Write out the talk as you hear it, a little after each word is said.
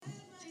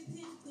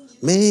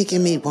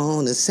making me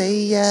wanna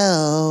say yo.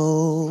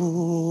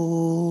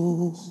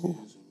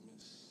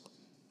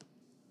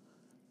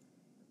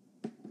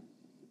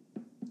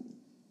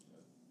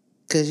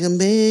 Cause you're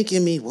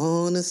making me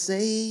wanna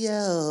say yo.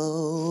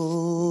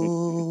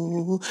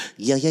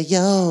 Yo, yo,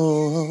 yo.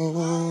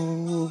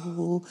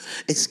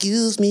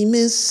 Excuse me,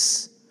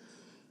 miss.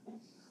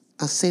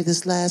 I'll say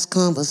this last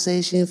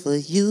conversation for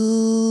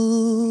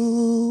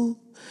you.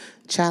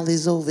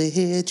 Charlie's over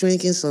here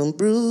drinking some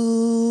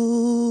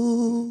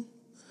brew.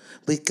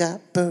 We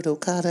got Bert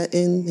Okada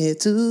in here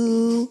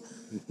too.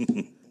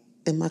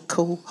 And my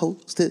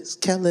co-host is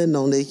Kellen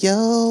on the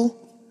yo.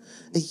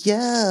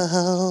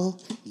 Yo.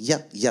 Yo,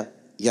 yo,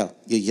 yo,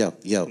 yo,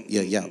 yo, yo,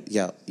 yo,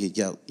 yo,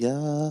 yo,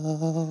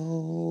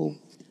 yo.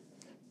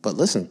 But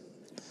listen,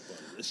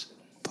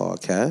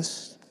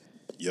 podcast.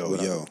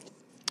 Yo.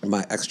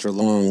 My extra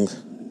long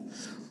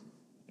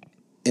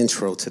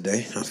intro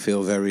today. I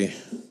feel very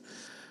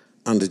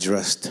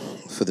underdressed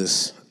for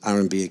this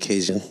R&B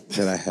occasion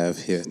that I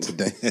have here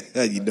today.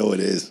 You know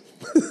it is.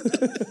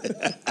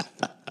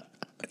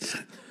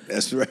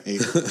 That's right.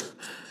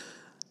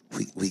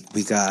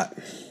 We got,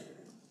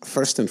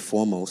 first and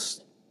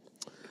foremost,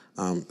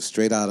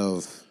 straight out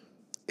of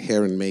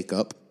Hair and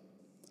Makeup,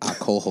 our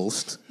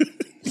co-host.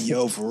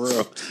 Yo, for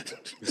real.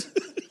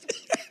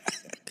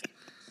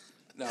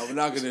 No, we're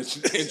not going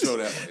to intro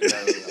that way.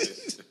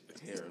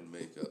 Hair and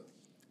makeup.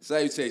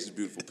 Salutations,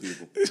 beautiful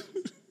people.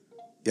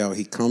 Yo,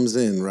 he comes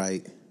in,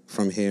 right,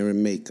 from Hair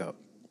and Makeup,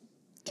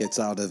 gets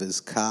out of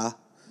his car.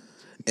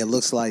 It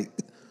looks like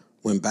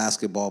when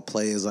basketball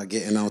players are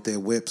getting out their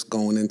whips,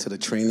 going into the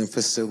training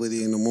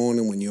facility in the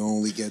morning when you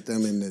only get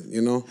them in the,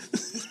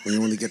 when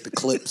you only get the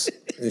clips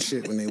and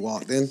shit when they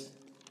walked in.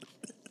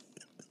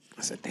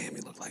 I said, damn,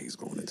 he looked like he's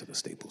going into the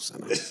Staples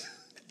Center.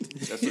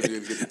 That's when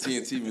you get the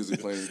TNT music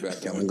playing in the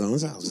background. Kellen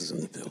Gonzalez is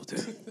in the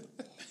building.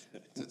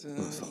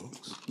 My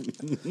folks.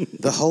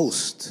 The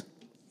host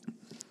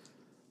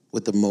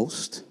with the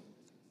most,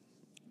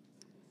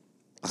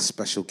 a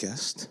special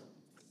guest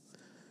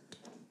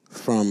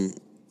from,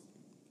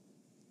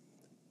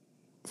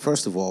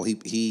 first of all, he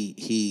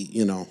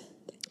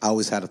I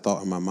always had a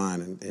thought in my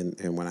mind,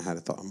 and when I had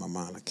a thought in my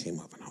mind, I came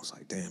up and I was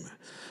like, damn, man,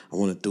 I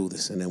want to do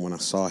this. And then when I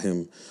saw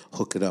him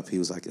hook it up, he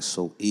was like, it's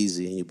so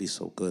easy and you'll be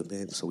so good,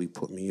 man. So he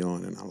put me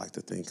on, and I like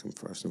to thank him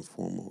first and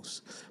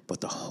foremost.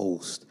 But the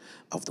host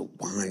of the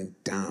Wind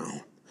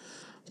Down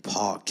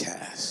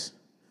podcast,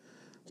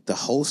 the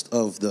host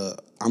of the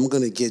I'm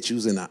Gonna Get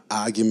You's in an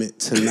Argument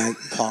Tonight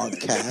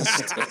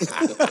podcast.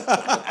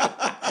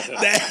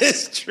 That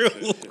is true.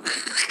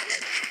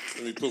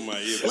 Let me put my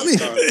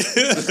earbuds on.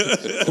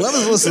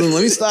 Whoever's listening,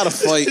 let me start a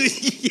fight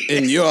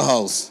in your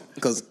house,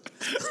 because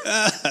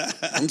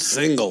I'm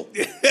single.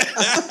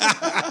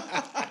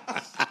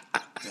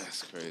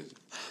 That's crazy.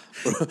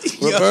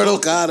 Roberto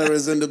Carter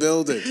is in the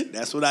building.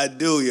 That's what I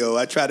do, yo.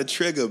 I try to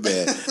trigger,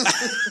 man.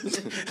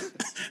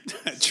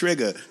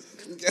 Trigger.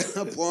 Get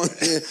up on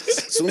here.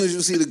 As soon as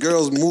you see the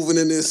girls moving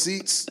in their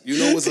seats, you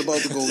know what's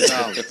about to go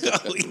down.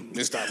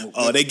 They start moving.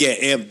 Oh, they get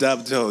amped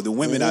up, too. The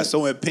women are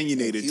so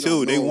opinionated,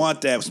 too. They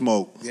want that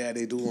smoke. Yeah,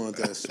 they do want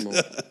that smoke.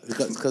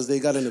 Because they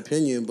got an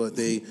opinion, but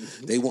they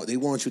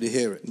want you to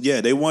hear it.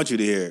 Yeah, they want you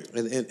to hear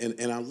it.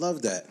 And I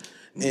love that.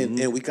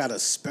 And we got a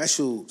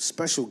special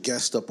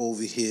guest up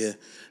over here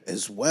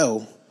as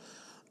well.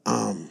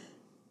 What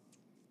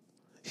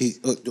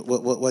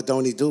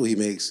don't he do? He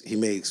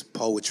makes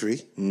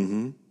poetry.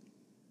 Mm-hmm.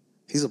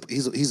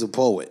 He's a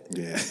poet.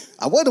 Yeah.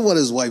 I wonder what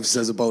his wife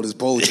says about his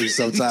poetry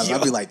sometimes.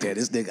 I'd be like, damn,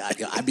 this nigga, I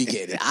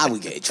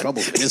would get in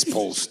trouble for this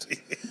post.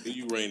 Who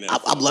you writing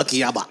that for? I'm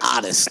lucky I'm an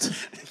artist.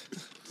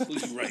 Who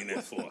you writing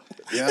that for?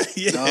 Yeah.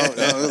 No,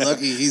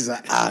 lucky he's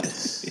an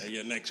artist. That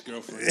your next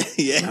girlfriend?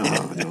 Yeah.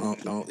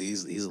 No,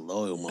 he's a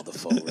loyal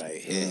motherfucker right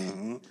here.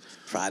 Mm-hmm.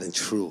 Tried and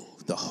true,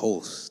 the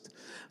host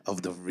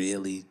of the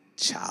Really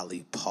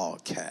Charlie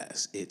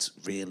podcast. It's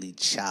Really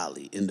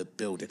Charlie in the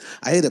building.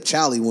 I hit up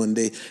Charlie one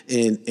day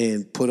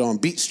and put on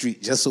Beat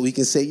Street just so he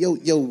can say, yo,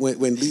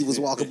 when Lee was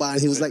walking by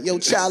and he was like, yo,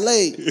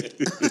 Charlie.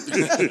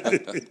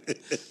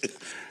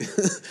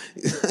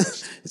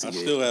 I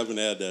still haven't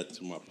added that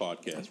to my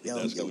podcast, but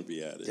that's going to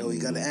be added. Yo,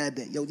 you got to add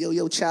that.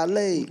 Yo,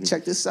 Charlie,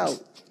 check this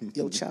out.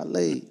 Yo,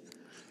 Charlie.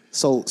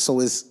 So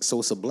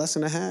it's a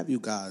blessing to have you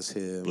guys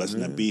here.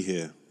 Blessing to be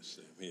here.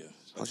 Yeah.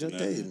 How's your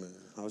day, man?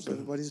 How's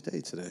everybody's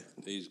day today?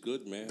 Day's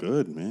good, man.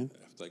 Good, man.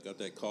 After I got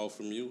that call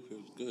from you, it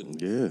was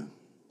good. Yeah.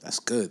 That's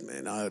good,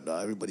 man.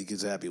 Everybody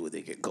gets happy when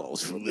they get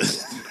calls from me.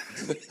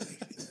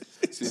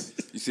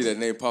 You see that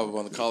name pop up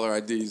on the caller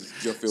ID,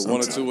 you'll feel one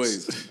or two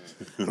ways.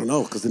 I don't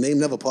know, because the name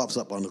never pops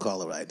up on the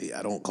caller ID.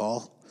 I don't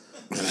call,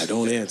 and I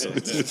don't answer. I'm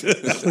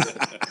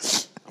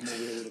over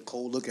here with a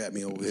cold look at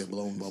me over here,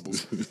 blowing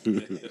bubbles.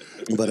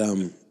 But,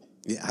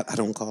 yeah, I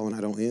don't call and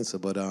I don't answer.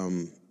 But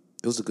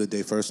it was a good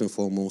day, first and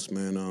foremost,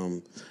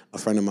 man. A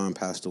friend of mine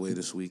passed away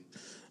this week.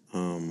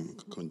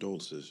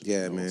 Condolences.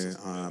 Yeah, man.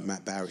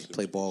 Matt Barry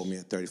played ball with me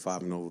at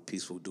 35 and over.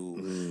 Peaceful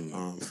dude.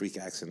 Freak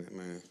accident,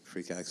 man.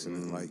 Freak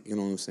accident. Like, you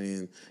know what I'm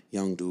saying?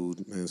 Young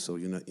dude, man. So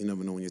you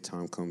never know when your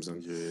time comes.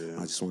 And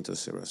I just want to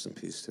say rest in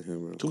peace to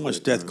him. Too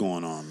much death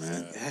going on,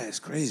 man. Yeah, it's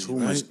crazy. Too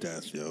much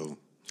death, yo.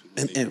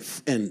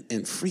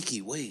 And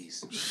freaky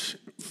ways.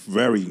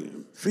 Very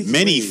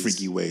many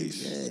freaky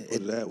ways.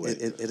 Yeah,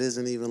 it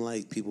isn't even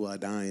like people are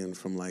dying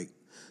from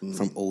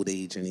from old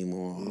age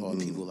anymore, or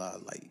people are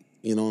like,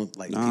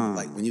 people,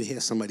 like when you hear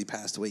somebody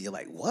passed away, you're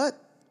like, what?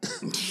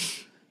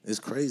 It's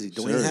crazy.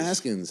 Dwayne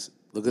Haskins,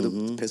 look at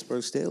the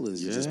Pittsburgh Steelers.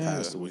 He just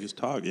passed away. We just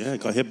talked. Yeah,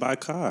 got hit by a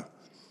car.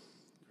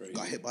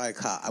 Got hit by a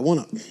car. I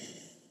wanna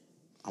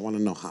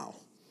know how.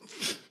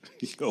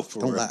 Yo, for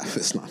Don't real. laugh.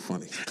 It's not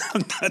funny.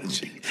 I'm not.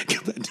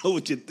 Because I know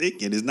what you're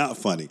thinking. It's not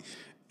funny.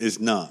 It's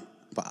not.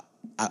 But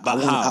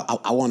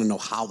I want to know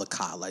how the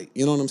car,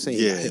 you know what I'm saying?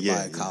 Yeah, hit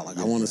by a car.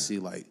 I want to see,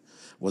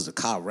 was the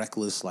car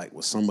reckless?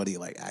 Was somebody,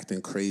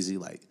 acting crazy?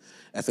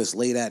 If it's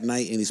late at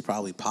night and he's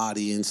probably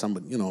partying,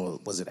 somebody,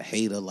 was it a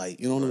hater?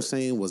 You know what I'm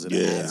saying? Was it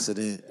an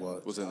accident?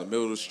 Was it in the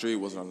middle of the street?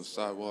 Was it on the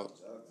sidewalk?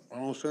 You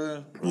know what I'm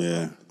saying?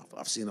 Yeah.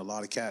 I've seen a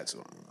lot of cats.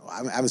 I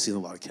haven't seen a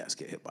lot of cats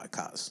get hit by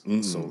cars.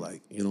 So,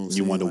 you know what I'm saying?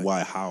 You wonder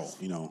why, how,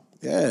 how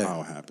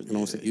it happened. You know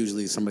what I'm saying?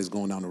 Usually somebody's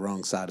going down the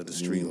wrong side of the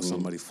street or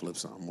somebody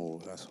flips something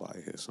over. That's why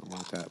I hear something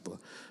like that. But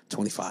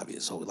 25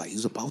 years old.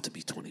 He's about to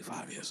be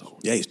 25 years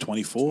old. Yeah, he's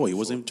 24. He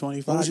wasn't even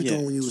 25 What was you yet.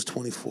 doing when you was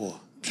 24?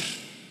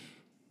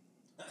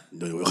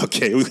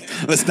 Okay,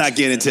 let's not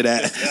get into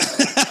that.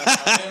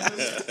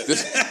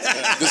 This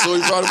is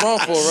what we brought him on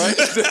for, right?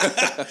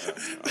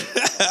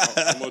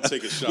 I'm gonna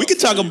take a shot. We can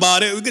talk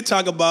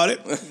about it.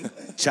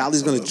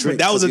 Charlie's gonna drink.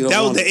 That was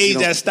 'cause the age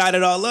that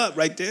started all up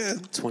right there.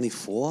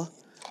 24.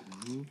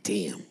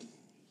 Damn.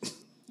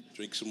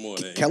 Drink some more.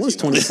 Kellen's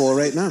 24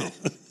 right now.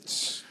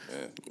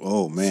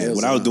 Oh man, Feels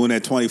what I was like- doing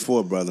at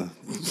 24, brother.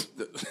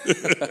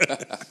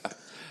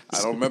 I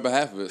don't remember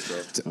half of it,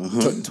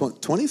 so.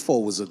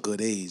 24 was a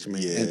good age,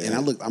 man. Yeah. And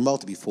I'm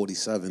about to be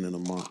 47 in a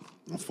month.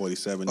 I'm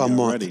 47 A month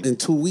already. in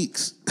 2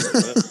 weeks.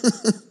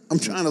 I'm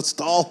trying to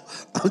stall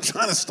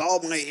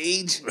my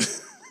age.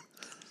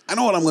 I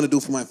know what I'm going to do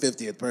for my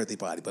 50th birthday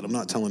party, but I'm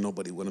not telling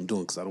nobody what I'm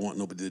doing because I don't want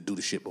nobody to do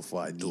the shit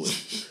before I do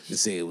it and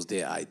say it was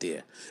their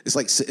idea. It's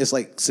like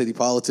city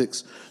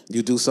politics.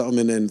 You do something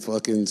and then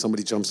fucking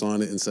somebody jumps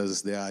on it and says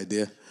it's their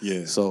idea.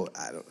 Yeah. So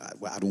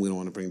we don't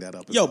want to bring that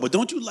up. Yo, but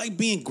don't you like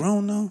being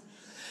grown though?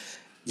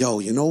 Yo,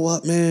 you know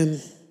what, man?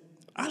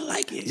 I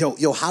like it.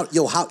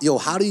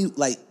 How do you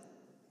like?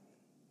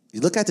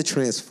 You look at the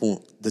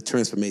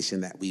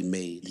transformation that we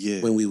made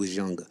when we was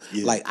younger.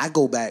 Yeah. I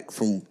go back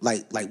from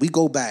we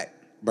go back,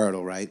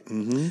 Berto, right?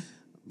 Mm-hmm.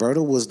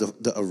 Berto was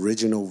the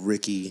original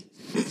Ricky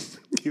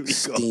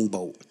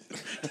Steamboat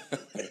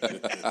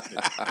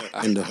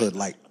in the hood.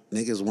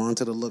 Niggas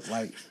wanted to look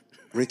like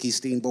Ricky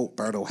Steamboat.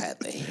 Berto had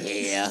the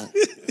hair.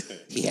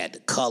 He had the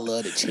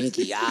color, the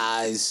chinky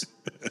eyes.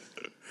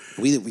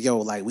 We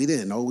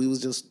didn't know. We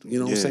was just,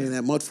 what I'm saying,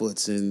 at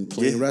Mudfoots and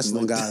playing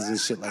wrestling guys and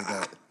shit like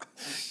that.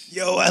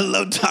 Yo, I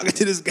love talking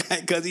to this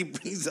guy because he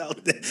brings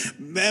out the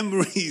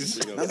memories.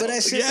 Remember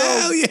that shit, yeah,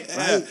 though?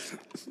 Yeah, Right?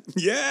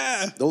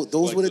 yeah.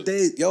 Those were the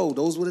days. Yo,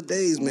 those were the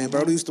days, man.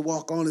 Berto used to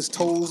walk on his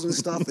toes and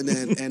stuff, and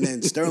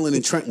then Sterling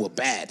and Trent were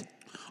bad.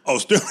 Oh,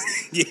 Sterling.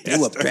 Yeah, They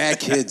were bad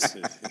kids.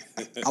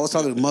 I was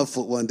talking to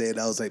Mudfoot one day, and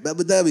I was like,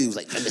 "Remember that?" He was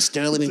like, "Remember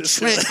Sterling and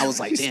Trent?" I was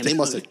like, "Damn, they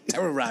must have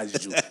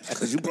terrorized you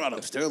because you brought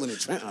up Sterling and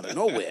Trent out of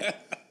nowhere."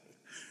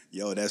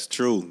 Yo, that's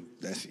true.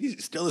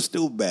 He's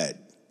still bad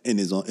in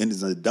his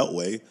adult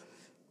way.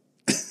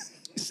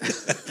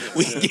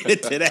 We can get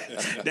into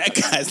that. That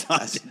guy's on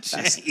the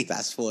chain.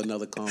 That's for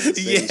another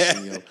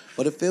conversation, yo.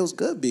 But it feels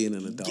good being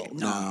an adult.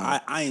 No,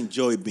 I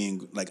enjoy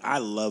being I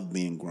love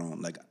being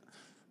grown.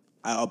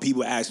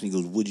 People ask me,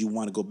 goes, would you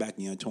want to go back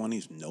in your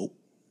 20s? Nope.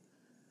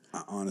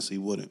 I honestly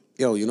wouldn't.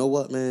 Yo, you know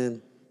what,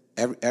 man?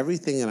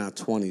 Everything in our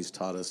 20s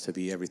taught us to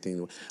be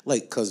everything.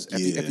 Because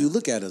if you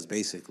look at us,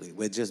 basically,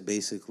 we're just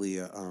basically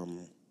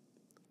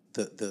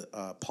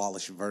the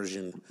polished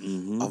version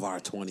of our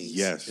 20s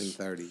and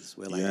 30s.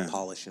 We're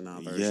polishing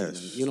our version. Yes.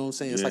 And, you know what I'm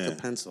saying? It's like a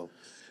pencil.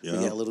 Yeah. We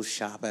get a little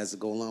sharp as it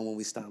go along. When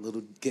we start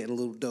getting a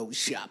little dope,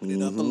 sharpen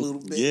it up a little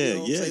bit. Yeah, you know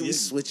what I'm saying? yeah. We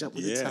switch up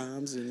with the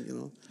times and, we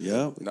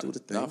do the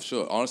thing. No, I'm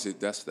sure. Honestly,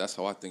 that's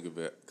how I think of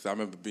it. Because I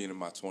remember being in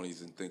my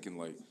 20s and thinking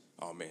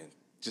oh man,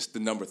 just the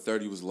number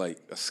 30 was like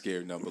a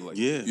scary number.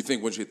 You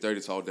think once you hit 30,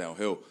 it's all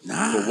downhill.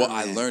 Nah, but what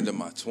man. I learned in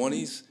my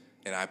 20s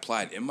and I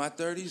applied in my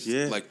 30s,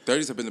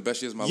 30s have been the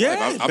best years of my Yeah,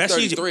 life. I'm best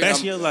 33.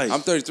 best year of life. I'm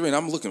 33 and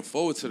I'm looking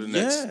forward to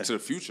the to the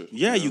future.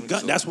 Yeah, you know what I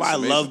mean? that's why I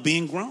it's love amazing.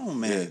 being grown,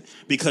 man. Yeah.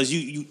 Because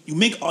you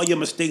make all your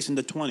mistakes in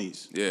the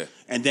 20s. Yeah.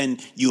 And then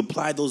you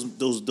apply those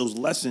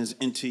lessons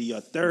into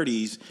your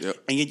 30s,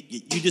 and you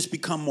just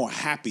become more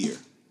happier.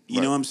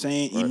 You know what I'm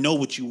saying? You know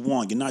what you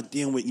want. You're not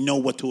dealing with, you know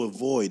what to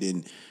avoid.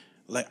 And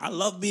I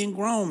love being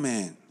grown,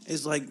 man.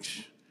 It's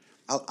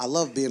I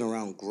love being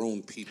around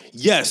grown people.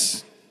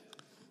 Yes.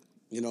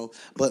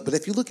 But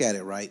if you look at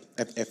it, right,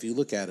 if you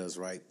look at us,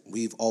 right,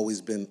 we've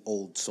always been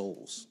old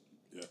souls.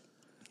 Yeah.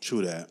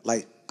 True that.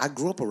 Like, I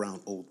grew up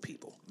around old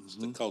people. It's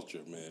the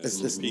culture, man. It's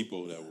the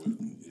people that would.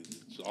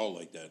 It's all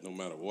like that, no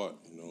matter what.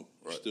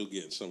 Right. Still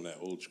getting some of that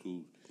old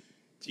school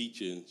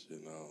teachings,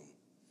 and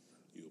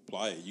you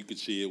apply it. You could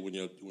see it when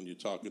you're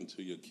talking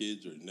to your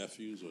kids or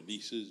nephews or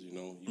nieces.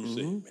 You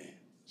say, man,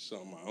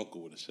 something my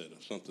uncle would have said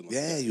or something like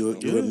that.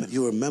 Yeah,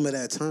 you remember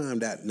that time,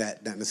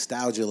 that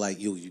nostalgia, like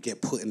you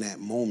get put in that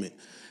moment.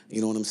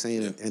 You know what I'm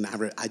saying? Yeah.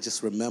 And I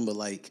just remember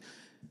like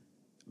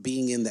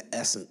being in the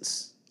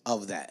essence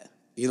of that.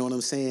 You know what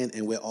I'm saying?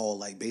 And we're all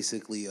like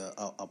basically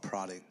a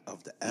product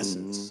of the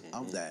essence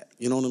of that.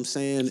 You know what I'm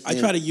saying? I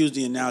try to use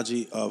the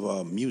analogy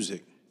of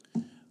music.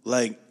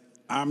 Like,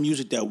 our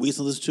music that we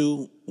listened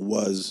to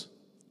was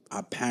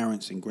our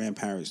parents' and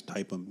grandparents'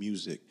 type of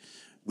music.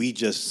 We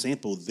just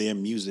sampled their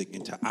music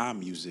into our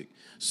music.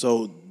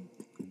 So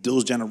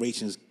those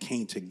generations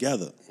came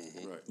together.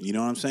 Right. You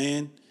know what I'm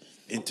saying?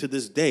 And to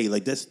this day,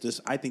 like this,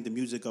 I think the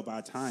music of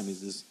our time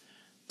is this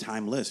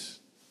timeless.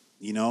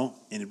 And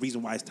the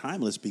reason why it's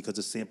timeless because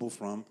it's sampled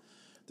from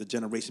the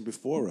generation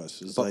before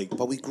us.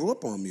 But we grew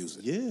up on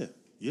music.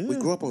 Yeah. We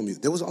grew up on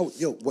music. There was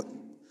what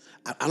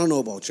I don't know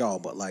about y'all,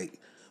 but like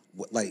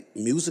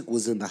music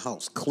was in the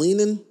house,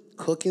 cleaning,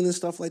 cooking, and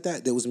stuff like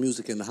that. There was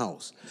music in the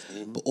house,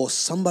 or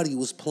somebody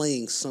was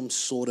playing some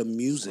sort of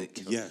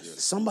music.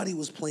 Yes, somebody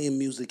was playing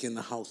music in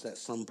the house at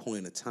some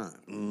point in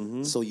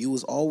time. So you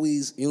was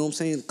always, you know what I'm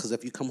saying? Because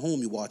if you come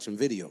home, you're watching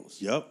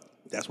videos. Yep.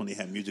 That's when they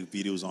had music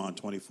videos on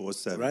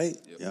 24/7. Right?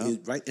 Yep.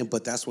 Right.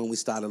 But that's when we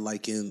started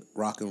liking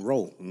rock and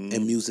roll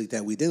and music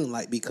that we didn't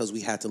like because we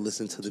had to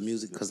listen to the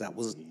music because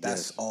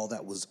that's all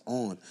that was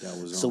on.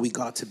 So we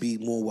got to be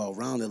more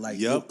well-rounded. Like,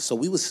 so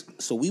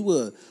we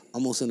were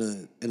almost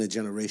in a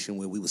generation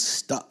where we were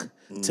stuck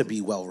to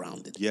be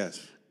well-rounded. Yes.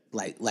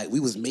 Like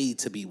we was made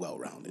to be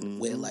well-rounded.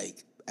 Where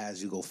like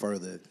as you go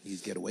further, you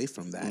get away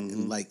from that.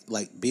 And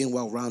like being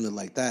well-rounded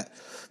like that,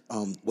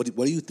 what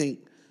do you think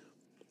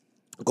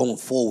going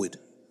forward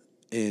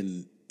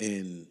in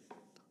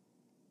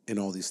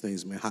all these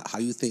things, man? How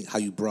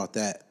you brought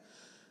that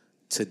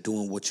to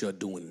doing what you're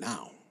doing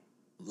now,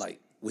 like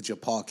with your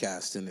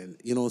podcasting and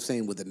you know what I'm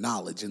saying, with the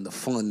knowledge and the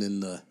fun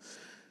and the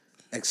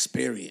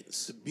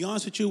experience? To be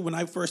honest with you, when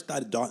I first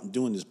started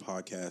doing this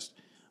podcast,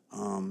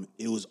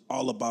 it was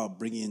all about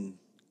bringing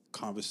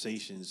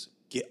conversations.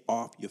 Get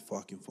off your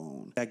fucking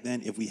phone. Back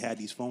then, if we had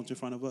these phones in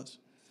front of us,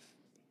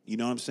 you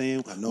know what I'm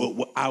saying? I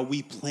know. Are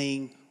we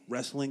playing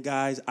wrestling,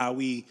 guys? Are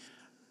we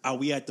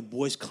at the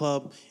boys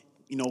club?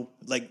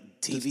 Like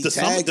TV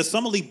the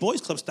Summer League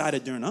Boys Club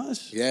started during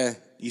us. Yeah.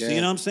 You see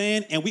what I'm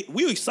saying? And we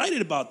were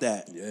excited about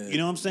that. Yeah. You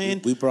know what I'm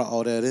saying? We brought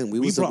all that in. We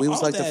was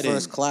like the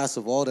first class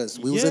of all that.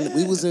 We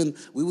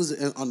was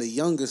in on the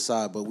younger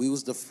side, but we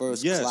was the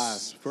first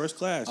class. First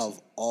class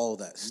of all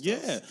that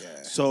stuff.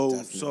 Yeah.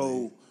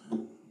 So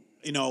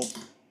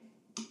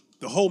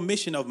the whole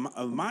mission of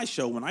my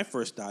show when I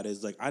first started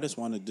is like I just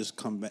want to just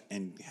come back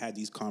and have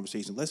these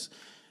conversations.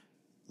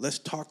 Let's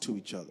talk to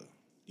each other.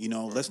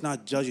 Let's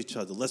not judge each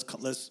other.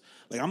 Let's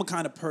like I'm a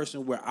kind of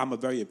person where I'm a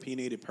very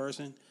opinionated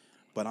person,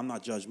 but I'm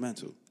not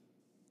judgmental.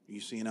 You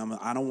see, and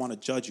I don't want to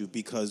judge you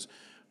because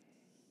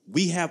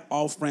we have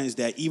all friends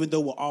that even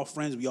though we're all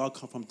friends, we all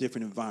come from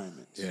different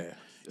environments. Yeah.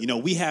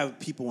 We have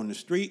people on the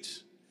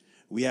streets.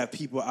 We have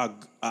people are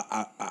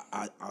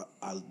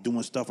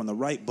doing stuff on the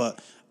right,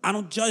 but I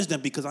don't judge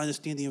them because I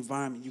understand the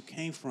environment you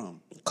came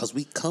from. Because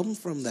we come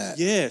from that.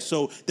 Yeah,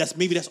 so that's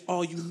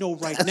all you know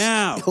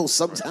now.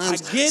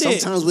 Sometimes I get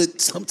it.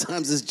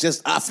 Sometimes it's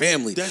just our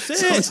family. That's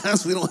it.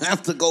 Sometimes we don't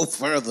have to go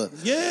further.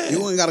 Yeah.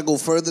 You ain't got to go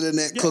further than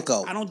that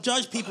cookout. I don't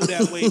judge people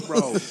that way,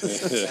 bro.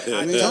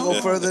 I mean, don't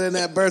go further than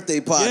that birthday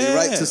party,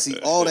 right? To see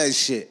all that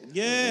shit.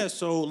 Yeah,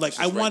 so like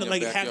I want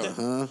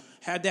to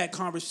have that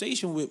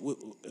conversation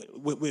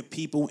with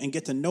people and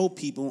get to know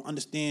people and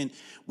understand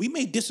we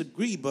may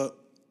disagree, but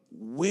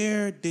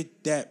where did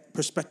that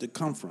perspective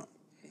come from?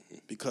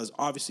 Because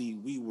obviously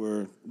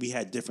we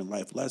had different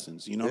life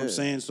lessons, you know what I'm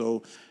saying?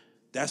 So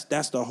that's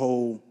the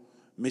whole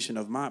mission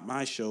of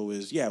my show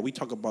is, we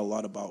talk about a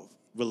lot about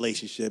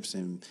relationships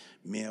and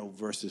male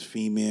versus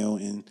female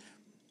and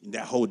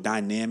that whole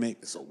dynamic.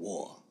 It's a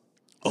war.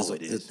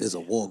 It is. There's a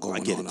war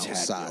going on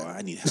outside. Yo.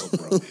 I need help,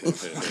 bro.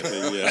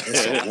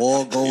 There's a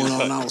war going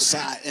on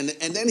outside. And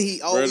then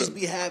he always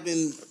be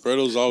having...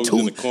 Fredo's always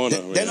in the corner.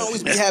 Then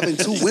always be having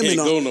two women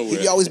on...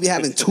 He'd always be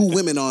having two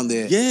women on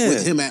there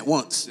with him at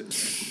once.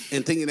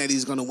 And thinking that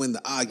he's going to win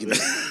the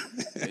argument.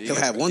 He'll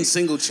have one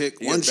single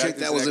chick, one chick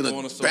that was in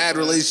a bad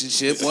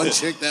relationship, one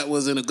chick that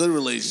was in a good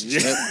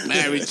relationship,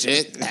 married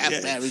chick,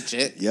 half-married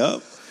chick.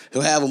 Yep.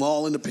 He'll have them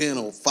all in the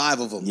panel, 5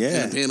 of them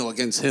in the panel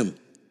against him.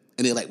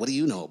 And they're like, what do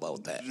you know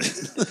about that?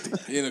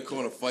 He in the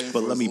corner fighting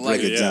but for let his me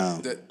break life. it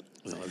down.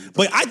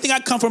 But I think I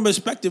come from a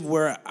perspective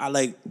where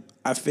I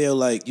feel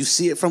like... You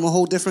see it from a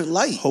whole different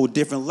light.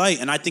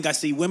 And I think I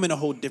see women a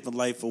whole different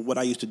light for what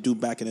I used to do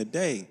back in the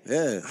day.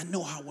 Yeah. I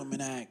know how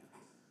women act.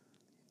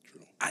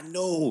 I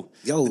know.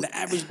 The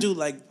average dude,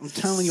 like, I'm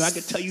telling you, I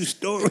could tell you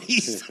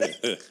stories.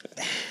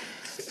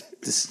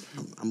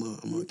 I'm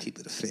gonna keep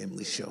it a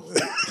family show.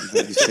 I'm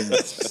very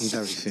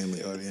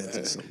family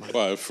oriented. So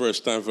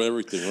first time for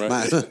everything,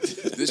 right?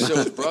 This show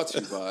is brought to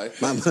you by.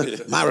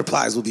 My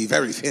replies will be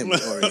very family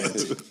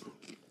oriented.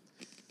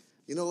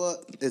 You know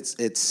what? There's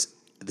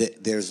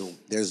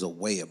a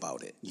way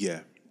about it.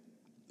 Yeah.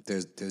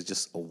 There's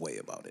just a way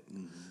about it.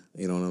 Mm-hmm.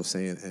 You know what I'm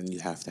saying? And you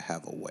have to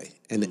have a way,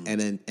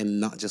 and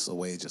not just a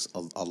way, just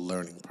a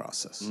learning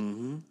process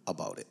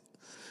about it.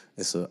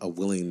 It's a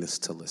willingness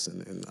to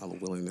listen and a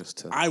willingness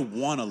to. I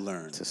want to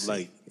learn.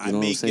 Like, I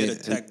may get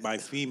attacked by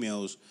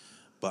females,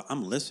 but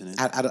I'm listening.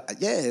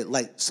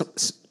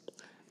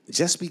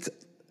 Just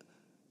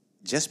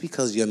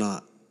because you're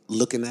not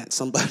looking at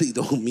somebody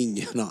don't mean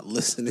you're not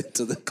listening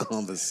to the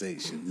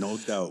conversation. No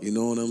doubt. You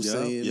know what I'm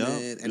saying,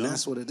 man? And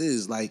that's what it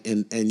is. Like,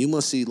 and you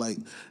must see like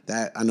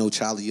that. I know,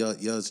 Charlie,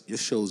 your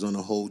show's on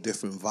a whole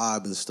different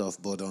vibe and stuff,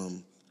 but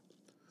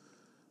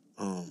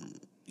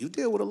you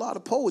deal with a lot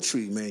of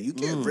poetry, man. You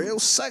get real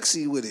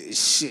sexy with it and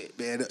shit,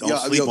 man. Don't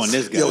sleep on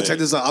this guy. Yo, check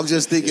this out. I'm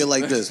just thinking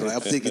like this, right?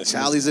 I'm thinking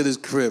Charlie's in his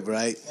crib,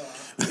 right?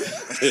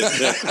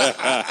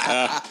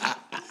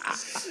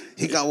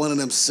 He got one of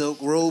them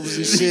silk robes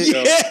and shit.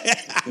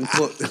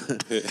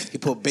 He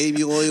put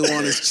baby oil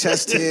on his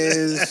chest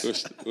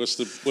hairs.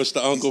 What's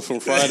the uncle from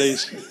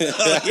Fridays?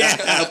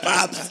 Yeah,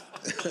 Pops.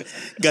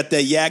 Got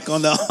that yak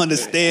on the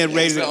stand,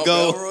 ready to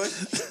go.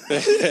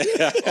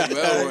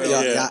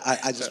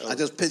 I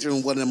just picture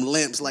him one of them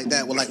lamps like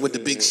that, with the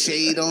big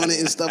shade on it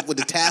and stuff, with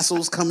the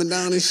tassels coming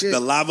down and shit.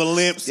 The lava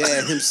lamps.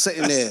 Yeah, him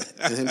sitting there,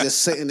 and him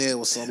just sitting there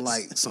with something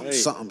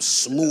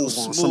smooth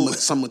on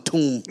some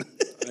tomb.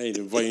 I ain't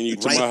inviting you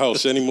to my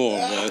house anymore,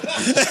 man.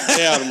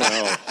 Stay out of my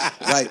house.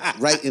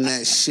 Right in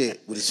that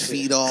shit with his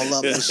feet all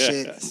up and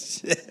shit.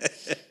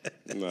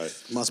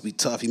 Nice. Must be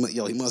tough. He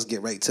must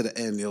get right to the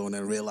end, and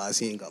then realize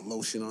he ain't got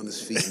lotion on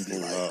his feet and be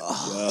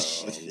like,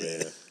 shit,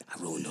 man. I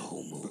ruined the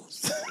whole move.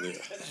 Stuff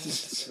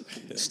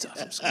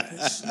from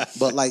scratch.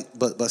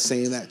 But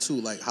saying that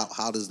too, like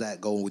how does that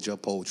go with your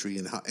poetry,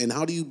 and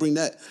how do you bring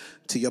that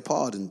to your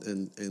pod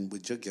and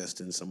with your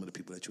guests and some of the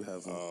people that you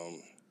have?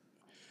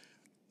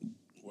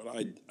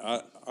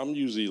 I'm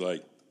usually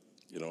like,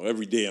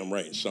 every day I'm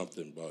writing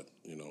something, but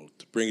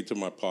to bring it to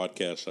my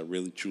podcast, I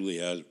really truly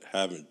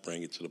haven't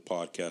bring it to the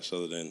podcast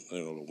other than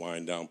the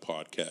Wind Down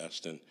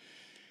podcast, and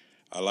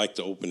I like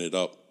to open it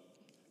up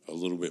a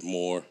little bit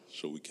more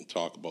so we can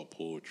talk about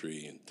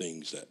poetry and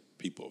things that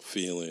people are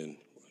feeling,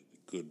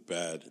 good,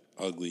 bad,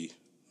 ugly,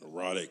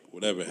 erotic,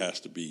 whatever it has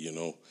to be,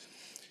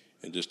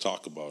 and just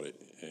talk about it.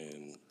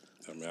 And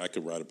I mean, I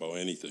could write about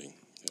anything.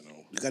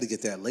 You got to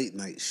get that late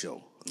night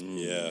show.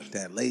 Yeah.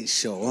 That late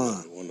show,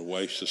 huh? When the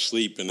wife's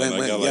asleep and then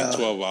I got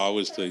 12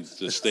 hours to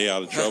stay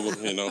out of trouble,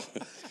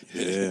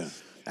 Yeah.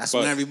 That's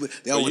when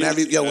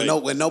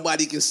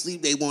nobody can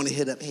sleep, they want to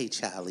hit up, hey,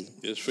 Charlie.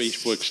 There's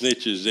Facebook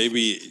snitches. They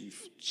be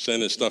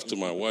sending stuff to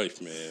my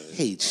wife, man.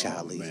 Hey,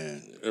 Charlie. Oh,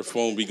 man. Their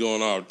phone be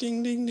going off,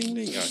 ding, ding, ding,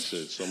 ding. I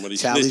said,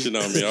 somebody's snitching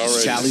on me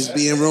already. Charlie's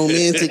being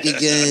romantic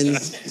again.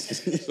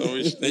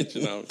 Somebody's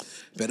snitching on me.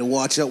 Better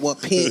watch out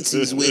what pants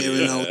he's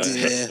wearing out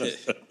there.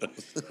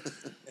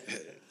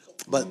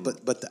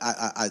 But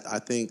I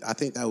think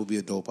that would be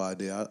a dope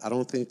idea. I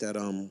don't think that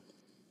a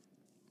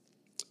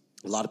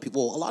lot of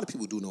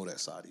people do know that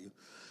side of you,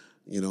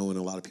 and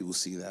a lot of people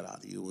see that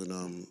out of you,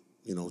 and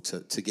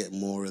to get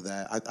more of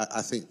that,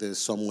 I think there's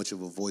so much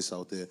of a voice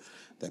out there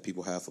that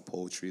people have for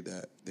poetry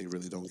that they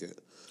really don't get.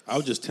 I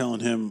was just telling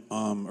him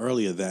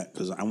earlier that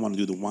because I want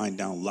to do the Wind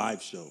Down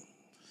live show,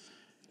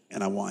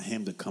 and I want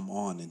him to come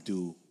on and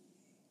do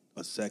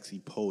a sexy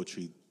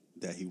poetry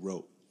that he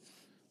wrote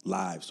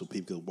live, so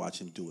people could watch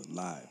him do it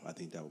live. I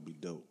think that would be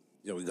dope.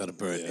 Yeah, we gotta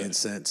burn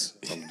incense.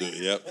 I'm doing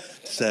it. Yep.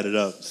 Set it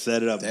up.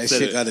 That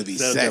shit gotta be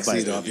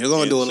sexy though. If you're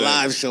gonna do a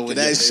live show with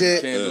that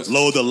shit,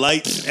 load the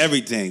lights,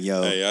 everything,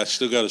 yo. Hey, I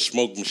still got a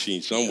smoke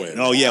machine somewhere.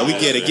 Oh yeah, we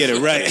get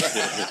it right.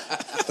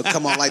 It'll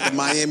come on like the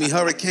Miami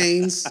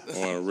Hurricanes. I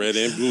want red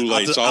and blue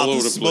lights all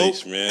over the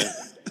place, man.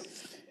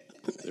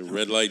 The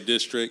red light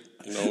district.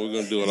 We're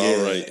gonna do it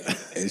all right.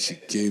 And she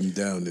came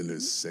down in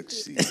her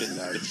sexy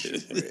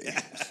lingerie.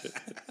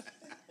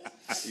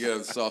 You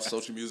got soft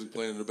social music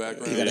playing in the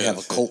background. You gotta have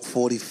a Colt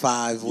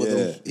 45 with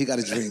him. You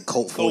gotta drink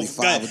Colt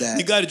 45 with that.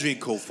 You gotta drink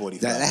Colt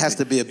 45. That has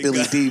to be a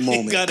Billy D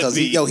moment. Because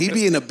he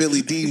be in a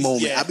Billy D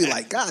moment. Yeah. I'd be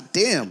like, God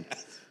damn.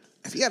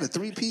 If he had a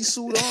 3-piece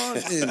suit on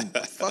and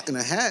fucking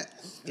a hat,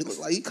 he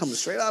looked like he coming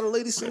straight out of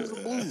Lady Sings the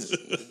Blues.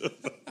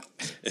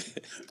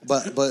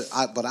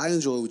 But I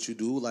enjoy what you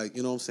do. Like,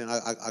 you know what I'm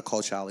saying? I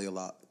call Charlie a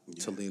lot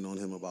to lean on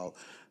him about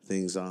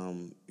things.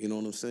 You know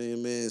what I'm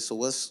saying, man? So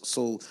what's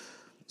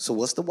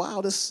the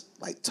wildest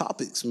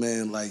topics,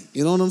 man? Like,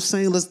 you know what I'm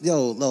saying? Let's get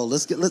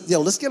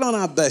on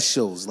our best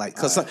shows. Like,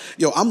 cause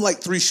I'm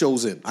like 3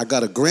 shows in. I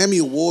got a Grammy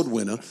Award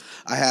winner.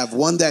 I have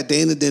one that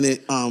Dana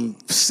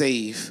didn't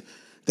save.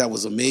 That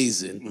was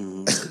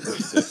amazing.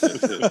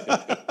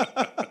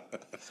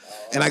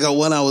 And I got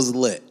one I was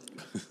lit.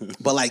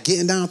 But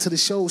getting down to the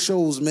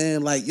shows,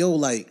 man,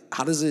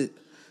 how does it,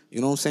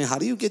 you know what I'm saying? How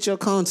do you get your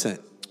content?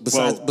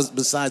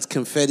 Besides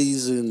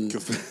confettis and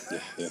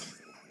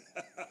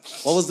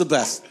What was the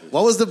best?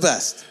 What was the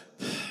best?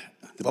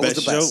 What was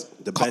the best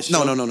show? The best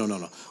show?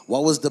 No.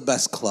 What was the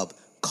best club?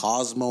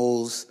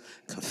 Cosmos,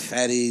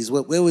 Confetti's.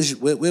 Where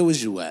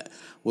was you at?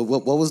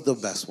 What was the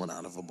best one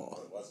out of them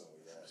all?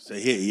 So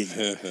here's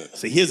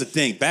the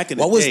thing. Back in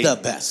the day, what was the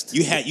best?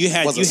 You had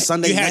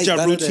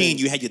your routine.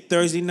 You had your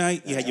Thursday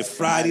night. You had your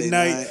Friday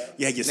night.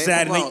 You had your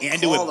Saturday night. You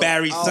ended with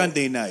Barry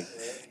Sunday night.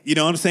 You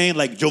know what I'm saying?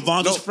 Like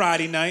Jovan's was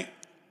Friday night.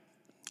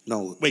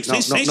 No, wait.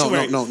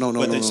 Sanctuary. No.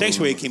 But then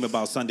Sanctuary came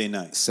about Sunday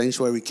night.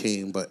 Sanctuary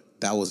came, but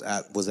that was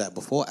that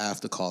before or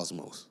after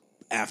Cosmos?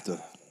 After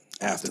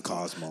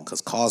Cosmos.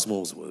 Because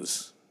Cosmos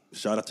was.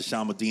 Shout out to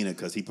Sean Medina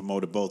because he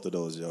promoted both of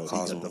those, yo.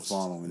 Cosmos. He got the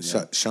following.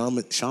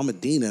 Sean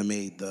Medina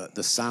made the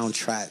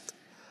soundtrack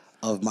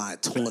of my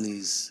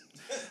 20s.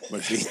 The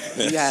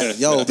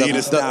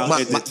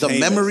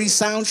memory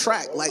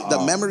soundtrack, like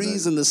the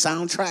memories and the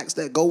soundtracks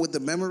that go with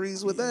the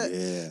memories with that.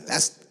 Yeah.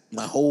 That's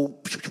my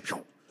whole.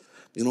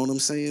 You know what I'm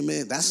saying,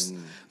 man?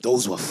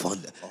 Those were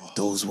fun.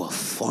 Those were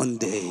fun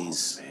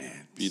days. Oh, man.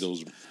 Be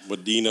those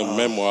Medina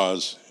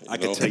memoirs. I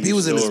can tell you. He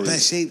was in his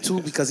best shape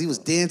too because he was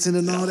dancing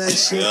and all that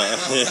shit.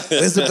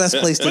 Where's the best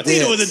place to dance?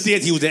 Medina was a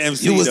dance. He was the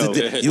MC.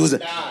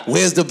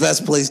 Where's the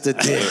best place to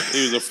dance?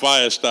 He was a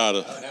fire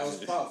starter.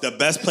 The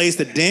best place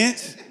to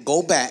dance?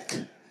 Go back.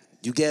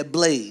 You get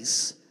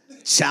Blaze.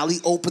 Charlie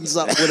opens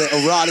up with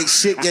an erotic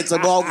shit, gets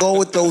them all going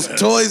with those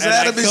toys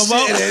at him and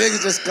shit, and they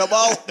niggas just come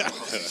out.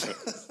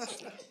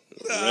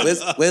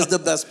 Where's the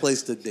best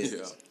place to dance?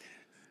 Yeah.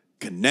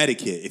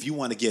 Connecticut. If you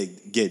want to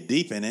get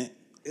deep in it.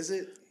 Is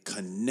it?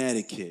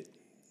 Connecticut.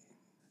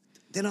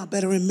 They're not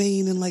better in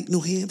Maine and like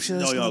New Hampshire.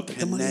 No,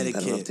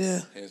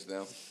 Connecticut. Hands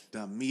down.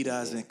 The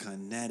Midas in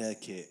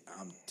Connecticut.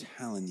 I'm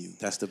telling you.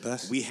 That's the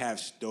best. We have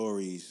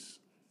stories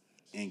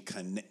in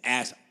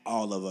ask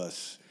all of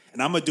us.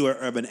 And I'm going to do an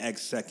Urban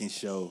X second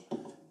show.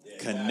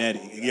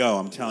 Connecticut. Yo,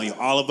 I'm telling you,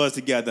 all of us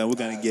together, we're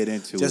going to get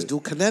into Just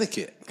do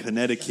Connecticut.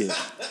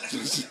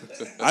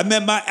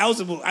 I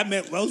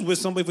was with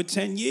somebody for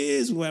 10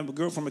 years who had a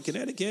girl from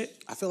Connecticut.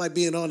 I feel like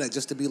being on that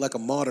just to be like a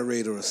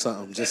moderator or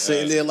something. Just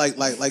sitting there like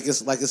it's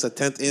a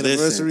 10th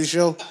anniversary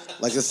show.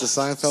 Like it's the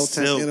Seinfeld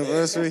 10th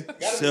anniversary.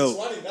 So,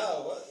 20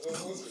 now. What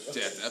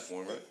Yeah, at that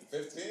point, right?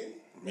 15?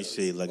 Let me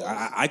see. Like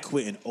I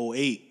quit in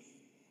 2008.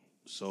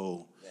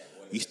 So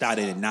we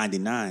started in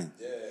 99.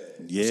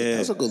 Yeah.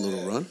 That's a good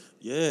little run.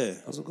 Yeah.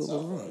 That was a good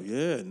little run.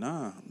 Yeah,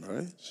 nah.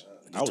 Right?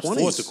 I was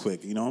forced to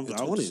quit, you know.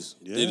 20s.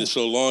 Did it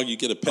so long you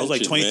get a pension, I was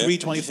like 23, man.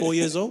 24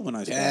 years old when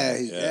I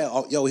started.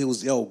 Yeah.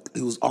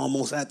 He was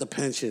almost at the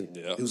pension.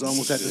 Yeah. He was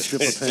almost at the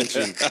stripper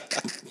pension.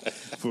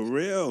 For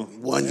real.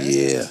 1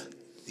 year.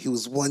 He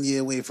was 1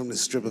 year away from the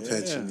stripper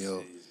pension,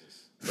 yo.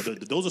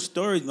 But those are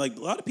stories, like, a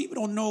lot of people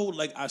don't know,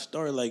 like, our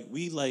story. Like,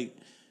 we, like,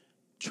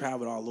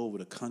 traveled all over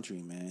the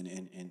country, man,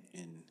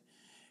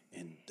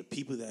 and the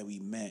people that we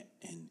met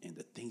and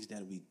the things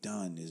that we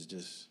done is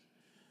just,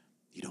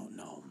 you don't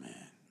know,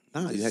 man.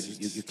 Nah,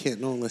 you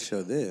can't know unless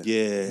you're there.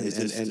 Yeah.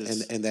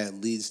 And that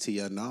leads to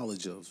your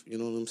knowledge of, you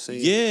know what I'm saying?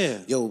 Yeah.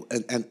 Yo,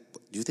 and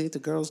do you think the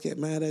girls get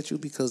mad at you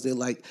because they're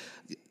like,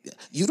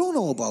 you don't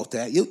know about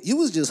that. You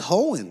was just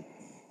hoeing.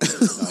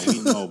 No, we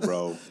know,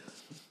 bro.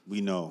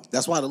 We know.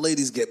 That's why the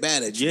ladies get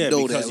mad at you. Yeah, you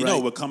know because, that,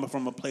 right? we're coming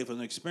from a place of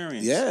an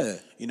experience. Yeah.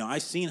 You know, I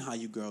seen how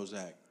you girls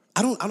act.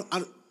 I don't.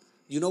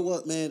 You know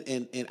what, man?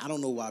 And I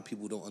don't know why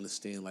people don't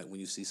understand, like, when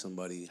you see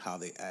somebody, how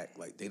they act.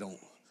 Like, they don't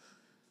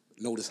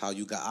notice how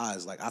you got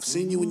eyes. Like, I've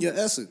seen you in your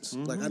essence.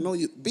 Mm-hmm. Like, I know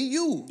you. Be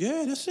you.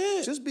 Yeah, that's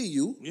it. Just be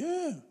you.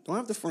 Yeah. Don't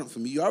have to front for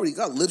me. You already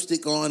got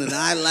lipstick on and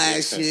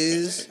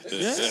eyelashes.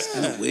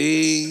 And a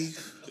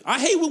wave. I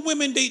hate when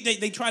women,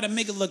 they try to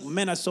make it look,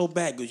 men are so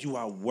bad because you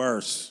are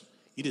worse.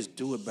 You just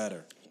do it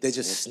better. They're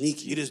just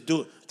sneaky. You just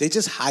do it. They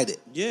just hide it.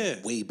 Yeah.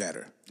 Way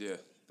better. Yeah.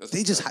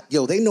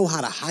 They know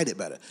how to hide it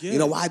better. Yeah. You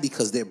know why?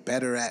 Because they're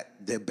better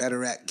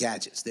at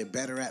gadgets. They're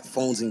better at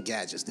phones and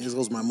gadgets. There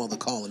goes my mother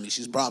calling me.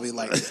 She's probably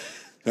like,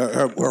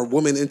 her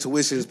woman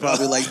intuition is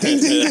probably like, ding,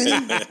 ding,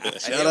 ding.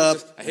 Shut up.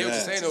 I hear what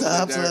you're saying.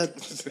 Stop,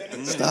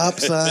 son. Stop,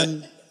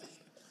 son.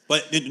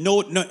 But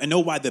know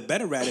why they're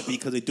better at it?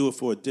 Because they do it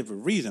for a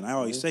different reason. I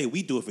always say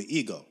we do it for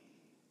ego.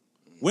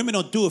 Women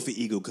don't do it for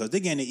ego because they're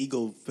getting their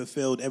ego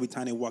fulfilled every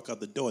time they walk out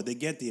the door. They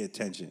get the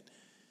attention.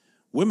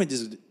 Women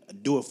just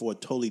do it for a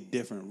totally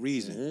different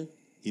reason. Mm-hmm.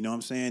 You know what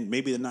I'm saying?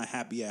 Maybe they're not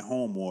happy at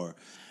home, or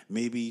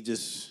maybe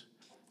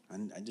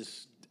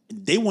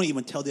they won't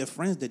even tell their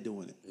friends they're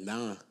doing it.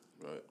 Nah.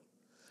 Right.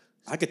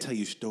 I could tell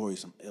you stories,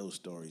 some ill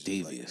stories.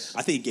 Devious.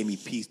 Like, I think it gave me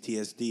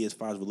PTSD as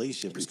far as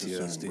relationship is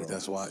concerned, bro.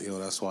 That's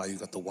why you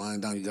got the wine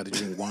down. You got to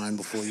drink wine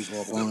before you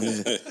go up on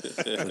there for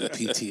the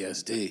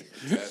PTSD.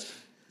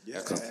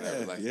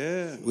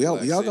 Yeah. We all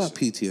got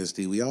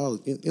PTSD. We all,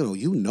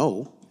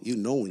 you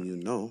know when you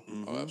know.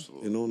 Mm-hmm. Oh,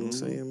 absolutely. You know what I'm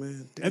saying,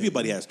 man? Damn,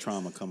 Everybody has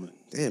trauma coming.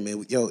 Damn,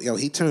 man. Yo,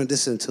 he turned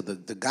this into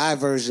the guy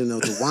version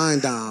of the wine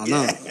down.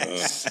 Huh?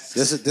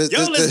 Let's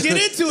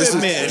get into it,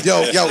 man.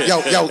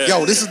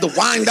 Yo, this is the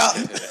wind up.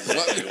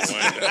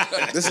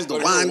 This is the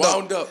wind up.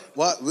 Wound up.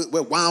 What?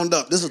 We're wound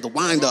up. This is the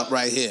wind up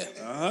right here.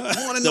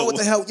 I want to know what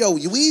the hell. Yo,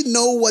 we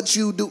know what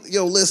you do.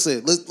 Yo,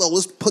 listen.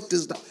 Let's put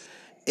this down.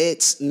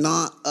 It's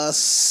not a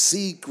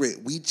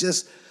secret. We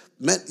just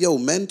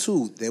men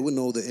too. They would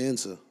know the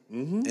answer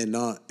and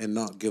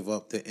not give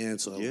up the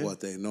answer of what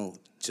they know.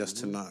 Just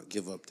to not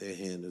give up their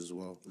hand as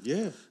well.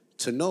 Yeah.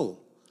 To know.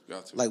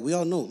 Like we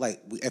all know.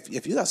 Like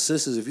if you got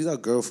sisters, if you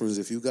got girlfriends,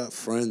 if you got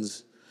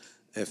friends,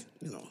 if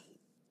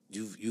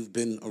you've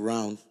been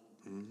around,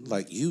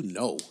 like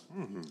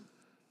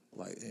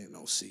like ain't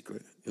no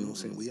secret. You know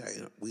what I'm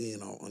saying? We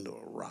ain't all under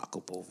a rock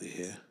up over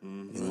here. You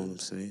know what I'm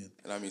saying?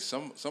 And I mean,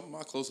 some of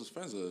my closest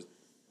friends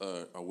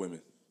are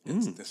women.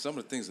 And some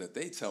of the things that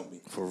they tell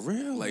me for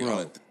real, like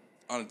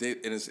on a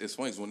date, and it's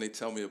funny when they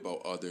tell me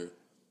about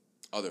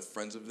other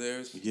friends of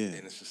theirs. Yeah,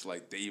 and it's just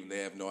like they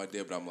have no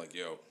idea, but I'm like,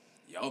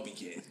 y'all be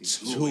getting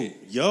to it.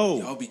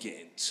 Y'all be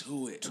getting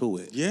to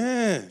it.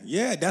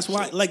 Yeah. That's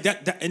why, like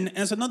that, and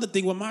that's another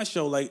thing with my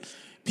show. Like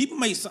people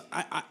may,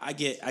 I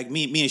get, like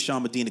me and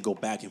Sean Medina go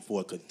back and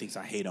forth because thinks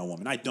I hate on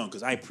women. I don't,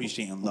 because I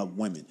appreciate and love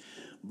women.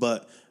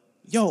 But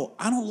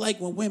I don't like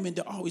when women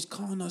they're always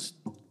calling us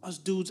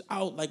dudes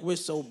out like we're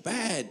so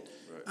bad.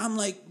 I'm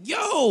like,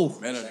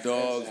 men are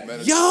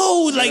dogs.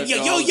 Y'all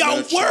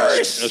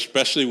worse.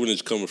 Especially when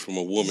it's coming from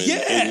a woman,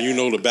 and you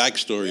know the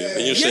backstory,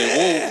 and you're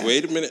saying, "Whoa,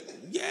 wait a minute,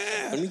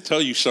 let me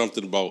tell you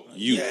something about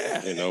you."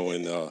 And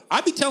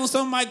I be telling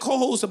some of my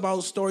co-hosts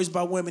about stories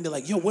about women. They're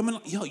like, women,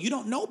 you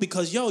don't know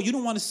because you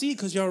don't want to see it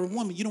because you're a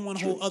woman. You don't want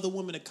to hold other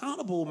women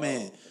accountable,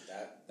 man.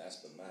 That's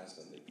the mask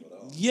that they put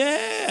on.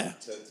 Yeah.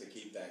 To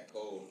keep that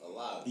code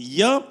alive.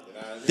 Yup. You know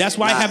what I mean? That's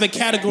why I have a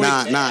category.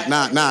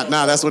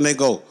 Nah. That's when they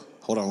go.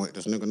 Hold on, wait.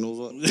 This nigga knows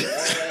what?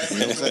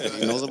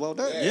 He knows about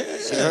that? Yeah.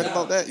 You heard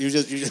about that? You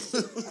just.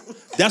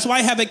 That's why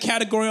I have a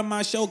category on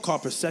my show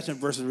called Perception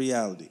versus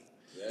Reality.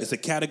 Yeah. It's a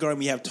category and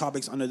we have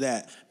topics under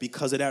that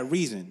because of that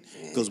reason.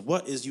 Because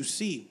what is you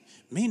see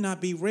may not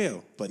be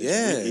real, but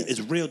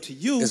it's real to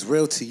you. It's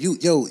real to you.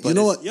 Yo, you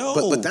know what?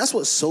 But that's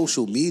what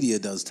social media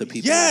does to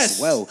people as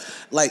well.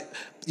 Like,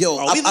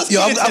 I'm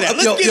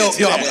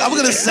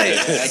gonna say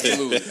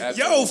absolutely.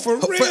 For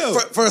real.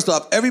 First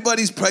off,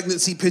 everybody's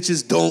pregnancy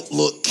pictures don't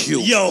look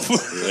cute.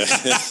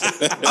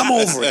 I'm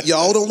over it.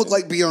 Y'all don't look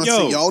like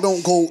Beyonce. Y'all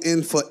don't go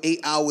in for 8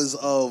 hours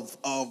of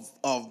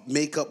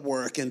makeup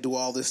work and do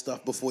all this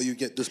stuff before you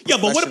get this.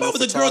 But what about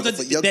the girls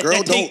that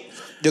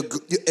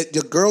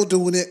your girl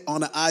doing it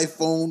on an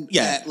iPhone?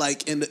 Yeah,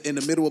 like in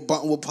the middle of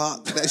Buttonwood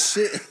Park. That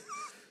shit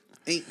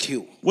ain't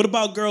cute. What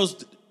about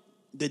girls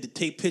that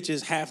take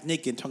pictures half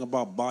naked and talking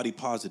about body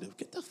positive?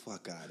 Get the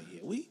fuck out of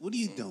here. What are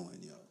you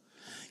doing,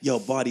 yo?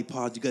 Body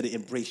positive. You got to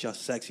embrace your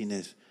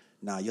sexiness.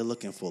 Nah, you're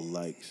looking for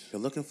likes.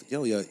 You're looking for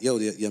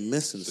you're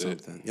missing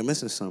something. You're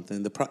missing something.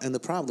 And the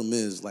problem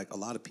is, like, a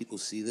lot of people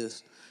see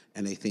this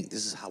and they think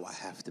this is how I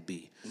have to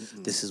be.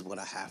 Mm-hmm. This is what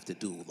I have to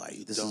do.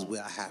 Like, this is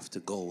where I have to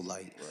go.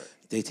 Like,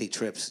 they take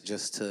trips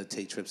just to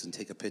take trips and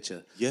take a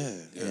picture.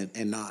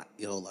 And not,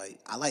 like,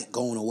 I like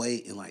going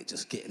away and, like,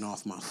 just getting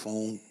off my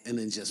phone and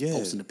then just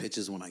posting the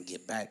pictures when I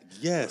get back.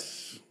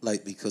 Yes.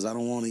 Like, because I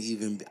don't want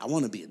to I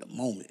want to be in the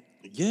moment.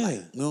 Yeah. Like,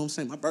 you know what I'm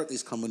saying? My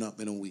birthday's coming up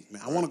in a week,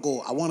 man. I want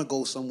to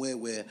go somewhere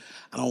where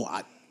I'm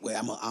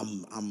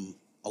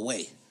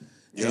away.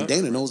 Yeah. And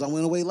Dana knows I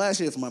went away last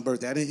year for my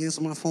birthday. I didn't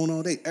answer my phone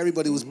all day.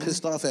 Everybody was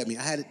pissed off at me.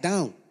 I had it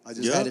down. I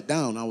just had it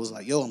down. I was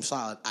like, I'm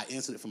sorry. I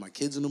answered it for my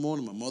kids in the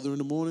morning, my mother in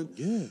the morning.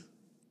 Yeah.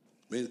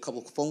 Made a couple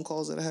of phone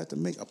calls that I had to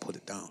make. I put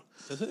it down.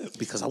 That's it.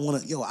 Because I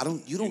want to,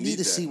 you don't need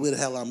to see where the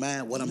hell I'm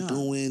at, what I'm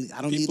doing.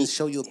 I don't need to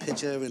show you a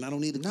picture, and I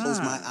don't need to close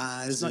my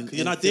eyes.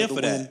 You're not there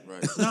for that.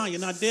 Right. No, you're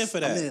not there for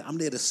that. I'm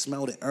there to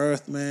smell the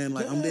earth, man.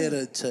 Like, I'm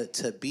there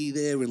to be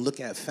there and look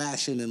at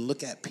fashion and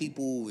look at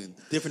people and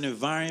different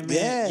environment.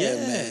 Yeah,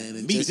 man.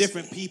 And meet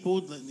different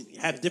people,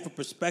 have different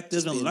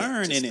perspectives, and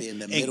learn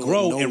and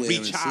grow and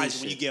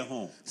recharge when you get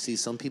home. See,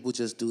 some people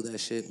just do that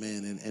shit,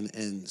 man,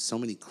 and so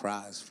many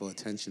cries for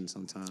attention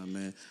sometimes,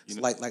 man.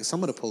 Like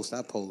some of the posts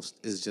I post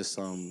is just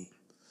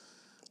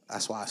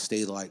that's why I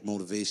stay like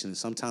motivation. And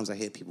sometimes I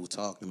hear people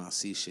talk and I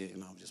see shit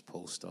and I'll just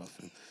post stuff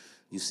and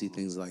you see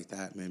things like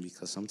that, man,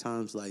 because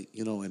sometimes and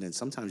then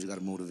sometimes you got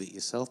to motivate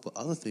yourself. But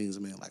other things,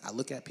 man, like I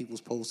look at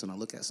people's posts and I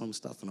look at some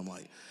stuff and I'm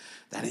like,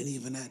 that ain't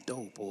even that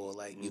dope. Or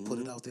like you put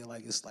it out there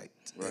like it's like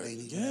that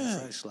ain't even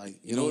that fresh. Like,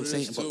 you know what I'm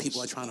saying? But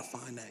people are trying to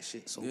find that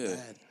shit so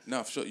bad.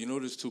 No, for sure. You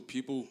notice too,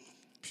 people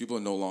are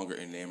no longer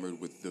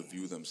enamored with the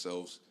view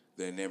themselves.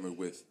 They're enamored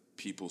with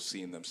people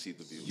seeing them see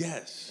the view.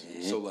 Yes.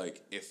 Mm-hmm. So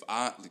like if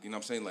I, you know what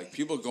I'm saying, like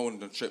people are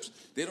going on trips,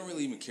 they don't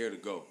really even care to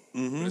go.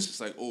 Mm-hmm. But it's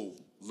just like, oh,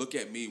 look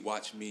at me,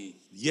 watch me.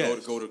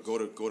 Yes. Go to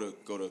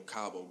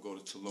Cabo, go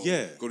to Tulum.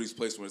 Yeah. Go to these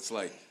places where it's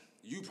like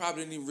you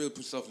probably didn't even really put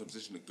yourself in a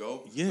position to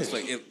go. Yeah. It's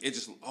like it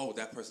just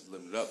that person's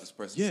living it up. This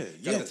person's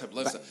got that type of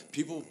lifestyle.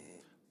 People,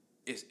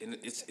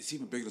 it's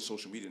even bigger than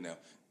social media now.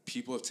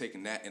 People have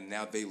taken that and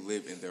now they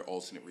live in their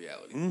alternate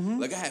reality. Mm-hmm.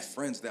 Like I have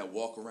friends that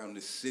walk around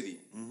this city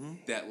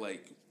that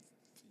like.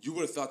 You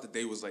would have thought that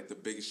they was like the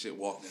biggest shit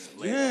walking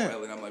in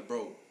Atlanta. And I'm like,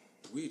 bro,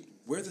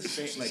 we're the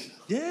same. Like,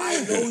 yeah,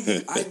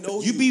 I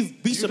know you.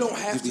 You don't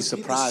have to be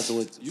surprised of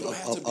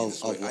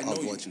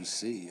what you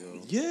see,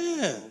 yo.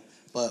 Yeah.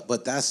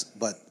 But that's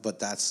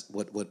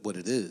what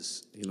it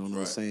is. You know what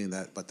I'm saying?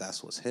 But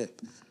that's what's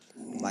hip.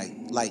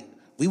 Like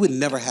we would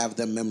never have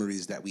them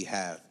memories that we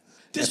have.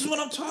 This is what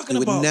I'm talking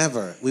about.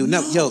 We would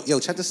never. Yo,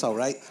 check this out,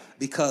 right?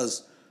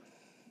 Because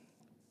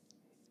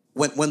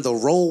when the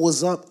roll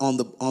was up on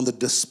the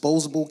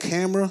disposable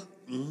camera,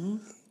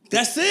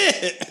 that's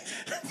it.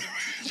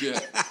 Yeah.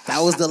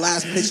 That was the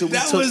last picture we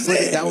took.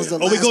 That was the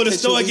last. Or we go to the picture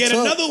store and we get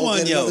took. another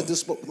one, yo.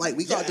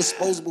 We got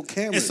disposable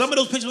cameras. And some of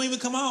those pictures don't even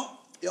come out.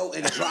 Yo,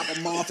 and drop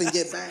them off and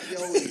get back,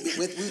 yo.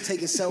 We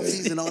taking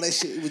selfies and all that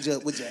shit. Would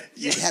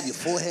you have your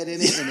forehead in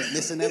it and it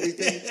missing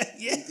everything?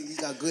 Yeah. You think you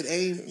got good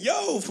aim?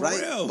 Yo, for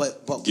real.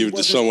 But give it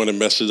to someone that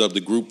messes up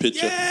the group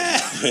picture. Yeah.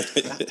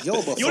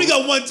 Yo, but you only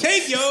got one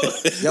take, yo.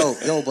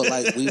 But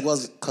like we were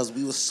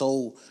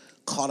so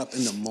caught up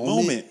in the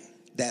moment.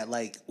 That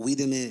like we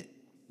didn't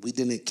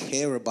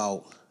care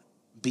about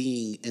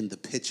being in the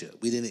picture.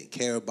 We didn't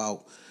care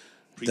about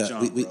we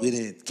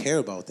didn't care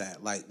about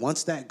that. Like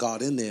once that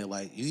got in there,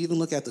 like you even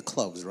look at the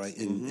clubs, right?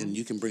 And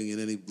you can bring in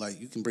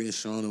you can bring in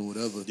Sean or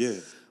whatever. Yeah.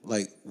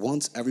 Like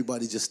once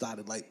everybody just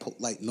started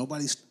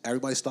everybody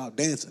stopped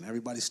dancing.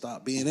 Everybody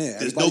stopped being there.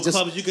 There's no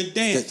clubs you can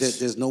dance.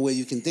 There's no way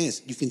you can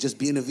dance. You can just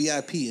be in a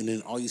VIP and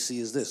then all you see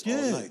is this all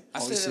night. I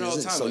say that all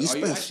the time. So you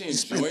spend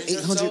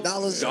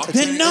 $800.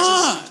 They're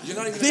not. You're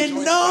not even They're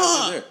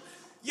not.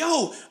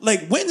 Yo,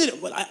 like when did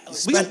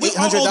spend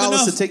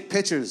 $800 to take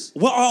pictures?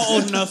 We're all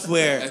old enough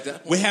where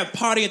we have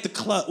party at the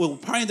club. We're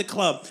partying at the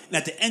club, and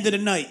at the end of the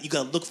night, you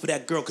gotta look for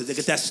that girl because they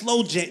get that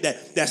slow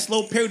that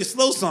slow period of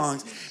slow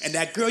songs, and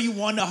that girl you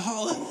want to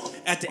holler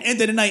at the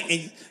end of the night,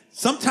 and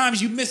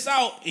sometimes you miss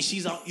out, and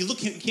she's on. You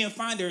can't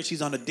find her, and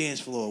she's on the dance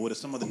floor with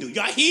some other dude.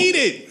 Y'all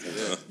heated.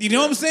 Yeah. You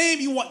know what I'm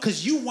saying?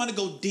 Because you want to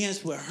go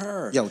dance with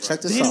her. Yo,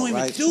 check this out. They don't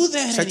even do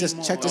that Check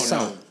anymore. this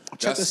out.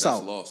 Check this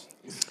out. Lost.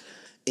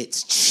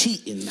 It's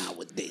cheating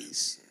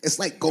nowadays. It's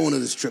like going to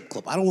the strip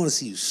club. I don't want to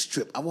see you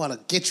strip. I want to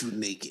get you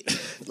naked.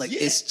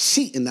 It's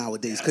cheating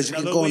nowadays because you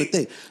can go on the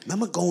thing.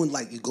 Remember going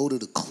you go to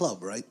the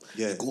club, right?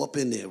 Yeah. You go up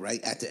in there,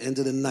 right, at the end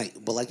of the night.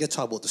 But like you're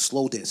talking about the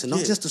slow dance. And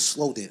not just the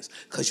slow dance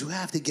because you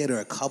have to get her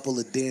a couple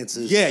of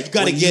dances. Yeah, you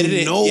got to get it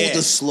in. You know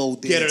the slow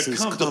dance get her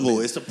comfortable.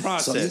 Coming. It's a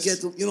process. So you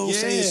get you know what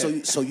I'm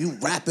saying? So you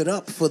wrap it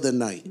up for the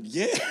night.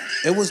 Yeah.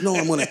 It was no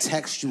I'm going to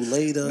text you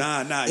later.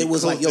 Nah. It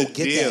was like, yo,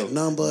 get deal. that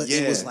number. Yeah.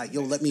 It was like,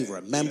 yo, let me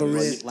remember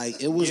it.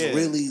 Like, it was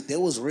there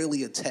was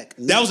really a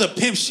technique. That was a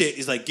pimp shit.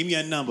 It's like, give me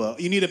a number.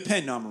 You need a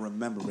pen? No, I'm going to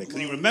remember it.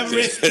 Because you remember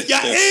it, you're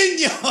in,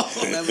 yo.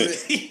 Remember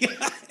it?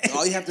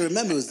 All you have to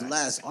remember was the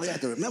last 5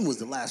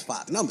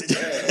 numbers.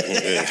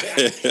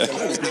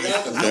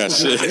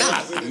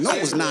 No,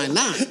 it was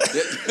 99.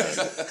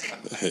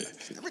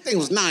 Everything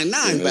was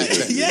 99 back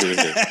then. Yeah. You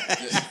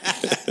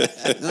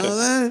know what I'm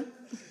saying?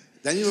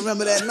 Then you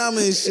remember that number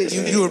and shit.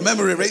 You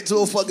remember it right to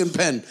a fucking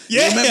pen.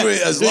 Yeah. You remember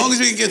it as long as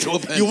you can get to a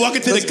pen. You walk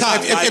into the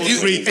cop,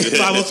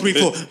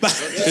 5034.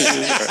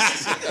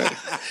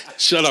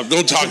 Shut up.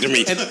 Don't talk to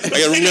me. I got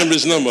to remember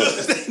this number.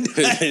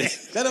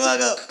 Shut the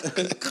fuck up.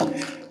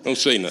 Don't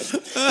say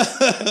nothing.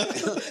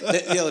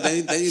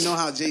 Then you know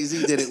how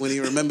Jay-Z did it when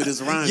he remembered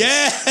his rhymes.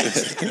 Yeah.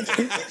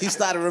 He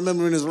started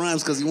remembering his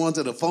rhymes because he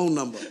wanted a phone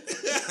number.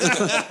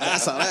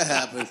 That's how that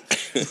happened.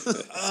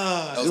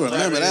 You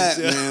remember that,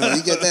 man. When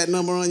you get that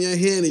number on your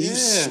head and you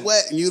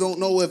sweat and you don't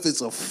know if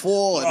it's a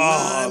 4 or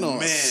 9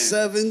 or a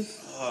 7.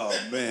 Oh,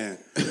 man.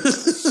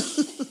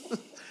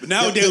 But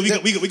nowadays,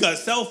 we got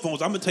cell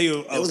phones. I'm going to tell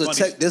you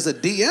there's a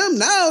DM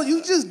now.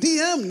 You just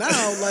DM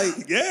now.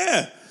 Like,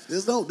 yeah.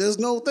 There's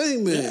no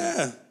thing, man.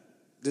 Yeah.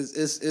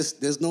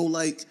 There's no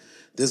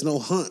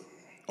hunt.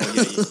 Oh,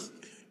 yeah.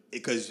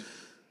 Because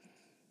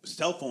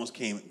cell phones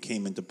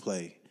came into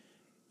play.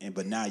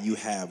 But now you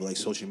have like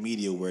social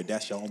media where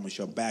that's almost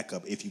your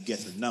backup if you get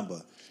the number.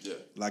 Yeah.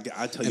 Like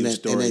I tell you a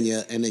story.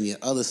 And then your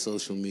other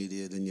social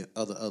media, then your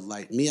other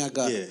like me, I'm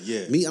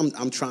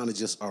trying to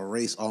just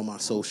erase all my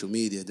social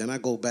media. Then I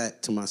go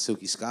back to my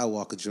Silky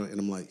Skywalker joint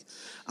and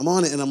I'm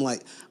on it and I'm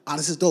like,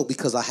 this is dope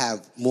because I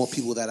have more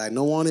people that I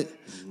know on it,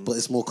 but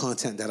it's more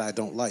content that I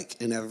don't like.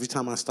 And every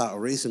time I start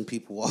erasing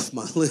people off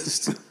my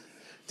list,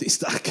 they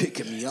start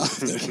kicking me off.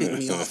 They kick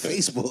me off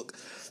Facebook.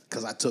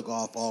 Because I took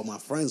off all my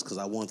friends because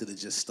I wanted to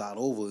just start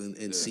over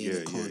and see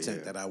the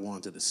content that I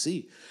wanted to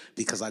see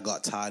because I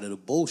got tired of the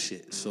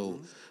bullshit. So,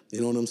 you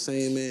know what I'm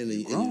saying, man?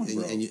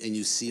 And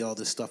you see all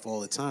this stuff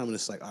all the time and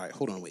it's like, all right,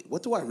 hold on, wait.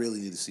 What do I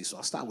really need to see? So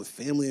I'll start with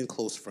family and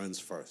close friends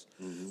first.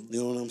 You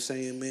know what I'm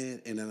saying,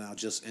 man? And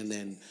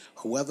then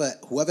whoever,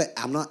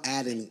 I'm not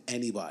adding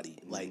anybody.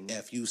 Like,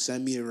 if you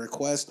send me a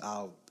request,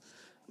 I'll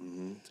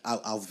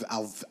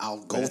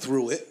go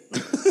through it.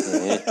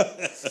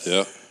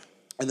 Yeah.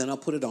 And then I'll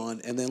put it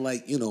on, and then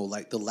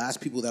the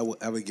last people that will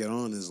ever get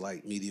on is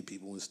like media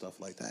people and stuff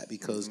like that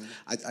because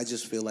I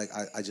just feel like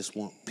I just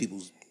want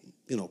people's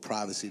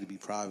privacy to be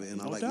private, and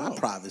I like my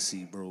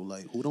privacy, bro.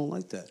 Like who don't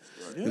like that?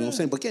 Right. You know what I'm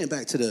saying? But getting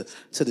back to the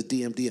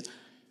DMD,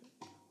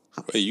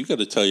 Hey, you got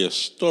to tell your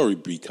story,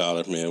 B.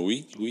 Collar, man.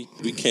 We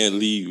can't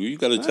leave. You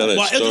got to tell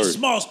that story. It's a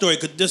small story,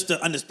 cause just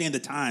to understand the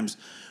times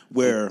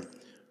where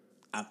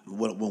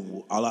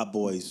when all our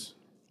boys,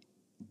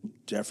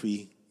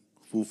 Jeffrey,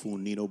 Fufu,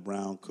 Nino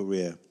Brown,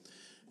 Career,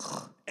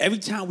 every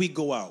time we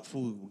go out,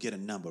 Fufu will get a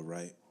number,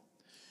 right?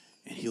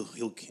 And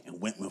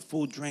when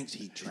Fufu drinks,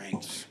 he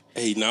drinks.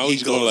 Hey, now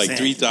he's going like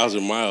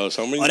 3,000 miles.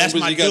 How many that's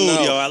numbers my he got dude,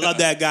 now? yo. I love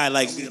that guy.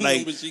 Like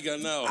numbers he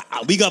got now?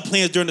 We got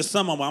plans during the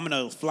summer. I'm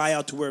gonna fly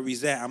out to where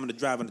he's at. I'm gonna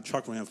drive in the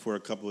truck with him for a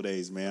couple of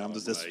days, man. I'm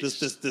just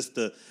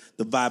the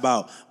vibe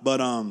out.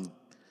 But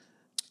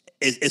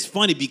it's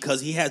funny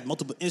because he has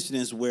multiple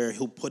incidents where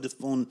he'll put his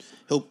phone.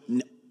 He'll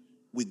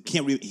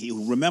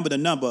remember the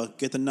number,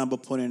 get the number,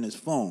 put it in his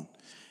phone.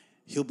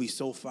 He'll be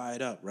so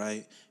fired up,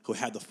 right? He'll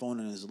have the phone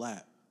in his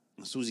lap.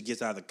 As soon as he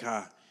gets out of the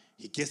car,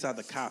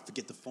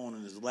 forget the phone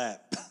in his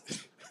lap.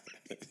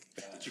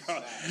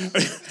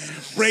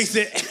 Breaks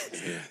it.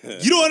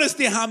 You don't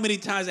understand how many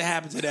times it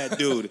happened to that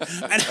dude.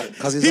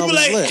 Because he's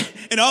always lit.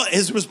 And all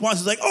his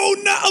response is like, "Oh,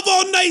 not of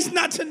all nights,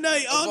 not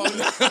tonight." Oh,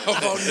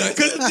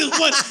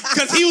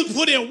 because he was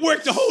putting in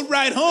work the whole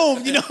ride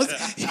home. You know,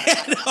 he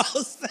had it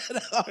all set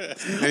up.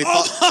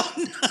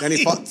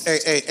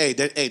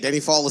 Then he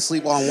fall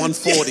asleep on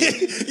 140.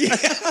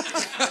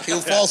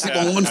 He'll fall asleep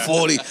on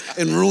 140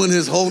 and ruin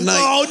his whole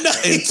night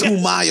in 2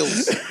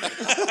 miles.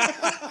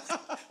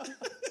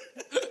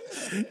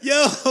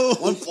 Yo,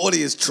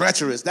 140 is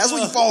treacherous. That's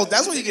when you fall.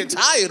 That's when you get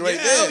tired, right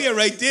there. Oh yeah,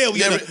 right there.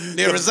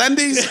 Near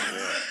Resendiz.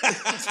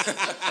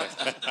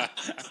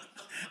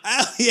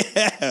 Oh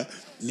yeah.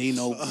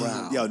 Nino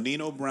Brown. Yo,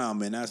 Nino Brown,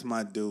 man, that's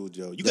my dude,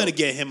 yo. You gotta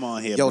get him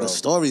on here, bro. The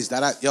stories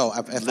that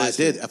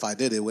if I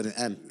did, it wouldn't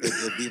end.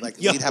 It'd be like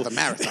we'd have a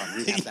marathon.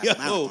 We'd have to have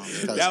a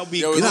marathon. That would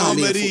be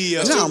comedy.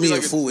 You know how me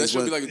and Fu is. That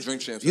should be like a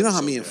drink champs. You know how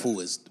me and Fu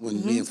is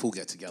when me and Fu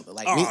get together.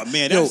 Like,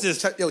 man, that's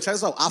just check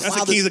this out. That's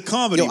the keys of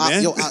comedy,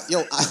 man.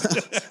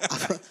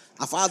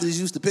 Our fathers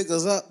used to pick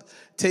us up,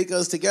 take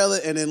us together,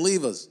 and then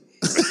leave us.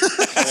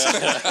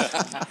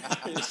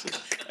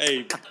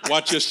 Hey,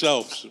 watch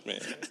yourselves, man.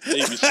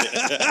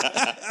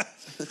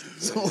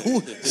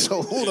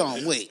 So hold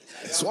on, wait.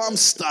 So I'm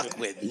stuck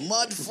with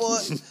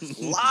Mudfoot,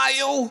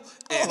 Lyle,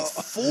 and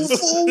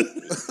Fufu.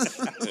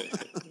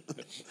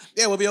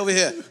 Yeah, we'll be over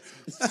here.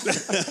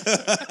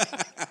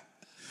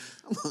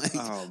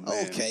 I'm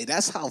like, okay,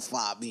 that's how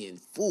far me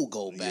and Fu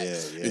go back.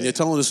 Yeah. And you're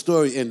telling the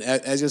story, and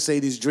as you say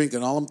he's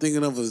drinking, all I'm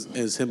thinking of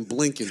is him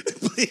blinking.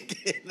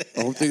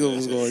 All I'm thinking of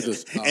is going like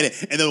this. And then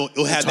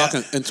it'll have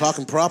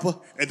talking proper.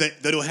 And then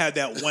it'll have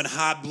that one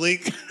hot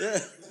blink.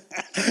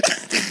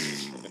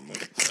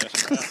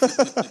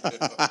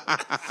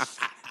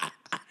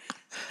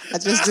 I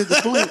just did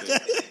the blink.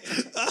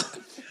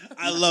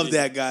 I love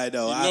that guy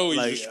though. You know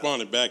he's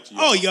responding back to you.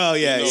 Oh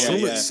yeah.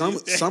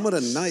 Some of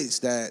the nights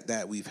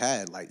that we've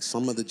had, like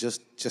some of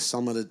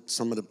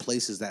the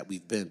places that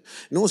we've been.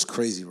 You know what's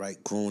crazy,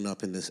 right? Growing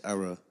up in this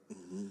era,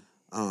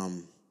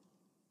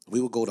 we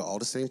would go to all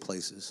the same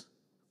places.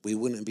 We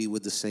wouldn't be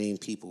with the same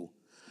people,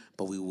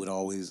 but we would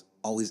always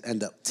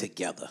end up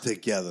together.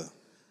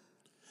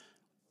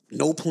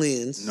 No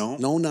plans,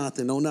 no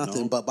nothing.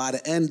 No. But by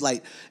the end,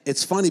 like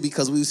it's funny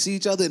because we would see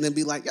each other and then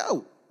be like,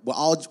 "Yo, we're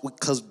all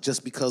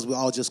because we're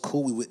all just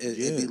cool.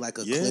 It'd be like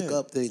a click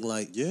up thing,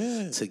 like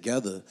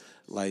together,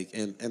 like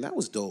and that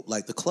was dope.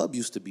 Like the club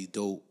used to be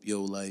dope,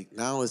 yo. Like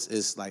now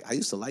it's like I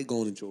used to like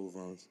going to Joe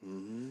Vaughn's.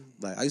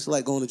 Like I used to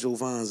like going to Joe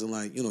Vaughn's and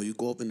like you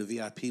go up in the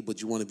VIP,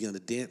 but you want to be on the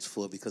dance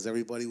floor because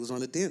everybody was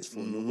on the dance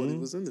floor, nobody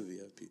was in the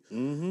VIP.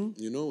 And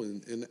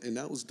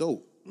that was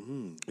dope.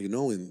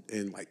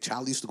 And like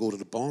Charlie used to go to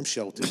the bomb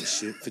shelter and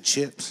shit for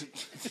chips,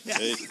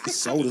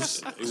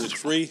 sodas. It was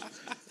free.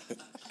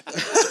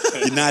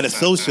 You're not a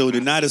social.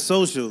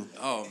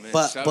 Oh man!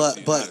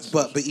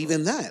 But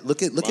even that.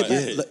 Look at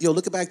back.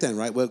 Look at back then,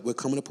 right? We're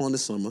coming upon the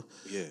summer,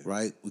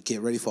 right? We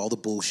get ready for all the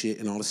bullshit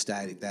and all the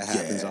static that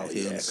happens out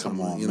here in the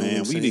summer. Come on,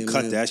 man. We need to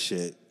cut that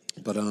shit.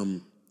 But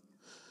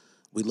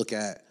we look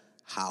at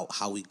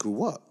how we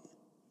grew up.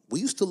 We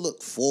used to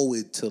look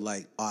forward to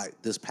like, all right,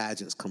 this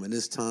pageant's coming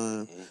this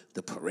time,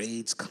 the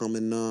parade's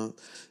coming up,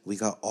 we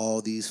got all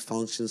these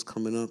functions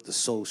coming up, the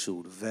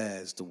social, the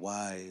VAS, the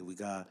Y, we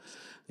got,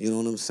 you know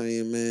what I'm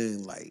saying,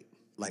 man? Like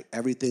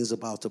everything's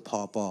about to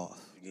pop off.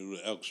 You knew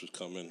the Elks was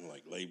coming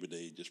like Labor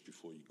Day just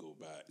before you go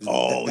back.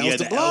 Oh, that was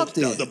the block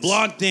dance. The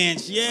block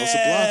dance, yeah. That was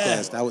the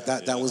block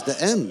dance. That was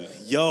the end.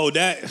 Yo,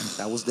 that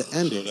was the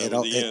end. So that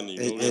was the end. You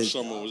know the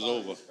summer was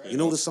over. You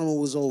know the summer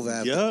was over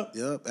after.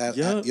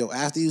 Yep. Yo,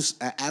 after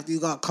you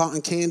got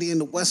cotton candy in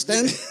the West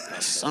End,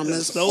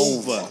 summer's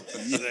over.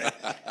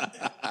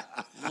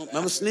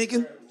 Remember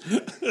sneaking?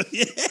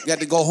 You had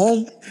to go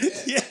home?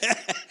 Yeah.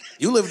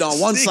 You lived on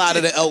one side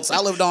of the Elks.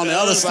 I lived on the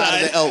other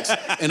side of the Elks.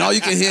 And all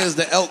you can hear is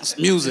the Elks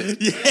music.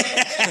 Yeah.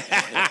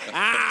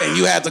 And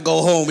you had to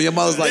go home. And your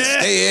mother's like,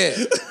 stay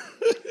here.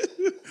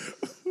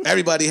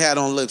 Everybody had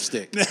on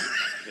lipstick.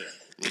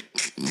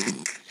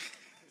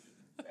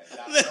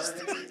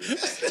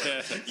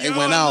 They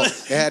went out.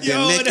 They had their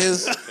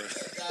knickers.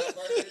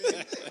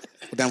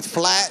 them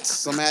flats,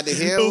 some had the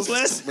heels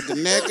with the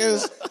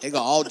knickers. They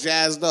got all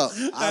jazzed up.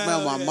 I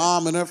remember my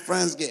mom and her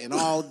friends getting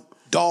all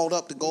dolled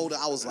up to go to.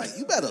 I was like,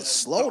 you better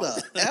slow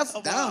the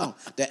F down.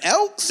 The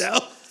Elks?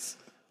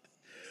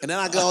 And then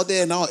I go out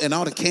there and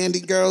all the candy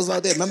girls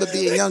out there. Remember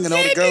being young and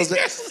all the girls,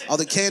 all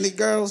the candy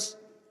girls?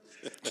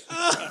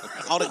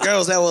 All the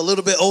girls that were a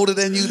little bit older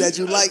than you that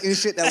you like and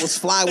shit that was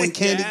fly when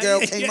Candy Girl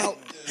came out.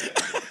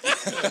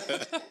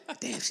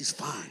 Damn, she's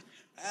fine.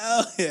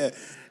 Hell yeah.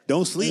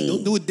 Don't sleep.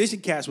 Don't do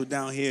addition cats were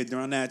down here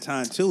during that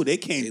time too. They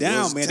came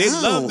down, man. They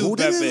loved New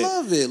Bedford. Who didn't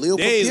love it? Leo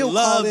Papil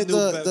called it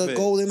the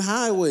Golden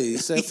Highway. He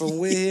said from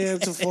Wareham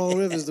to Fall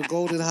Rivers, the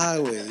Golden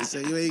Highway. He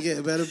said you ain't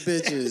getting better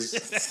bitches.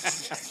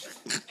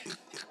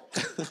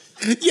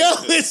 Yo,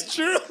 it's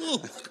true.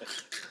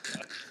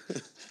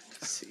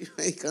 You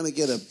ain't gonna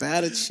get a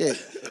better chick.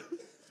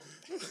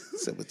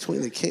 So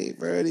between the Cape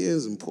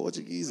Verdeans and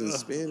Portuguese and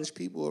Spanish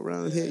people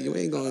around here, you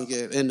ain't gonna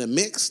get in the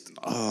mixed.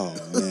 Oh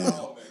man.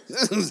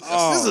 This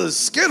is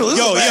Skittles.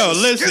 Yo,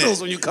 listen.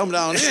 Skittles when you come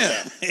down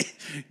here.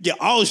 Yeah,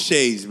 all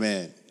shades,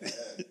 man.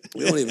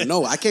 We don't even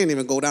know. I can't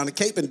even go down to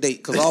Cape and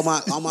date because all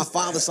my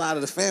father's side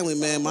of the family,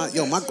 man. My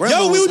grandma.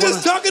 Yo, we were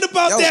just talking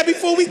about that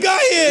before we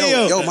got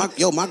here.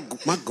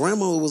 My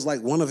grandma was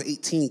like one of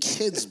 18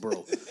 kids,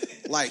 bro.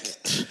 Like,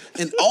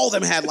 and all of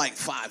them had like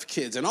 5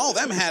 kids, and all of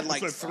them had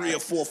like 3 or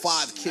 4,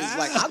 5 kids.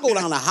 Like, I go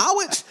down to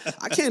Howard,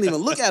 I can't even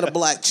look at a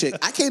black chick.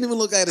 I can't even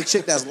look at a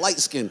chick that's light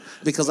skinned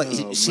because like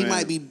she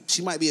might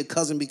be a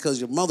cousin because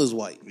your mother's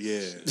white.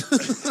 Yeah.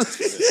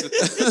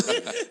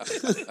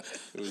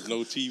 There was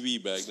no TV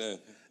back then.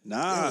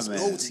 Nah, there was man.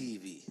 no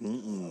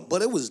TV,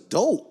 but it was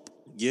dope.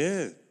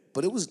 Yeah.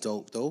 But it was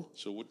dope, though.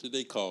 So what did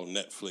they call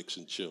Netflix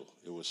and chill?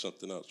 It was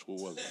something else. What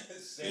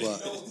was it?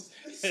 What?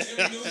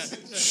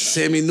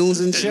 Sammy Noons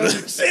and chill?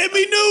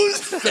 Sammy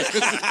Noons!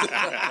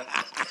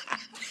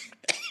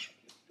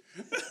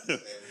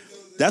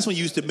 That's when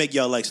you used to make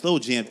y'all like slow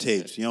jam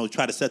tapes, you know,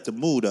 try to set the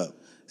mood up.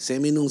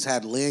 Sammy Noons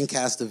had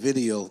Lancaster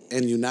Video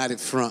and United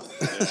Front.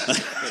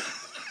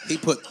 He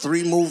put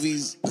 3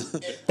 movies.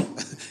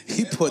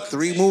 He put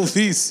 3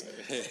 movies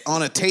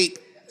on a tape.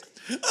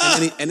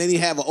 And then he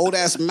have an old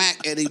ass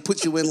Mac and he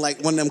put you in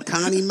like one of them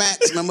Connie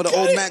Macs. Remember the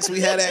old Macs we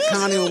had at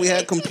Connie when we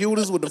had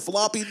computers with the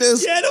floppy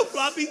disk? Yeah, the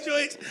floppy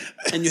joints.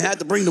 And you had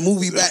to bring the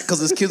movie back because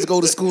his kids go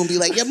to school and be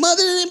like, your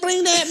mother didn't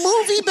bring that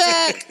movie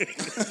back.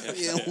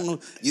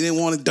 You didn't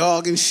want a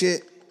dog and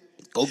shit.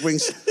 Go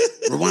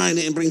rewind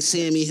it and bring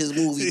Sammy his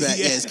movie back.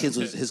 Yeah, his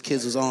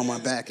kids was on my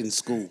back in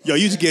school. Yo,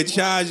 you used to get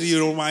charged and you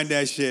don't mind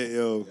that shit,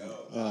 yo.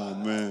 Oh,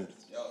 man.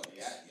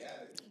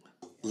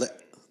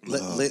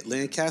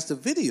 Lancaster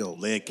Video.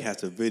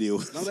 Lancaster Video.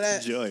 Remember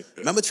that? Joy.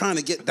 Remember trying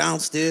to get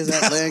downstairs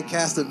at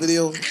Lancaster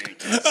Video?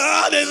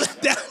 Oh, there's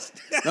downstairs.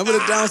 Remember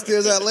the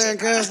downstairs at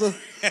Lancaster?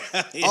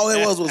 Yeah. All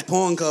it was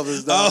porn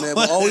covers down there,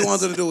 but all we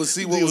wanted to do was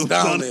see what was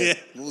down there.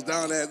 What was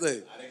down that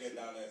day.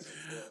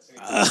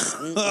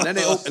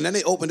 And then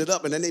they opened it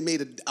up, and then they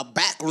made a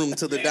back room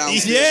to the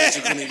downstairs that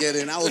you couldn't get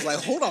in. I was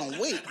like, hold on,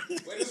 wait.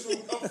 Where does this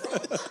room come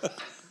from?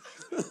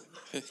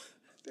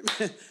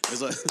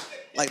 There's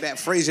like that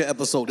Frasier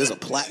episode. There's a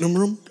platinum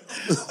room.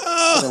 There's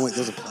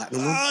a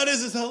platinum room. Oh,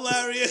 this is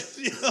hilarious.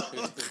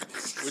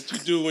 What you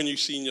do when you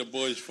seen your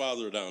boy's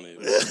father down there?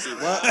 What you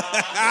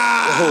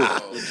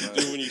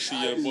do when you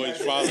see your boy's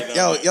father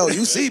down there? Yo,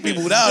 you see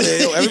people down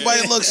there. Yo,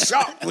 everybody looks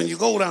sharp when you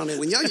go down there.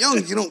 When you're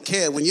young, you don't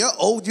care. When you're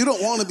old, you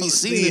don't want to be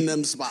seen in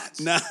them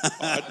spots. Nah.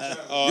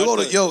 You go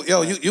to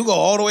you go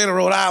all the way to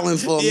Rhode Island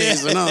for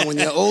Amazing. When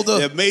you're older,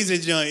 the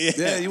Amazing joint.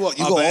 Yeah, you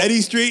go Eddie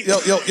Street. Yo,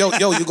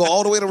 you go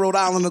all the way to Rhode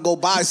Island to go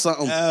buy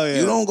something. Hell yeah.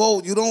 You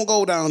don't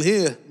go down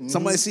here. Mm-hmm.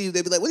 Somebody see you,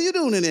 they be like, "What are you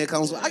doing in there,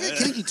 Council?" I get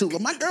kinky too, but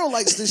my girl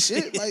likes this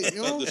shit. Like,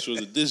 you know, this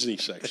was a Disney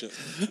section.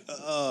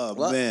 Oh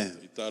what? Man,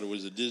 you thought it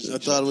was a Disney. I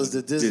thought it was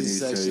the Disney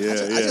section.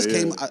 I just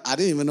came. I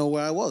didn't even know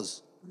where I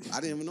was. I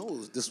didn't even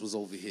know this was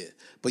over here.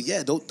 But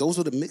yeah, those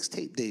were the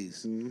mixtape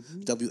days.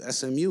 Mm-hmm.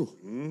 WSMU.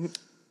 Mm-hmm.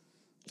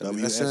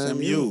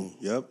 WSMU.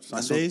 Yep.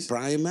 Sundays.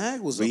 Brian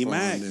Mag was B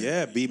Mag.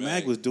 Yeah, B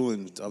Mag was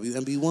doing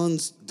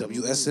WMB1's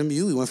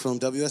WSMU. He went from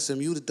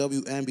WSMU to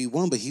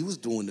WMB1, but he was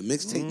doing the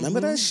mixtape. Mm-hmm.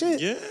 Remember that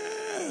shit? Yeah.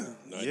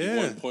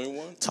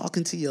 91.1.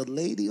 Talking to your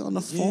lady on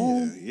the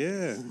phone.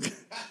 Yeah.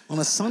 On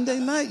a Sunday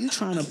night, you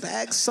trying to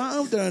bag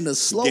something during the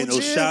slow jam. Getting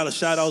those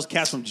shout outs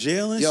cats from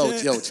jail and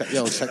shit. Check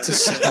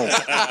this shit out.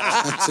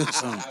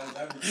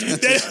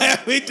 That's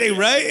everything,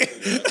 right?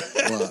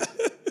 Well,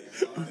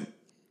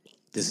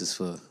 this is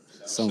for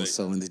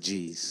so-and-so in the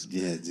G's.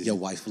 Yeah, your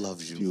wife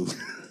loves you.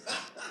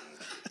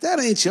 That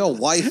ain't your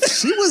wife.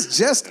 She was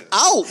just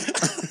out.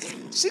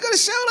 She got a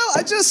shout out.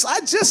 I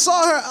just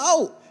saw her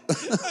out.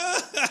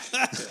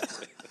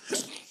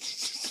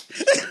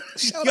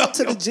 Shout out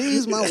to the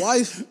G's, my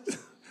wife.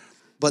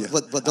 But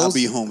those, I'll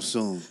be home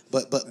soon.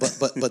 But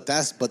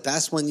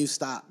that's when you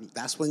stop.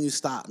 That's when you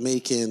stop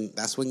making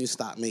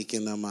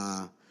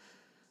them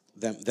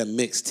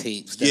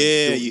mixtapes.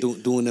 Yeah,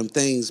 doing them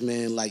things,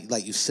 man.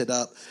 Like you sit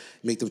up,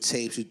 make them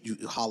tapes.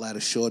 You holler at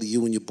a shorty.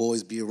 You and your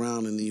boys be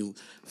around, and you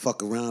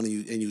fuck around,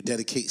 and you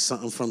dedicate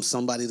something from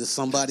somebody to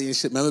somebody and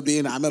shit. I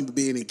remember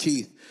being in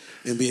Keith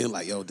and being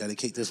like, yo,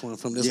 dedicate this one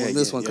from this one,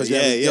 this one, because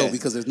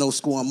because there's no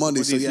school on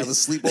Monday, so you have a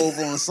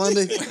sleepover on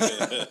Sunday.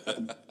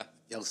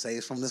 Yo, say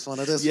it's from this one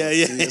or this one.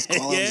 Yeah. So you just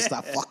call them and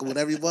stop fucking with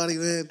everybody,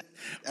 man.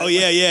 Oh,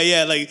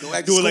 yeah. Like,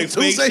 doing like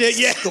fake shit.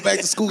 Yeah. Go back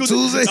to school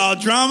Tuesday.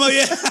 Drama,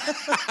 yeah.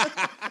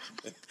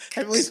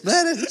 Everybody's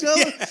mad at each other.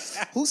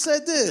 Yeah. Who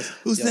said this?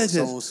 Who said this?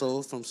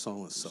 So-and-so from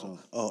so-and-so.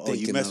 Oh,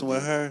 you messing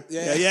with her?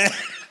 Yeah.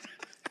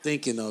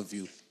 Thinking of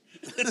you.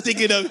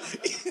 Thinking of...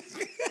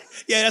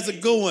 Yeah, that's a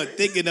good one.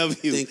 Thinking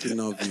of you. Thinking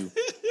of you.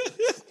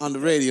 On the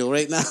radio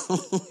right now.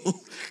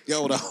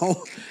 Yo,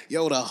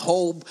 the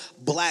whole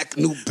black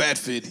New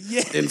Bedford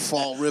in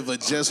Fall River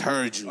just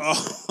heard you.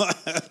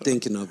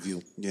 Thinking of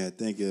you. Yeah,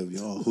 thinking of you.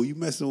 Oh, who you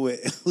messing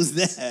with? Who's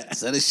that?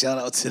 Send a shout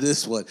out to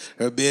this one.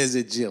 Her bear's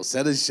in jail.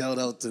 Send a shout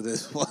out to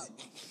this one.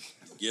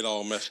 Get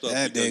all messed up.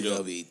 That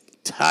nigga be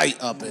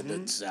tight up in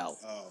the South.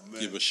 Oh,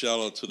 man. Give a shout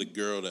out to the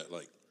girl that,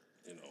 like,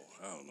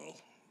 I don't know,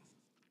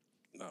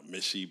 not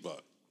Missy,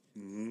 but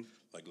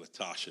like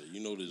Latasha.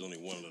 There's only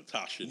one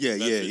Latasha. Yeah.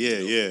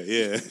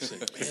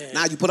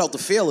 Now you put out the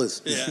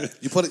feelers. Yeah.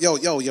 You put it,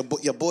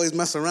 your boys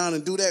mess around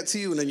and do that to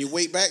you, and then you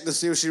wait back to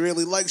see if she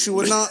really likes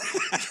you or not.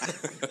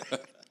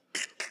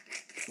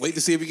 Wait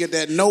to see if you get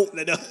that note.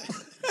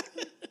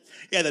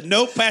 Yeah, the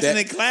note passing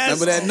in class.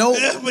 Remember that note?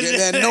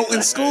 Get that note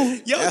in school?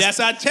 Yo, that's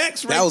our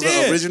text right there. That was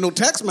the original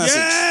text message.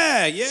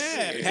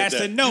 Yeah. Pass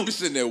the note. You be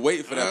sitting there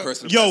waiting for that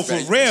person to Yo, pass for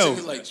back. real.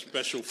 Like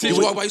special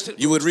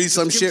You would read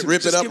some shit,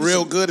 rip it up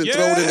real good, and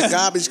throw it in the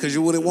garbage because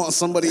you wouldn't want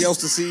somebody else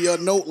to see your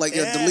note like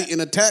you're deleting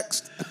a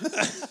text.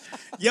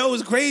 Yo, it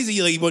was crazy.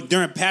 Like,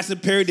 during passing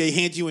period, they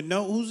hand you a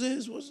note. Who's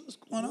this? What's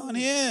going on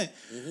here?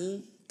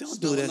 Don't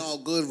do that. All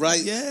good,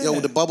 right? Yeah. Yo,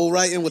 with the bubble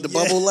writing, with the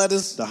bubble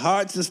letters. The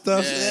hearts and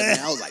stuff. Yeah. Man,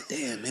 I was like,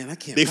 damn, man, I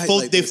can't They write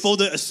fold. like They this.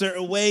 fold it a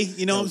certain way.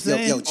 You know what I'm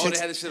saying? They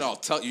had this shit all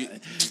tucked. You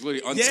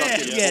really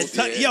untucked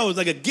it. Yo, it was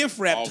like a gift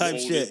wrap All type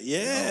folded. shit.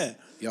 Yeah.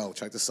 Yo,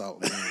 check this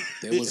out, man.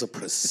 There was a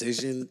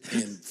precision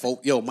in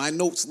folk. Yo, my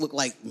notes look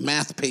like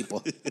math paper.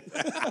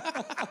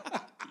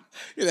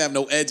 You didn't have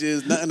no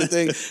edges, nothing to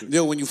think.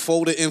 Yo, when you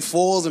fold it in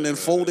 4s and then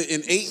fold it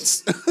in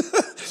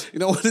 8s, you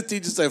know what the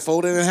teacher said?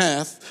 Fold it in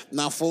half.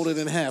 Now fold it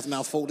in half.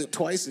 Now fold it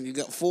twice, and you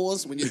got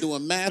 4s when you're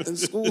doing math in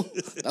school.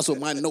 That's what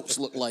my notes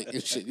look like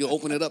and shit. You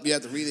open it up, you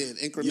have to read it in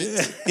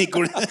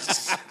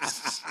increments.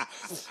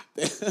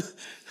 Yeah.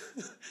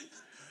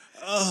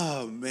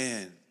 Oh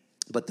man.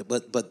 But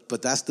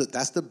that's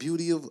the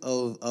beauty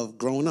of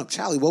growing up.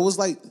 Charlie, what was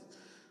like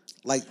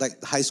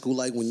high school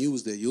like when you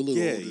was there? You a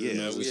little older.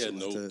 Yeah, we had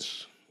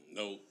notes,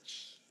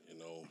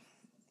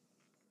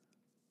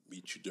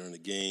 meet you during the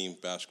game,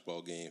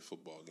 basketball game,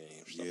 football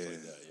game, stuff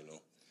like that,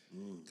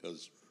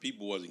 because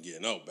people wasn't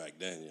getting out back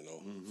then,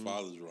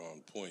 Fathers were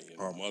on point,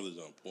 mothers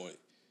on point.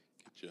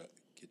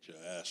 Get your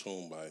ass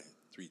home by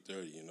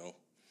 3:30,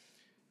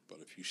 But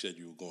if you said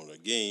you were going to a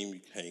game, you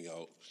could hang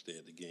out, stay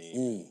at the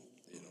game.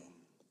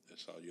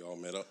 That's how you all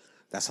met up.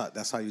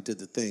 That's how you did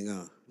the thing,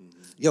 huh?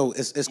 Yo,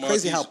 it's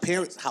crazy how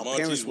parents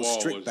were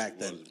strict back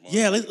then.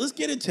 Yeah, let's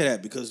get into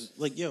that because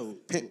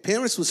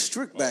parents were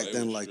strict back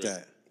then like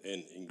that.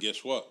 And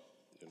guess what?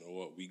 You know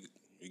what? We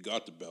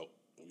got the belt.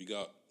 We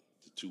got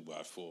the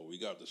 2x4. We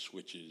got the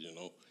switches.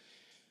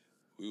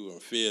 We were in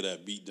fear of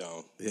that beat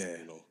down. Yeah.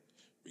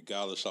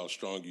 Regardless how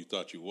strong you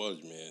thought you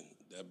was, man,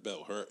 that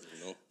belt hurt.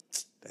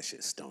 That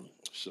shit stung.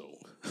 So,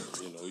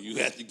 you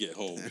had to get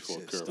home before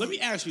curfew. Let me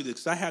ask you this,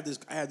 because I had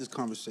this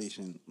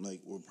conversation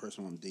like with a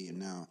person I'm dating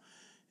now,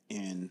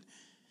 and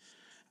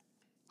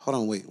hold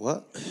on, wait,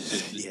 what?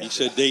 He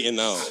said dating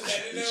now.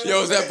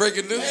 Yo, is that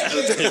breaking news?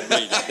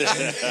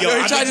 Yo,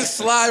 he tried to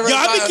slide right by.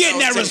 I've been getting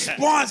that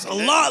response a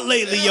lot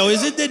lately. Yo,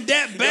 is it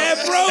that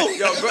bad, bro?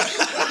 Yo,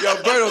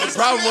 Berto, the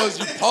problem was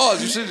you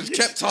paused. You should have just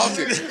kept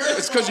talking.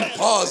 It's because you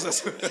paused.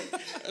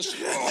 That's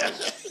wrong.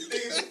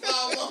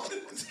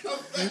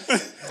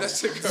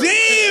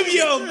 Damn,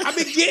 yo, I've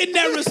been getting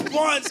that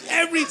response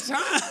every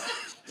time.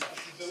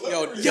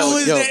 Yo, you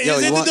want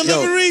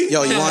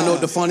to know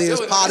what the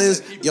funniest part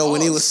is? Yo,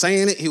 when he was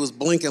saying it, he was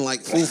blinking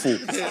like foo-foo.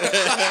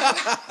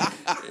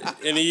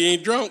 And he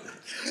ain't drunk.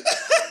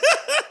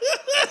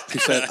 He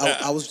said,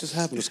 I was just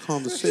having this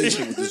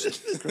conversation with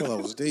this girl I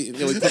was dating.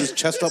 He put his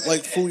chest up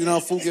like Foo. You know how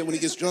Foo get when he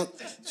gets drunk?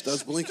 He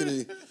starts blinking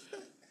and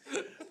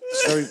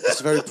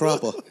it's very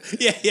proper.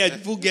 Yeah,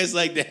 Foo gets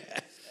like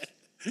that.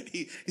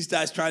 He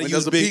starts trying to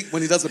use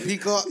when he does a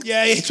peacock.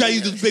 Yeah, he try to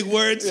use those big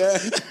words. Yeah.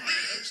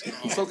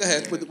 So go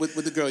ahead with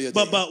the girl you're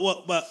dating.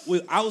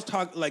 I was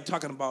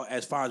talking about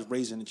as far as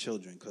raising the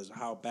children, because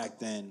how back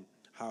then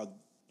how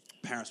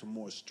parents were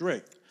more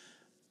strict.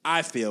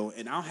 I feel,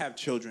 and I'll have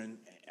children.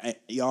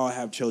 Y'all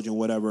have children,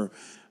 whatever.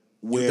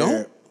 Where, you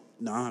don't?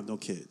 No, I don't have no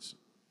kids.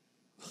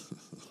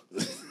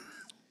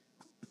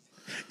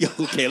 Yo,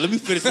 okay, let me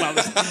finish my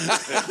list.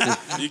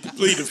 You can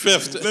plead the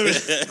fifth.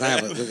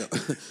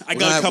 I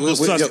got a couple of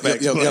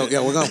suspects.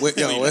 We're gonna.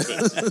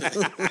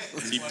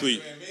 He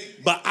plead.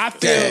 But I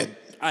feel,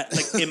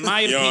 like in my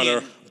Your opinion,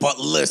 Honor. But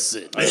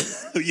listen,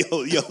 listen.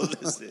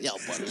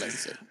 but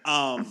listen.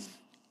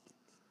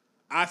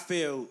 I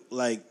feel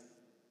like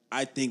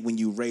I think when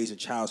you raise a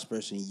child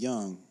person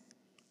young,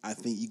 I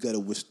think you got to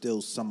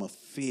instill some of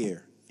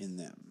fear in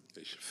them.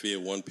 They should fear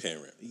one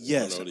parent.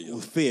 Yes, one or the other.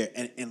 with fear,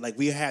 and like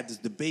we had this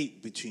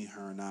debate between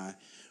her and I,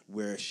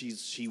 where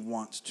she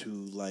wants to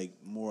like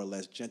more or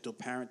less gentle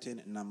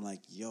parenting, and I'm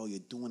like, yo, you're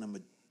doing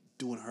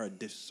her a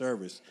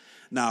disservice.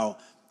 Now,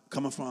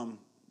 coming from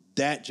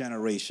that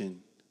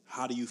generation,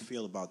 how do you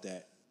feel about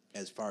that?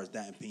 As far as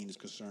that opinion is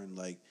concerned,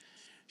 like,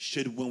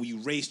 when we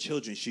raise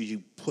children, should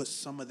you put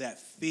some of that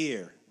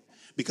fear?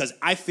 Because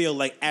I feel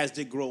like as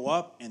they grow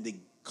up and they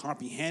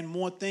comprehend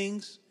more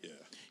things,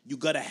 you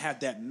got to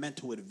have that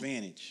mental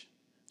advantage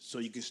so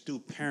you can still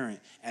parent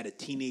at a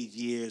teenage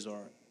years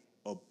or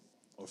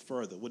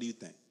further. What do you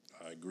think?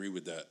 I agree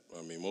with that.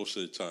 I mean, most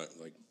of the time,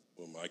 like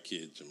with my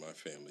kids and my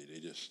family, they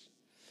just,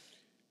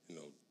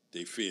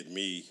 they feared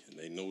me, and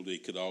they know they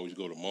could always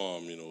go to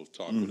mom,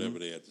 talk whatever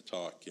they had to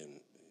talk, and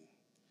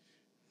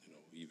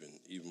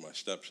even my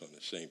stepson,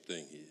 the same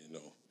thing.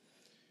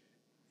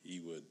 He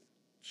would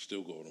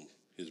still go to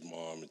his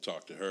mom and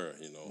talk to her,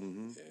 and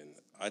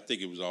I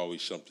think it was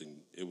always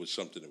something. It was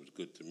something that was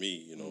good to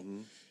me,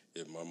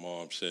 If my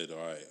mom said, "All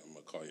right, I'm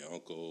gonna call your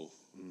uncle,"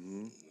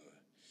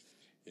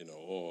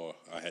 or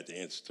I had to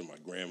answer to my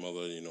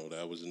grandmother,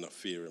 that was enough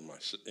fear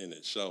in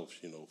itself,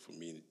 for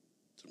me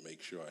to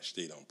make sure I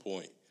stayed on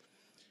point.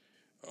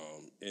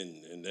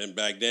 And then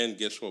back then,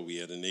 guess what? We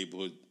had a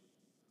neighborhood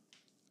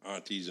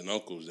aunties and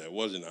uncles that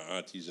wasn't our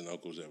aunties and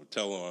uncles that were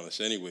telling on us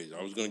anyways.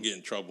 I was going to get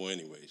in trouble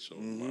anyway, so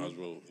might as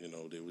well,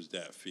 there was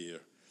that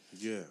fear.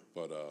 Yeah.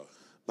 But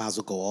might as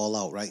well go all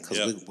out, right?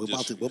 Because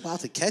we're about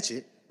to catch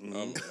it.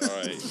 All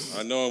right.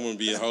 I know I'm going to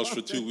be in the house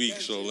for 2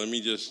 weeks, so let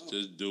me just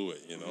do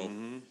it,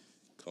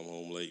 Come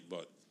home late,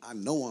 but I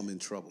know I'm in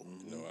trouble.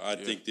 I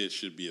think there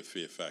should be a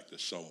fear factor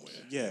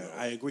somewhere. Yeah,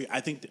 I agree.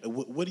 I think.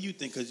 What do you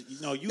think? Because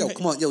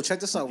come on, check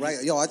this out,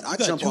 right? Yo, I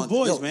jump on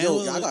boys, man.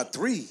 I got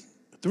three.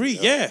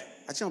 Yeah.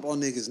 I jump on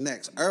niggas'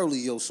 necks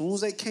early, As soon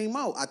as they came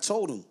out, I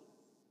told them,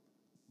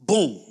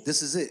 boom,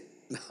 this is it.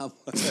 I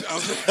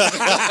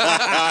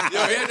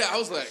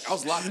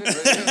was locked in.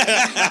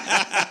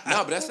 Right?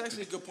 No, but that's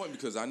actually a good point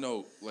because I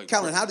know, like,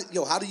 Calvin, how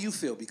do you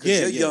feel? Because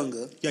you're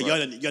younger. Yeah,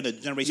 you're the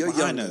generation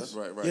behind us.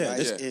 Right. Yeah.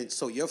 And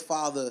so your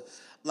father,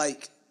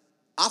 like,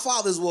 our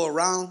fathers were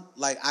around.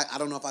 Like, I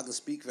don't know if I can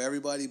speak for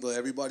everybody, but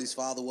everybody's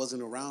father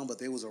wasn't around, but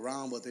they was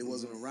around, but they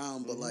wasn't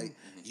around. But like,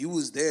 you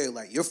was there,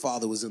 like, your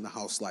father was in the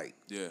house, like,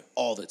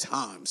 all the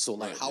time. So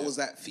like, how was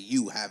that for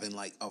you having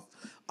like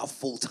a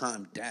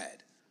full-time dad?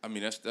 I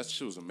mean, that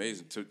shit was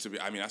amazing. To be,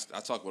 I mean, I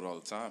talk about it all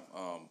the time.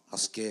 How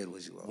scared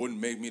was you? Wouldn't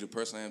make me the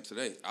person I am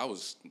today.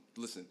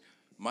 Listen,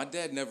 my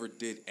dad never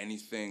did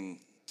anything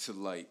to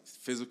like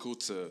physical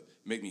to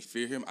make me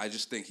fear him. I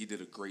just think he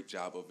did a great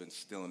job of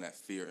instilling that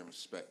fear and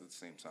respect at the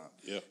same time.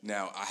 Yeah.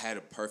 Now, I had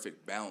a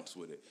perfect balance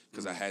with it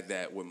because I had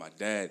that with my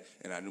dad,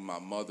 and I knew my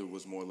mother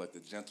was more like the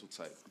gentle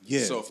type.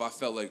 Yeah. So if I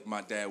felt like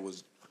my dad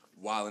was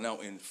wilding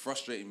out and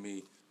frustrating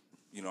me,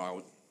 I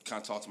would kind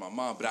of talk to my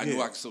mom, but I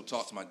knew I could still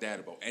talk to my dad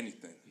about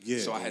anything. Yeah.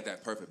 So I had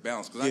that perfect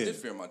balance because I did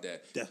fear my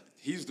dad. Yeah.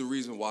 He's the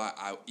reason why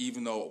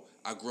even though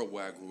I grew up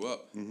where I grew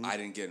up, I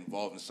didn't get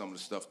involved in some of the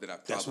stuff that I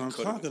probably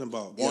could have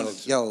wanted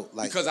to.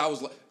 Because I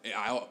was like,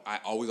 I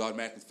always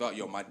automatically thought,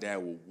 my dad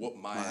will whoop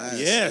my ass.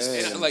 Yes.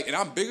 And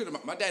I'm bigger than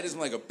my dad isn't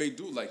like a big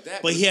dude like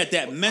that. But he had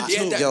that mental. He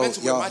had that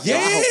mental where my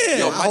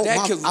dad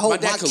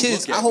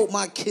I hope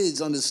my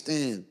kids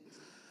understand.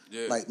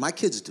 Yeah. Like my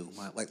kids do.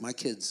 My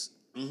kids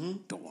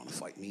don't want to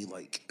fight me.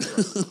 Like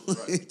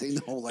they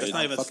know. Like that's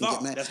not even a thought.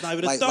 Get mad. That's not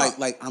even a thought.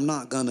 Like I'm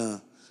not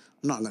gonna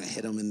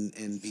hit them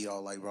and be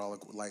all like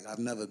brolic. Like I've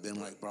never been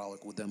like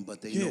brolic with them,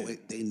 but they know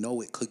it. They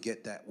know it could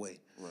get that way.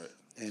 Right.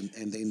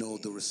 And they know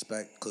the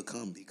respect could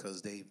come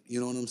because they, you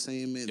know what I'm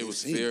saying, man. It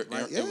was fear.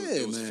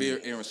 It was fear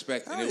and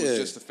respect, and it was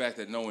just the fact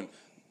that knowing.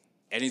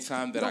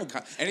 Anytime that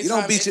you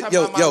don't beat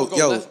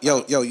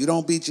your you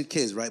don't beat your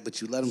kids, right?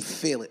 But you let them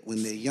feel it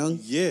when they're young.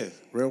 Yeah,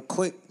 real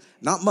quick,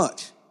 not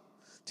much,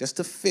 just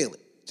to feel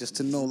it, just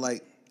to know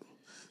like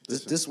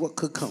this what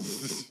could come.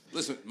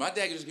 Listen, my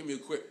dad could just give me a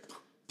quick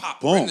pop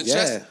boom in the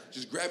chest,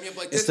 just grab me up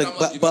like this.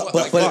 But it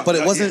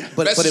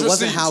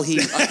wasn't how he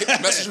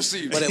message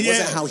received. But it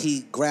wasn't how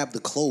he grabbed the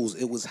clothes.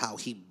 It was how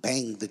he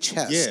banged the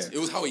chest. Yeah, it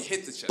was how he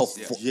hit the chest.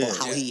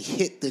 How he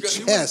hit the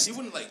chest. He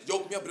wouldn't like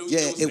yoke me up, but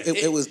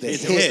it was the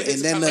hit,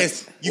 and then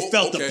you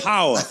felt the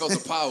power. I felt the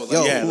power.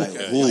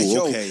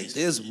 Okay,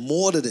 there's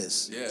more to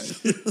this. Yeah.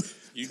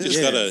 You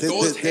just gotta.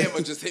 Those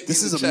hammer just hit me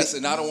in the chest,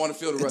 and I don't want to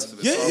feel the rest of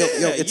it.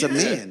 It's a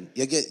man.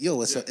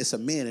 It's a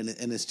man,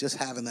 and it's just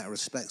having that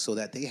respect, so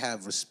that they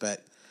have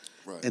respect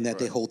and that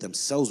they hold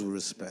themselves with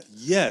respect.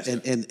 Yes.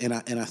 And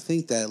I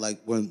think that like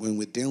when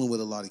we're dealing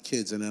with a lot of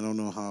kids, and I don't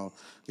know how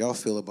y'all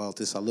feel about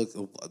this.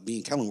 Me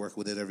and Kellen work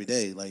with it every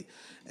day, like,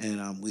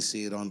 and we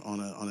see it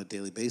on a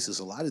daily basis.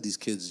 A lot of these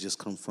kids just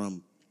come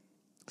from.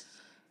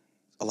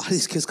 A lot of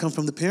these kids come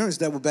from the parents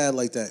that were bad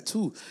like that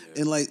too,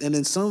 and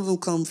then some of them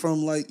come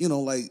from like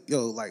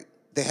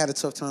they had a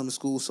tough time in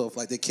school, so if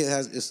like their kid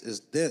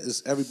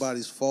it's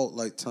everybody's fault.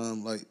 Like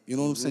time, like you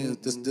know what I'm saying.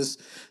 This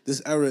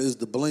era is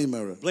the blame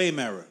era. Blame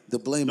era. The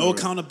blame. No era.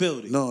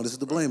 accountability. No, this is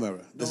the blame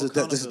era. This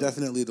is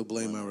definitely the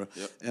blame era.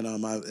 Yep.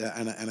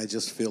 And I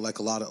just feel like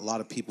a lot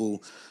of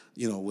people,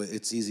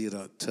 it's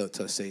easier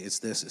to say it's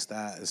this, it's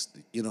that,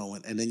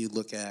 and then you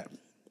look at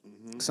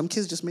some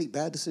kids just make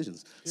bad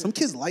decisions. Yeah. Some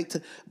kids like to,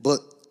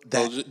 but.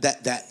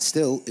 That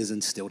still is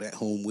instilled at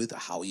home with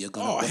how you're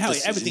going to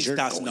make everything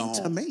starts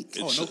to make.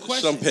 No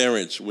question. Some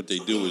parents, what they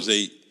do is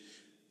they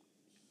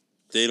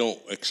don't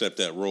accept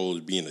that role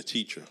as being a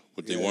teacher.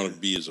 What they want to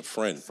be is a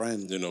friend. So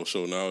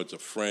now it's a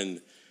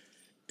friend.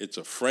 It's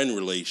a friend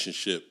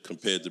relationship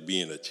compared to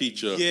being a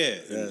teacher. Yeah.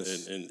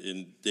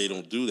 And they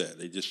don't do that.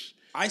 They just.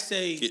 I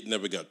say kid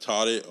never got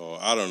taught it, or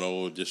I don't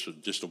know,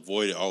 just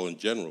avoid it all in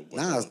general.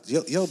 But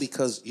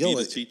because be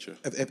the teacher.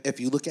 If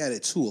you look at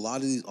it too, a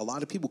lot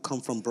of people come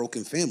from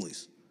broken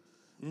families.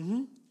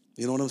 Mm-hmm.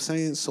 You know what I'm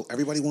saying? So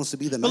everybody wants to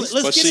be the nice. So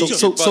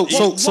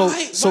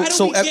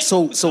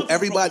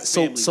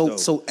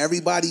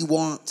everybody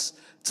wants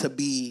to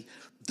be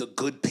the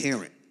good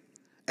parent.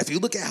 If you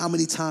look at how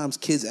many times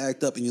kids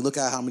act up, and you look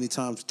at how many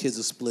times kids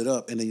are split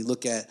up, and then you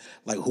look at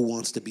like who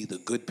wants to be the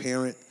good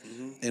parent.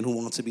 And who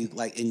wants to be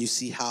like, and you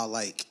see how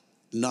like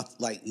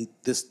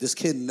this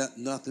kid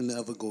nothing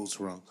ever goes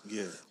wrong.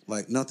 Yeah,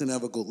 like nothing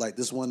ever goes like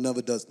this one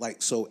never does.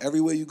 Like so,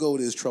 everywhere you go,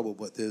 there's trouble.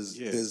 But there's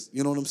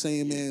you know what I'm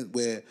saying, man?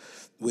 Where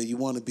you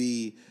want to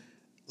be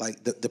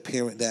like the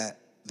parent that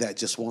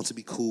just wants to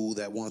be cool,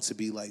 that wants to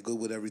be like good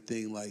with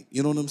everything. Like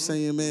you know what I'm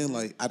saying, man?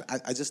 Like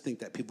I just think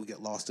that people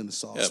get lost in the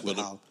sauce. Yeah,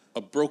 but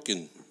a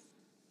broken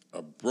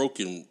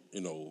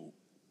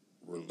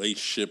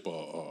relationship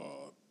or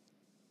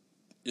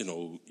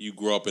you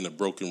grew up in a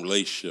broken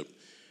relationship.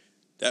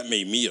 That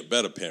made me a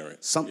better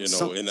parent. Some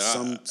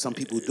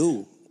people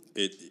do.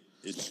 It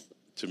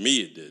to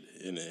me it did,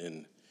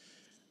 and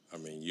I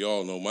mean you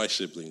all know my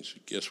siblings.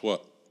 Guess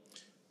what?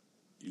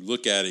 You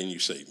look at it and you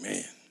say,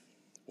 man,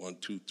 1,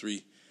 2,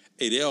 3.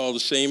 Hey, they're all the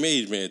same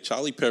age, man.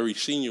 Charlie Perry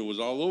Sr. was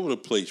all over the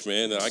place,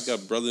 man. I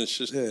got brother and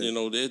sister. They're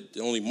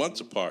only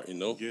months apart.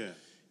 Yeah.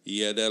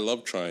 He had that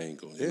love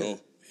triangle. You know,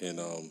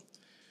 and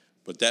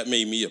but that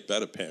made me a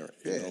better parent.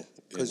 You know.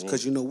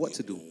 Because you know what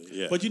to do.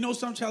 Yeah. But you know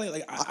something, Charlie?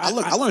 Like I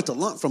learned a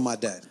lot from my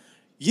dad.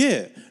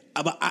 Yeah.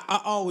 But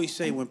I always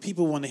say when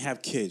people want to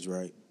have kids,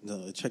 right?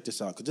 Check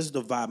this out, because this is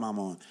the vibe I'm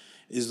on.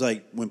 Is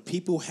like when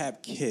people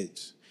have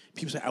kids,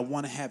 people say, I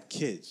want to have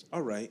kids.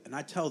 All right. And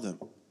I tell them,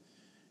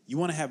 you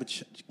want to have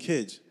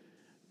kids,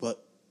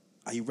 but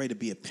are you ready to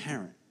be a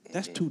parent?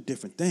 That's two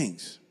different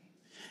things.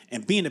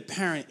 And being a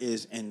parent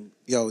is, I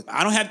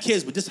don't have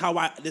kids, but this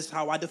is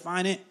how I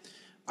define it.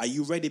 Are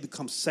you ready to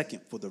become second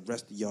for the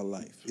rest of your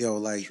life?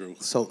 True.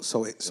 So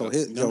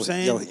here's, you know what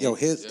I'm saying?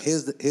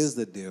 Here's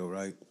the deal,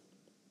 right?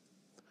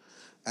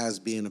 As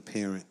being a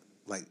parent,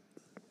 like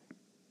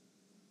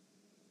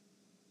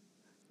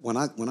when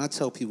I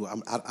tell people,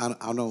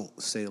 I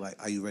don't say like,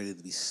 are you ready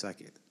to be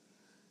second?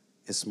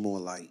 It's more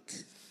like,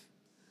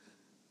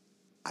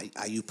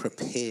 are you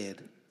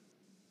prepared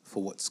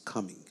for what's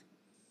coming?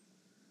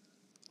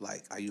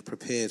 Like, are you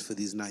prepared for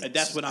these nights? And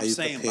that's what I'm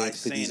saying by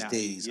saying these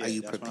days. Yeah, are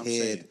you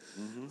prepared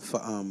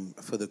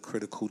for the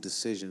critical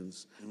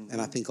decisions?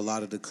 And I think a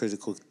lot of the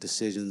critical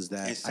decisions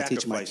that I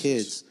teach my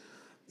kids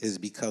is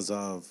because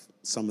of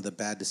some of the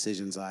bad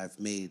decisions I've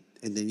made.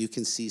 And then you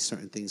can see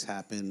certain things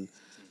happen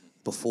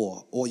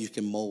before, or you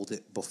can mold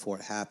it before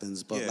it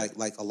happens. But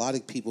like a lot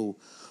of people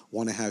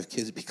want to have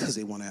kids because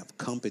they want to have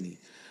company.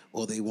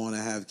 Or they want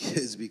to have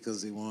kids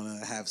because they want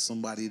to have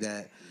somebody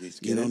that,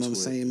 you know what I'm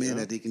saying, man,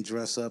 that they can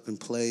dress up and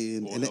play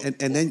but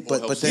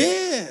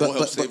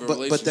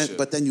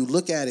then you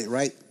look at it,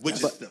 right? Which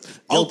is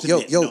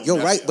the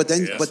right? But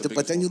then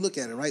you look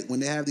at it, right? When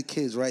they have the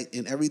kids, right,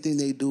 and everything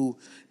they do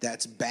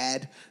that's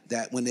bad,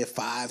 that when they're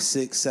 5,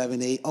 6,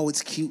 7, 8, oh,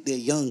 it's cute, they're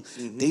young.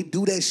 They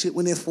do that shit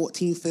when they're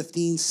 14,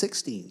 15,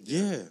 16.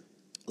 Yeah.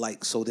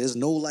 Like, so there's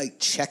no like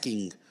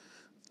checking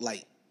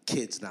like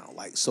kids now.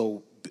 Like,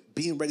 so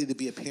being ready to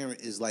be a parent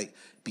is like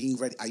being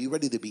ready. Are you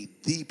ready to be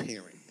the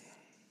parent?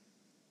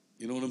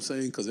 You know what I'm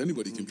saying? Because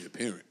anybody can be a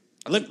parent.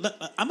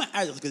 I'm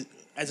gonna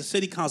as a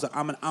city council,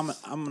 I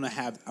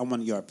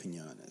want your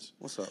opinion on this.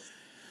 What's up?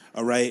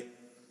 All right.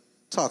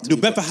 Talk to New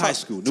me. Bedford High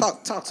School.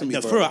 Talk to me,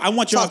 bro. For real, I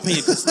want your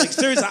opinion. Like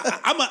seriously,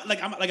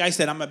 like I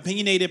said, I'm an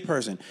opinionated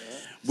person.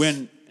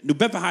 When New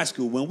Bedford High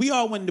School, when we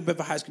all went to New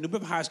Bedford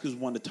High School is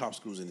one of the top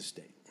schools in the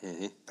state.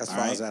 As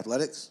far as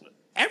athletics.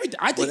 Everything.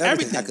 I think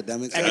everything.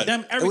 Academics.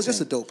 Everything. It was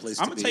just a dope place to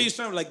be. I'm going to tell you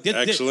something. Like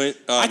excellent.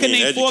 I can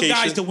name education. 4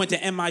 guys that went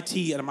to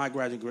MIT out of my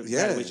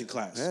graduation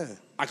class. Yeah.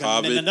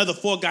 another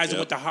 4 guys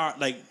with the heart.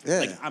 Like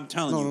I'm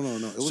telling you.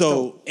 No.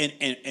 So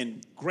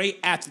and great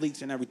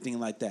athletes and everything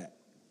like that.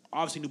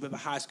 Obviously, New Bedford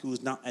High School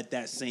is not at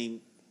that same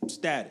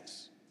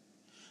status.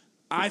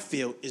 I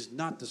feel it's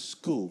not the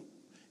school,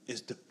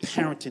 it's the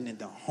parenting in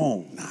the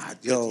home. Nah,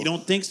 yo, you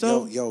don't think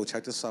so? Yo,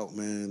 check this out,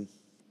 man.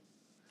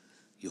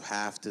 You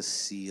have to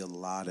see a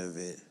lot of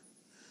it.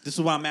 This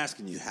is why I'm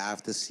asking you. You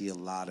have to see a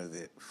lot of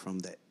it from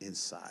the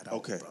inside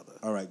out, brother.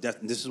 All right.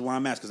 This is why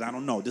I'm asking, because I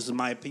don't know. This is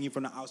my opinion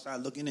from the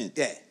outside looking in.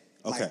 Yeah.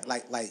 Okay.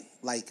 Like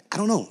I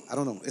don't know.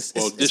 It's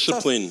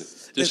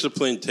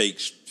discipline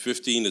takes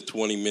 15 to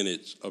 20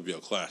 minutes of your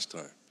class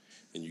time.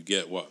 And you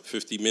get,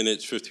 50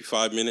 minutes,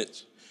 55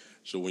 minutes?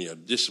 So when you're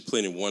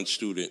disciplining one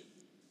student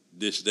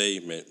this day,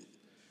 man.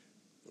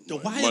 So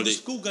why does the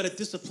school got to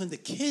discipline the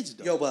kids,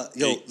 though?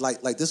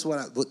 Like this is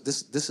what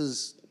this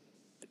is.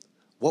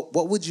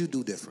 What would you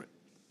do different?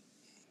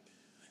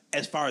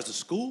 As far as the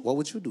school? What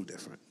would you do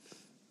different?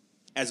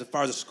 As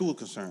far as the school is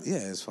concerned? Yeah,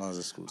 as far as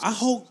the school.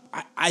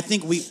 I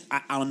think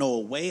I don't know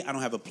a way. I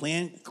don't have a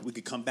plan. We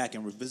could come back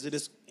and revisit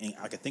this, and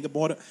I could think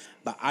about it.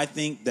 But I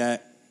think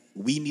that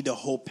we need to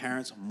hold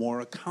parents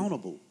more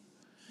accountable.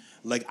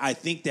 Like, I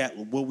think that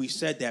what we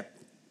said, that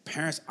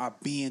parents are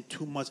being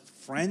too much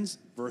friends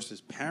versus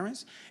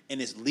parents,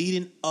 and it's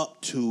leading up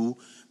to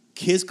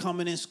kids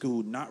coming in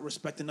school, not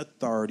respecting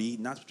authority,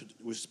 not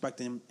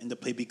respecting them in the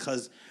play,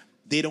 because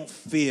they don't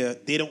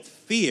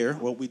fear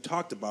what we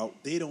talked about.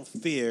 They don't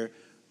fear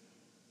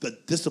the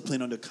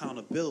discipline or the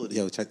accountability.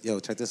 Yo, check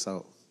this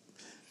out.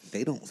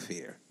 They don't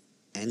fear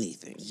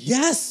anything.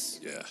 Yes.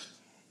 Yeah.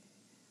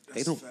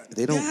 They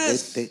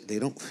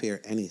don't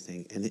fear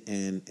anything.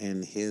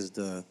 And here's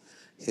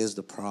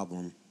the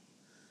problem.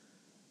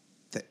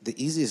 The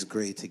easiest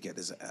grade to get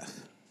is an F.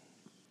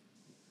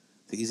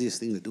 The easiest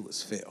thing to do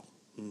is fail.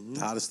 Mm-hmm. The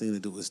hardest thing to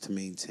do is to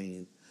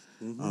maintain.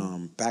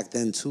 Mm-hmm. Back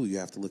then, too, you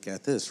have to look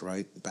at this,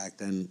 right? Back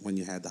then, when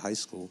you had the high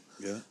school,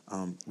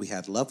 we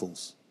had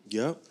levels.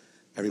 Yep.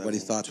 Everybody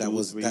thought that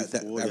was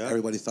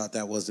everybody thought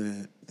that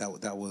wasn't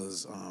that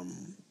was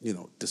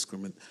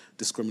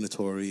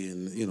discriminatory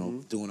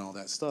and doing all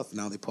that stuff.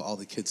 Now they put all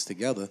the kids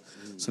together,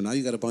 so now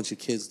you got a bunch of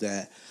kids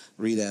that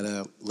read at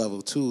a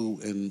level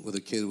 2 and with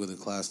a kid with a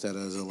class that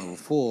is a level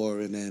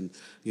 4, and then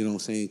you know what I'm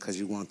saying, because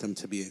you want them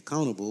to be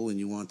accountable and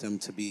you want them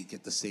to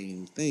get the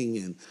same thing.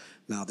 And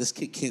now this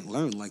kid can't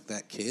learn like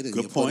that kid, and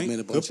you're putting him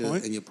in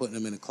and you're putting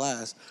him in a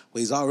class where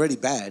he's already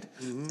bad,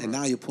 and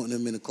now you're putting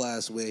him in a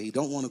class where he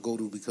don't want to go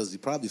to because he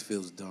probably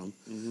feels dumb,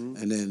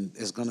 and then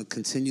it's going to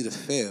continue to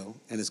fail,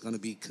 and it's going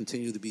to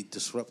continue to be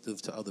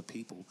disruptive to other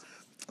people.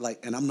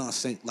 Like, and I'm not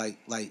saying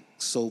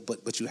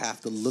but you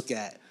have to look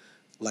at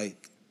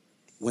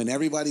when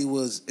everybody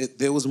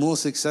there was more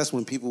success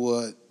when people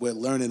were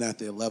learning at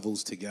their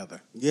levels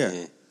together. Yeah.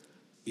 Mm-hmm.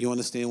 You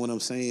understand what I'm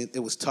saying? It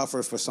was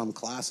tougher for some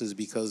classes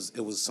because it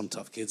was some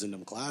tough kids in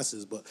them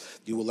classes, but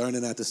you were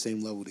learning at the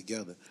same level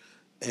together.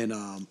 And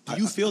do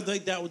you feel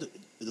like that was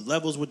the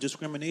levels with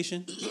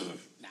discrimination?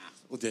 Nah.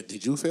 Well,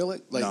 did you feel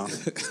it? No.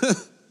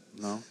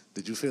 No.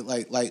 Did you feel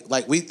like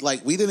we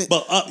didn't?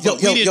 But we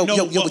didn't know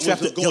what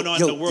was going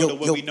on in the world and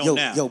what we know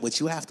now.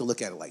 But you have to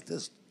look at it like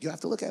this. You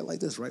have to look at it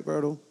like this, right,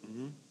 Berto?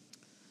 Mm-hmm.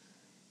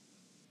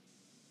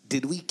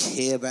 Did we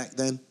care back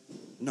then?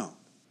 No.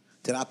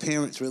 Did our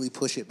parents really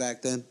push it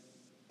back then?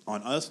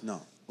 On us?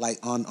 No. Like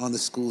on the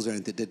schools or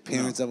anything? Did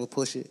parents ever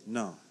push it?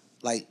 No.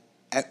 Like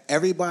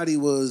everybody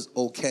was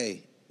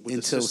okay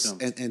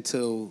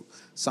until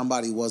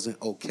somebody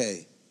wasn't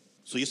okay.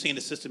 So you're saying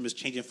the system is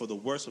changing for the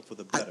worse or for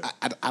the better?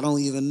 I don't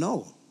even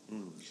know.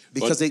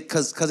 Because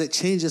it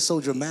changes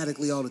so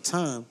dramatically all the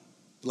time.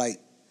 Like,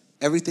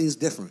 everything's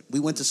different. We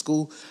went to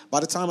school.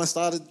 By the time I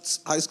started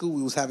high school,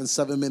 we was having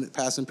 7-minute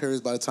passing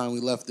periods. By the time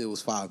we left, it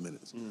was 5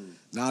 minutes.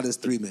 Now there's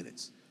 3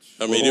 minutes.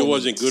 I mean, it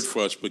wasn't good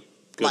for us, but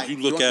because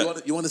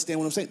you understand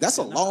what I'm saying? That's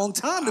a long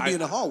time to be in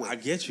the hallway. I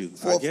get you.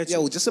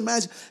 Yo, just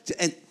imagine.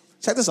 And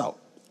check this out.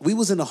 We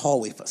was in the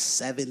hallway for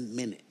 7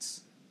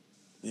 minutes.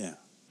 Yeah.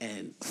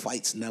 And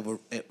fights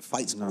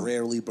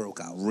rarely broke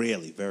out.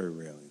 Rarely, very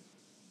rarely.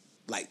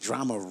 Like,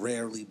 drama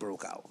rarely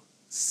broke out.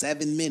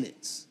 7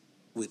 minutes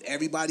with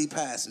everybody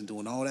passing,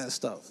 doing all that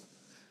stuff.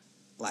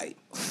 Like,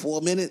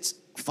 4 minutes,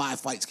 5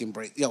 fights can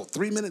break.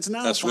 3 minutes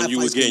now. That's when you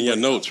were getting your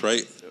notes,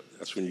 right?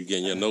 That's when you're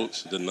getting your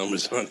notes, the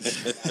numbers on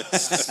it.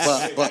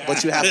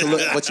 but you have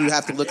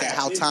to look at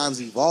how times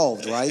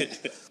evolved, right?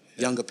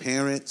 Younger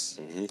parents,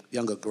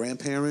 younger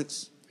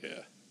grandparents.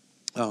 Yeah.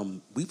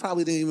 We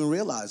probably didn't even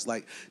realize.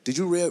 Like, did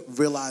you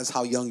realize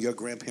how young your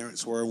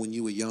grandparents were when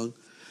you were young?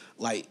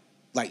 Like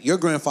your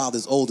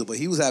grandfather's older, but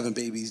he was having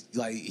babies.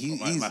 Like he's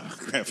my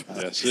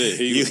grandfather. That's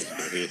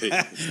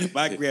it.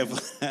 My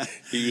grandfather.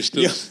 He was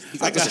still.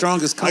 He's like the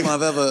strongest come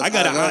I've ever. I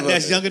got an aunt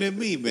that's younger than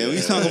me, man.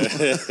 We talking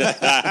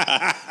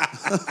about.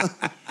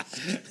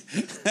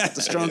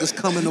 That's the strongest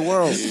cum in the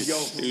world. Yo,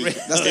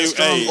 that's that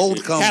strong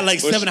old cum. Had like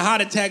 7 heart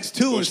attacks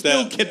too, and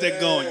still kept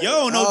that going.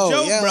 Yo, no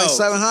joke, yeah, bro. Like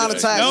 7 heart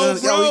attacks. No,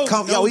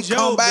 bro. He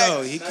come back.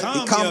 Bro. He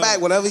come back.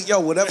 Whatever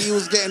he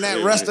was getting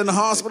that rest in the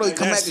hospital, he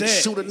come back and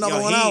shoot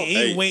another one out.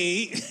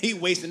 He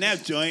wasting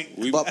that joint.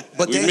 We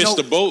missed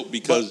the boat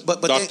because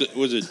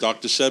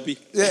Dr. Sebi?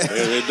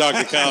 Yeah.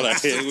 Dr. Kyle.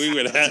 We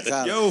would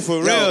have. Yo,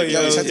 for real,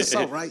 yo. Check this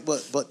out, right?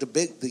 But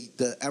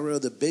the era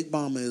of the big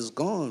mama is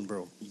gone,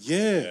 bro.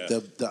 Yeah.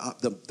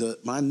 The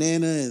my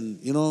nana and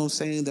you know what I'm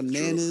saying, them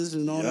nanas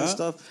and all that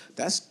stuff,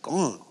 that's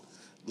gone.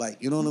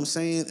 Like, you know what I'm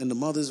saying? And the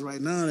mothers right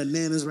now, the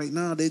nanas right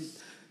now, they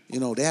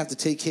have to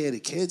take care of the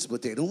kids,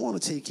 but they don't want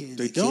to take care of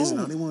their kids.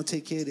 Now they want to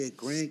take care of their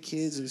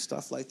grandkids and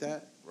stuff like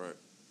that. Right.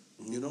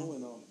 You know,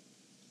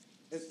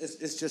 and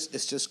it's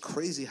just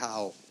crazy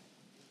how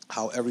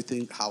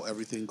everything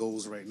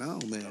goes right now,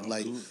 man.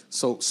 Like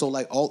so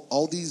like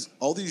all these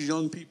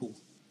young people.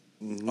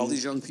 All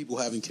these young people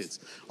having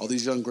kids, all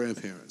these young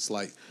grandparents.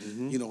 Like,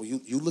 you know,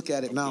 you look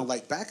at it now.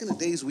 Like back in the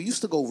days, we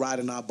used to go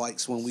riding our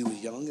bikes when we were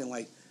young, and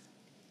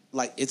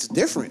like it's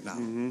different now.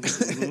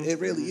 It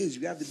really is.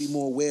 You have to be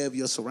more aware of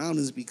your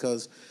surroundings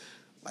because,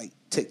 like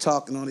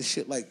TikTok and all this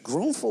shit. Like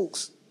grown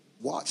folks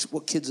watch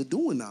what kids are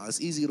doing now. It's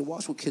easier to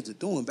watch what kids are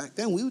doing. Back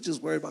then, we were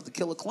just worried about the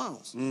killer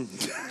clowns.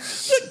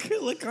 The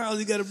killer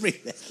clowns. You got to bring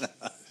that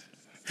up.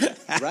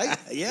 Right?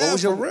 Yeah, what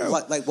was your, for real.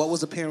 Like, what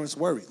was the parents'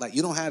 worry? Like,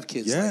 you don't have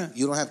kids. Yeah. Like,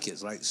 you don't have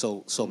kids, right?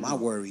 So my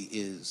worry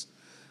is,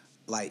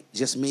 like,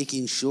 just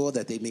making sure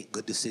that they make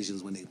good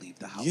decisions when they leave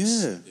the house.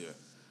 Yeah.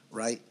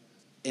 Right?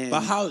 And,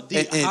 but how do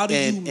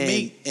you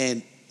make...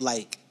 And,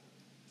 like,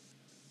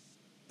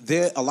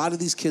 a lot of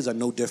these kids are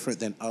no different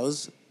than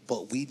us,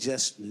 but we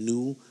just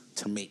knew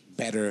to make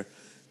better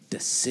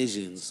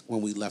decisions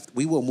when we left.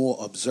 We were more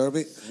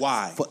observant.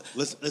 Why?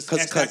 Let's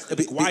ask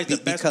that. Why is the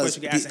best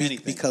question you can ask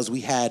anything? Because we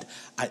had,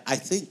 I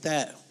think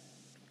that,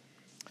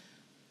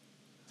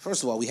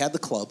 first of all, we had the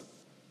club.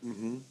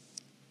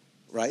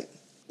 Right?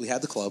 We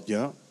had the club.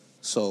 Yeah.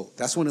 So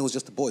that's when it was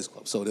just the boys'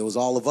 club. So there was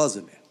all of us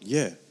in there.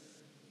 Yeah.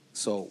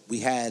 So we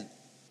had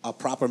a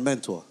proper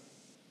mentor.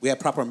 We had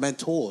proper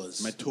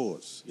mentors.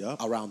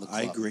 Yep. Around the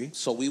club. I agree.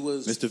 So we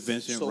was Mr.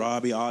 Vincent,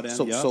 Robbie, all them.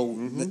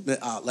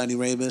 Lenny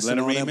Ramus.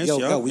 Lenny Ramus.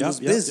 We was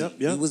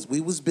busy.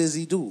 We was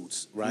busy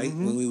dudes, right?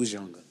 When we was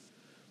younger.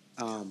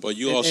 But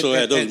you also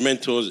had those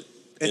mentors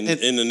in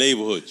the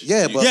neighborhoods.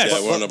 Yeah, but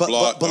were on the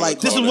block. But like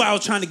this is what I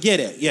was trying to get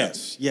at.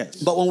 Yes.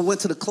 But when we went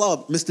to the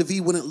club, Mr.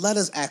 V wouldn't let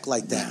us act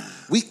like that.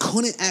 We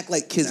couldn't act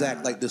like kids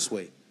act like this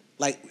way.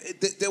 Like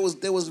there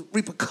was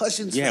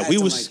repercussions. Yeah, for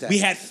like that. We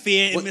had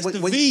fear in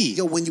Mr. V.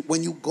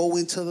 When you go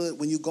into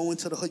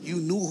the hood, you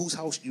knew whose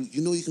house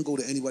you knew you can go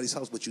to anybody's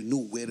house, but you knew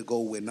where to go,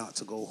 where not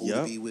to go, who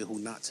to be with, who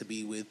not to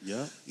be with.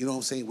 Yeah. You know what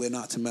I'm saying? Where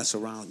not to mess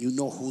around. You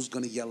know who's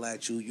gonna yell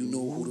at you. You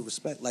know who to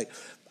respect. Like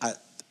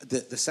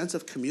the sense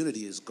of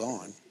community is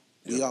gone.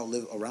 We all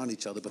live around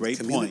each other, but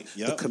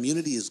the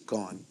community is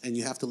gone, and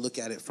you have to look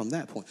at it from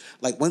that point.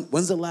 Like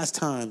when's the last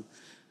time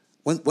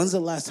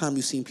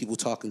you've seen people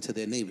talking to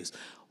their neighbors?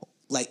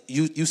 Like,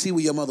 you see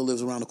where your mother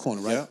lives around the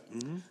corner, right?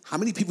 Yeah. How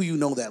many people you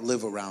know that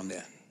live around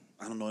there?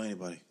 I don't know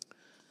anybody.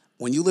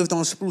 When you lived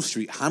on Spruce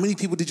Street, how many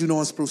people did you know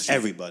on Spruce Street?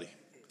 Everybody.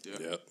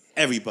 Yeah.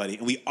 Everybody.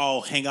 And we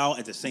all hang out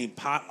at the same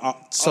pot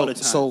all the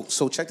time.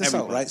 So check this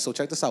out, right? So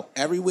check this out.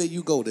 Everywhere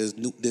you go, there's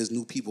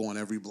new people on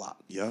every block.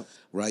 Yeah.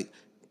 Right?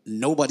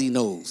 Nobody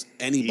knows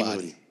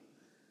anybody.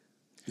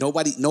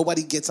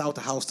 Nobody gets out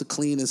the house to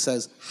clean and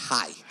says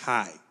hi.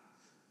 Hi.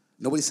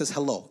 Nobody says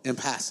hello in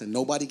passing.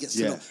 Nobody gets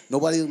to know.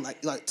 Nobody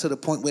like to the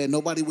point where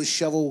nobody would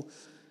shovel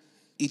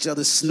each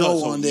other's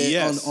snow on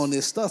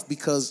their stuff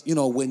because, you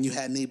know, when you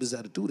had neighbors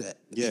that would do that.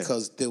 Yeah.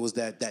 Because there was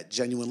that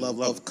genuine love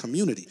of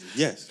community.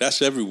 Yes.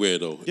 That's everywhere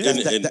though. Yeah.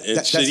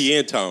 In city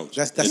and towns.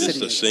 That's and it's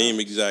the same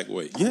exact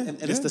way. Yeah.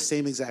 And it's the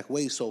same exact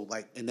way. So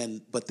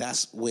but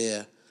that's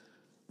where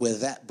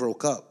that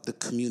broke up. The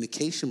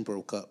communication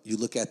broke up. You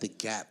look at the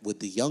gap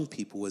with the young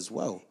people as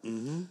well.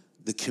 Mm-hmm.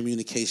 The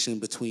communication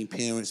between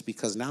parents,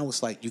 because now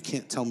it's like, you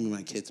can't tell me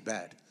my kid's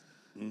bad.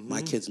 Mm-hmm.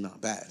 My kid's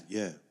not bad.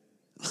 Yeah.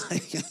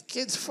 Like,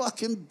 kid's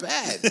fucking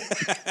bad.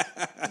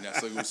 And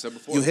that's like we said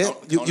before. You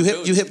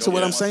hip to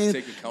what I'm saying?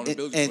 Take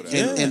accountability for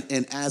that.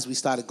 And as we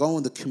started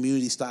going, the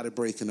community started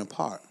breaking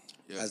apart.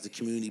 Yeah. As the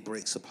community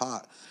breaks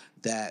apart,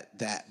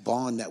 that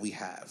bond that we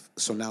have.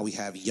 So now we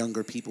have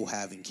younger people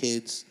having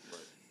kids.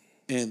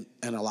 Right.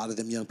 And a lot of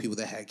them young people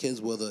that had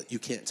kids were you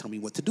can't tell me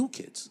what to do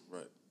kids.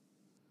 Right.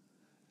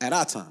 At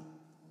our time.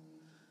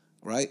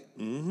 Right?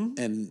 Mm-hmm.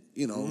 And,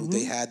 you know,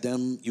 they had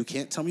them, you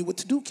can't tell me what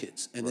to do,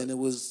 kids. And then it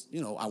was, you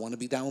know, I want to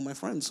be down with my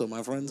friends. So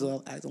my friends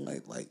are acting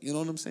like, you know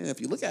what I'm saying? If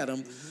you look at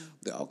them,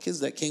 they're all kids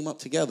that came up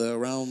together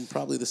around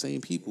probably the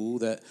same people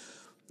that,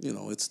 you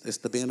know, it's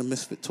the band of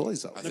misfit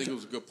toys out. I think it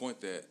was a good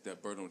point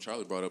that Berto and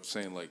Charlie brought up,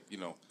 saying, like, you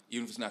know,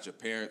 even if it's not your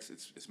parents,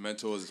 it's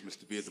mentors, it's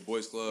Mr. B at the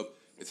Boys Club,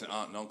 it's an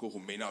aunt and uncle who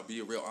may not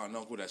be a real aunt and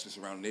uncle that's just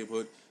around the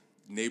neighborhood.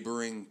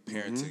 Neighboring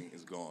parenting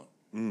is gone.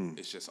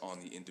 It's just on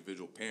the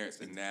individual parents.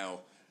 And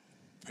now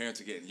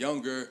parents are getting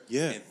younger,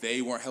 and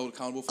they weren't held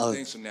accountable for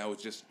things, so now it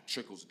just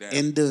trickles down.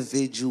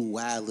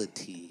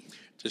 Individuality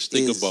just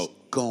think is about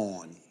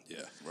gone.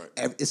 Yeah,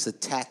 right. It's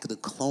Attack of the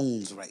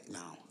Clones right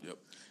now. Yep.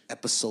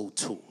 Episode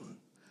 2,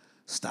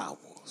 Star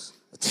Wars,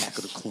 Attack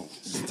of the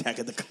Clones. Attack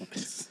of the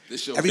Clones.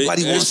 This show,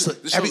 Everybody wants to.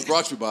 This show's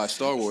brought to you by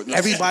Star Wars. No.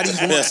 Everybody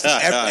wants.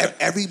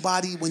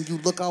 Everybody, when you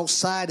look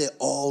outside, it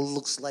all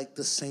looks like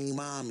the same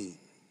army.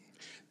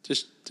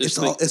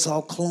 It's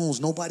all clones.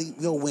 Nobody.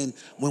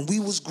 When we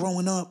was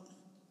growing up,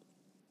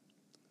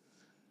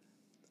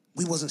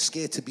 we wasn't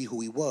scared to be who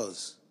we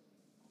was.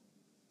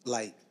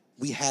 Like,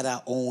 we had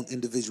our own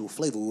individual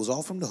flavor. We was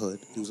all from the hood.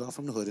 He was all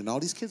from the hood. And all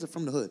these kids are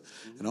from the hood.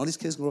 And all these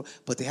kids grow up,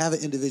 but they have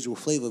an individual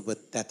flavor,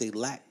 but that they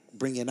lack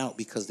bringing out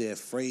because they're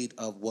afraid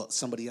of what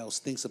somebody else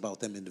thinks about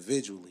them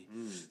individually.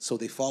 So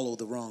they follow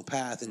the wrong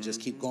path and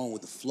just keep going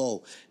with the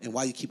flow. And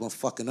why you keep on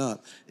fucking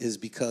up is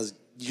because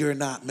you're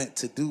not meant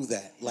to do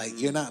that. Like,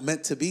 you're not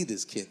meant to be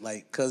this kid.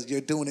 Like, because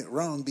you're doing it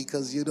wrong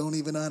because you don't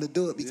even know how to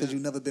do it because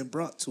you've never been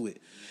brought to it.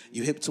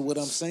 You hip to what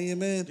I'm saying,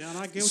 man? Yeah,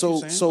 I get what you're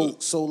saying.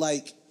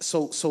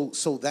 So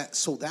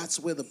that's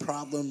where the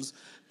problems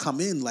come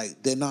in.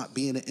 Like, they're not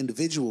being an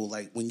individual.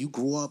 Like, when you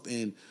grew up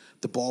and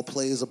the ball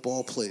players are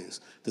ball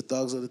players. The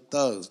thugs are the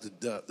thugs.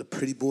 The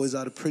pretty boys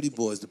are the pretty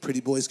boys. The pretty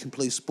boys can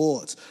play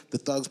sports. The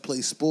thugs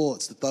play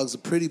sports. The thugs are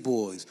pretty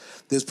boys.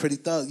 There's pretty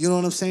thugs. You know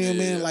what I'm saying,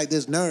 man? Yeah. Like,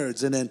 there's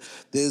nerds, and then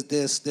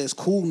there's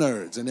cool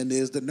nerds, and then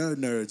there's the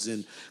nerds,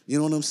 and you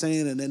know what I'm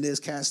saying? And then there's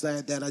cats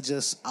that are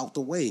just out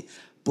the way.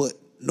 But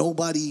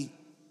nobody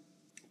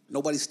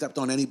stepped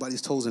on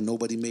anybody's toes, and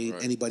nobody made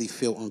anybody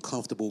feel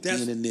uncomfortable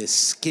being in their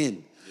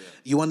skin.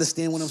 You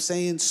understand what I'm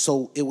saying?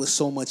 So it was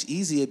so much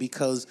easier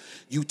because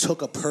you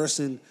took a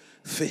person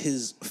for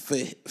his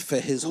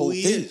whole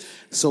thing.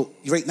 So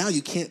right now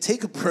you can't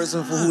take a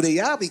person for who they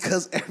are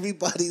because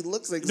everybody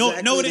looks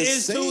exactly no, it the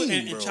is same, too.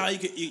 And bro. Charlie,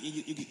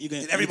 you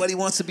can. Everybody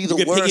wants to be the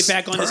worst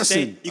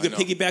person. You can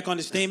piggyback on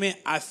the statement.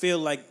 I feel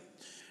like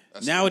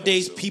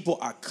nowadays people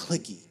are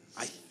cliquey.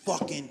 I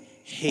fucking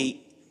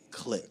hate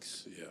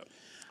cliques.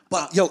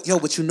 But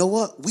but you know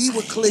what? We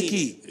were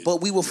cliquey, but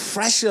we were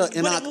fresher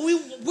in our. We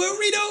were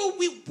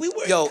cliquey.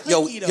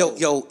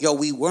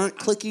 We weren't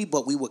cliquey,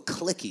 but we were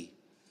cliquey.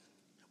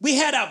 We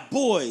had our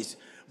boys,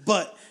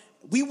 but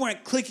we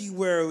weren't cliquey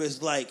where it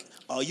was like,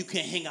 oh, you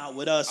can't hang out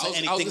with us or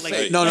anything like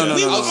that. No.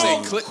 We I were was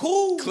saying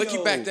cool.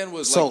 Cliquey back then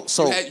was so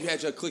like you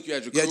had your clique, you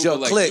had your crew, your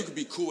but like clique. you could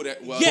be cool with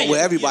that. Well, with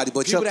everybody,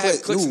 but people your that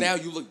have clique. cliques now,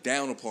 you look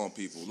down upon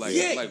people. Like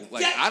I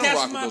don't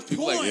rock with those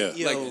people. Like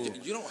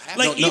you don't have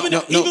like even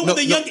when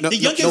the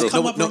youngest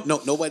come up.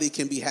 No, nobody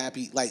can be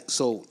happy. Like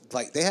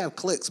they have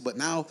cliques, but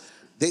now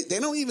they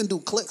don't even do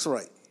cliques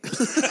right.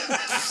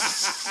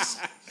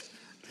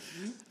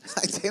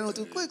 Like, they don't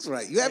do cliques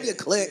right. You have your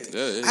clique.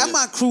 I have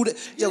my crew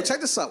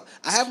check this out.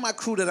 I have my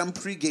crew that I'm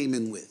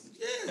pre-gaming with.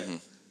 Yeah. Mm-hmm.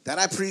 That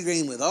I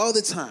pre-game with all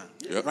the time.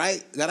 Yep.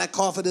 Right? That I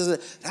call for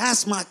this.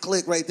 That's my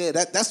clique right there.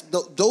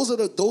 Those are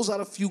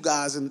the few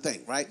guys in the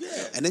thing, right?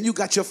 Yeah. And then you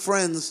got your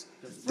friends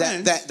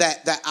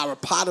that are a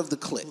part of the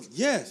clique.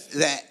 Yes.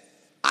 That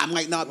I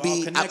might not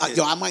be.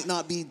 I might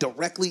not be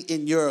directly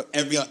in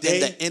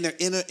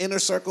the inner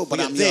circle, but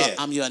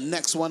I'm your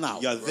next one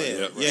out. You're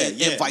there,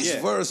 and vice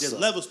versa.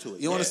 There's levels to it.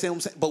 You understand what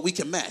I'm saying? But we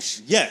can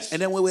mesh. Yes.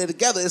 And then when we're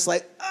together, it's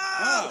like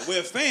we're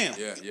a fam.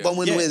 Yeah. But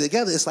when we're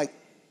together, it's like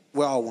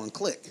we're all one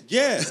clique.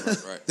 Yeah.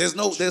 Right. There's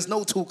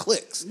no two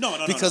cliques.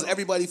 No. Because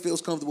everybody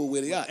feels comfortable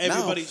where they are.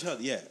 Everybody each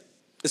other. Yeah.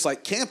 It's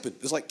like camping.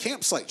 It's like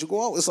campsites. You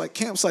go out. It's like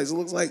campsites.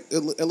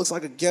 It looks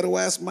like a ghetto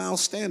ass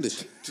Miles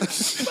Standish.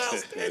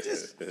 Miles Standish.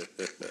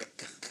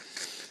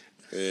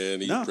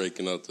 And he's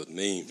breaking out the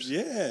names.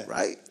 Yeah.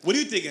 Right? What are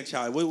you thinking,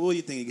 Charlie? What do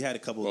you think? You had a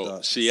couple of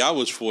thoughts. See, I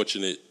was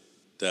fortunate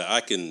that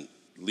I can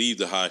leave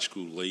the high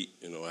school late,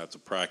 after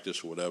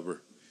practice or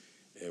whatever,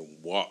 and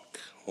walk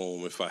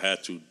home if I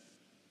had to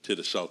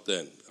the South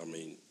End. I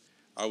mean,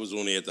 I was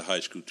only at the high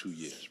school 2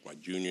 years, my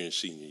junior and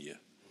senior year.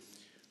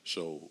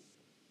 So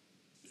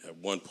at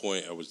one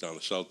point I was down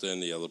the South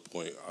End, the other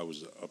point I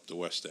was up the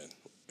West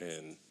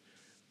End.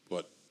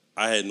 But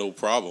I had no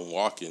problem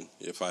walking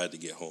if I had to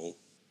get home.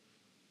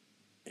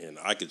 And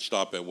I could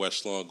stop at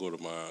West Lawn, go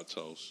to my aunt's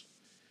house.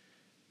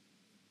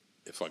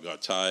 If I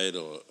got tired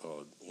or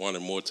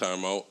wanted more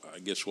time out,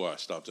 guess what? I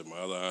stopped at my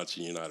other aunt's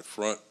in United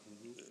Front.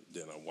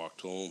 Then I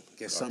walked home.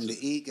 Get something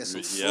to eat, get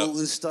some fruit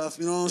and stuff,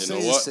 you know what I'm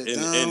saying? Sit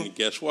down. And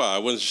guess what? I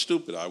wasn't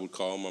stupid. I would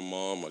call my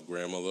mom, my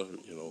grandmother,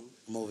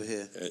 I'm over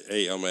here.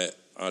 Hey, I'm at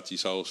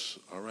Auntie's house.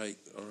 All right.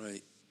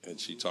 And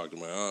she talked to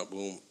my aunt,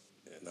 boom,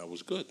 and I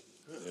was good.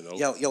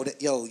 Yo,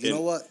 you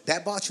know what?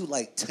 That bought you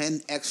like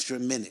 10 extra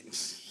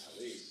minutes.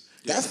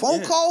 That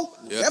phone call,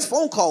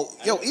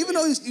 even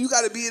though you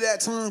got to be at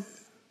that time,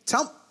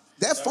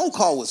 that phone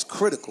call was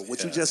critical.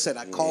 What you just said,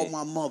 I called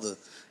my mother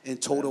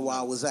and told her where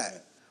I was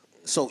at.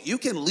 So you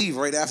can leave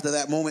right after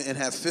that moment and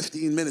have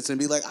 15 minutes and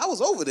be like, I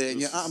was over there,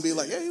 and your aunt be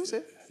like, yeah, he was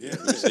here. Yeah,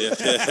 he was here.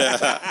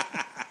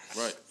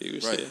 Right. He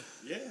was here.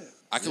 Yeah.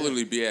 I could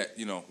literally be at,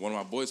 one of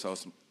my boys'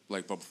 house,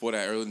 but before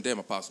that, early in the day,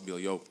 my pops would be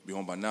like, yo, be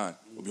home by 9.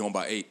 We'll be home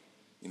by 8.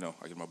 You know,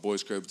 I get my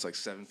boy's crib. It's like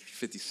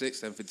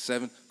 7:56,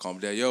 7:57. Call me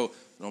dad. Yo,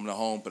 I'm not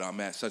home, but I'm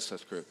at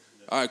such crib.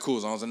 All right, cool.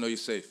 As long as I know you're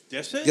safe.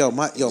 That's it.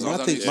 My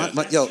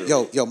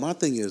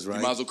thing is right.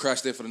 You might as well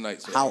crash there for the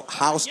night. So.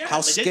 How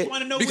scared?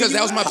 Because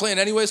that was my plan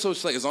anyway. So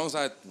it's like as long as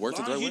I worked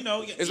it the right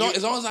way, as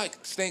long as I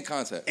stay in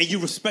contact, and you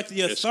respect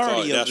the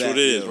authority of that. That's what it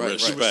is.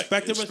 Right. You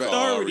respect the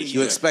authority.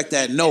 You expect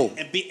that no,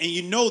 and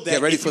you know that.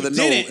 Get ready for the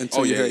no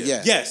until you hear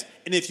Yes,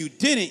 and if you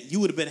didn't, you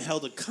would have been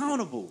held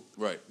accountable.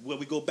 Right. Where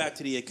we go back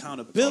to the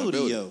accountability.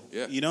 Yo.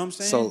 Yeah. You know what I'm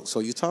saying?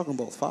 So you're talking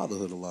about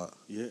fatherhood a lot.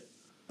 Yeah.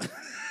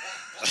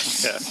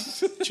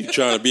 You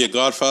trying to be a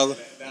godfather?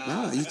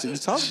 Nah, you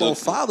talk about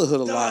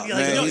fatherhood a lot, like,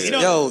 man.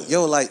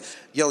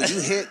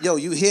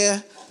 You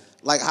hear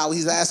like how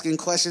he's asking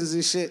questions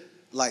and shit.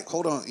 Like,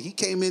 hold on, he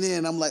came in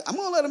and I'm like, I'm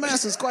gonna let him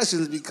ask his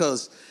questions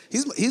because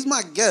he's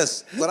my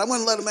guest, but I'm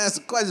gonna let him ask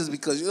the questions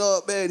because you know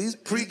what, man, he's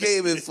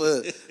pre-gaming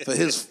for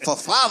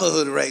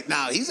fatherhood right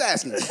now. He's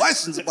asking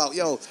questions about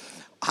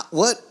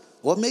what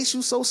makes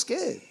you so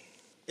scared.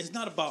 It's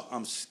not about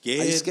I'm scared.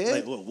 Are you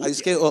scared? Like, are you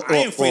scared? I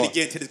ain't free to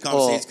get into this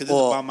conversation because it's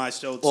about my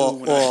show too.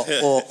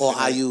 Or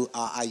are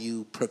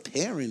you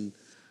preparing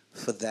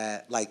for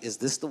that? Like, is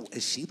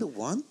she the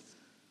one?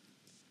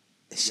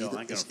 Is she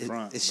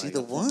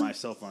the one?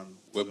 Myself on.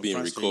 We're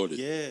being recorded.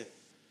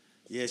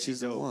 Yeah, she's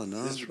the one.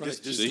 Huh?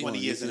 This 20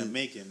 years in the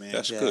making, man.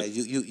 That's good.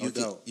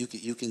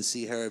 You can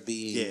see her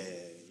being. Yeah.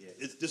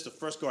 It's just the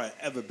first girl I've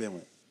ever been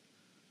with.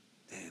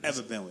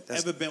 Ever been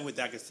with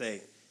that I could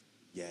say,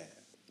 yeah.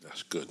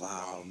 That's good.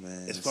 Wow,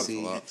 man. It's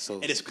fucking and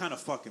it's kind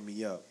of fucking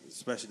me up,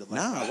 especially the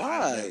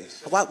why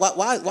is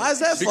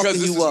that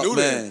fucking you up,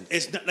 man?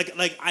 It's not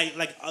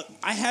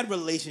I had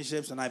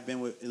relationships and I've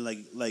been with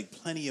like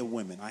plenty of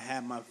women. I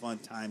had my fun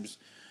times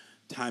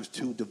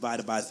 2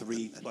 divided by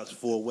 3 plus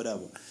 4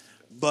 whatever.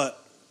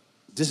 But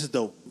this is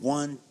the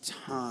one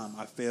time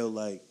I feel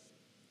like,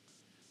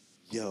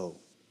 yo,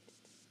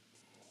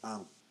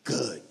 I'm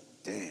good.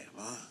 Damn,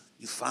 huh?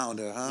 You found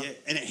her, huh? Yeah,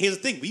 and here's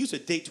the thing: we used to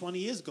date 20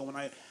 years ago when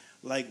I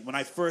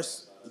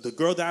first, the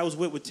girl that I was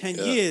with 10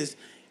 years,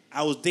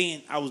 I was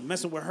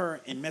messing with her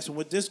and messing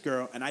with this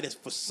girl, and I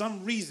just, for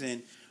some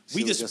reason,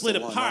 we just split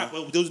apart.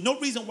 But there was no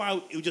reason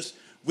why. It was just,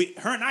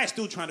 her and I are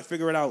still trying to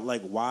figure it out,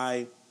 like,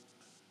 why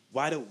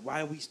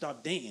we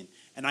stopped dating.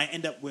 And I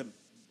end up with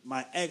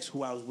my ex,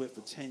 who I was with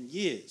for 10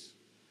 years.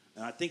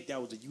 And I think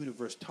that was the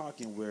universe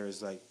talking, where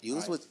it's like,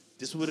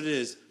 this is what it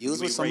is. You was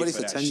with somebody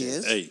for 10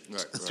 years? Hey,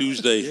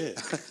 Tuesday. Yeah.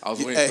 I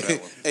was waiting for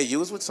that one. Hey, you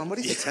was with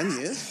somebody for 10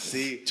 years?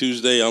 See?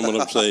 Tuesday, I'm going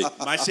to play.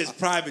 My shit's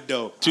private,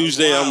 though.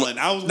 Tuesday, I'm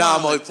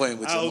only playing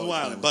with you. I was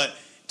wilding. But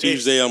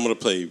Tuesday, I'm going to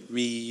play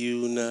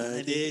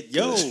Reunited.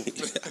 Yo.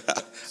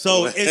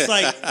 So it's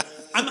like,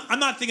 I'm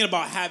not thinking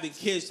about having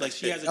kids. Like,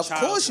 she has a child. Of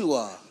course you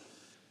are.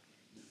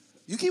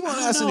 You keep on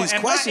asking these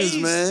questions,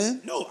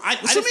 man. No,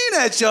 what you mean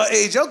at your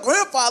age? Your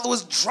grandfather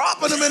was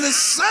dropping them in his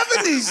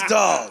 70s,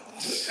 dog.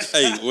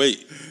 Hey,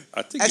 wait.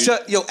 I think at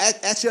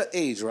your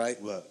age,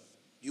 right? What?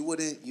 You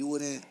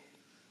wouldn't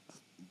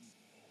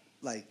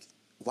like,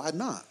 why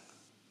not?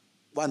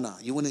 Why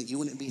not? You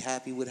wouldn't be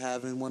happy with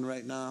having one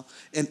right now?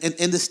 And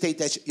in the state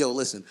that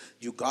listen,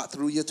 you got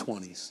through your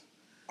 20s.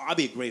 I'll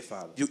be a great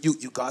father. You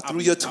got through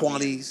your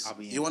 20s.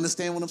 You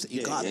understand what I'm saying?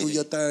 You got through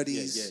your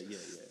 30s. Yeah.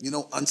 You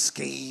know,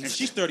 unscathed. And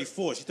she's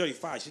 34. She's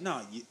 35. She's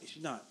not.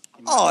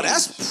 Oh,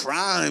 that's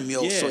prime,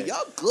 yo. Yeah. So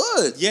y'all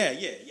good. Yeah.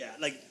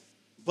 Like,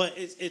 but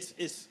it's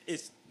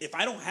if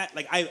I don't have,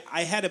 like,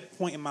 I had a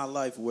point in my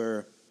life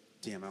where,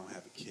 damn, I don't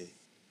have a kid,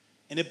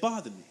 and it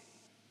bothered me.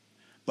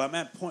 But I'm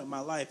at a point in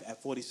my life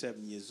at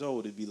 47 years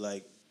old, it'd be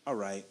like, all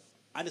right,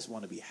 I just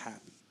want to be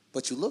happy.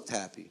 But you looked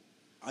happy.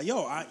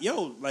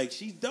 Like,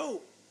 she's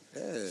dope.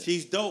 Yeah.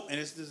 She's dope,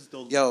 and this is the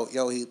you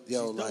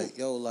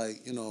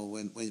know,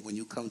 when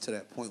you come to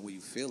that point where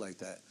you feel like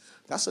that,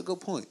 that's a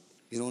good point.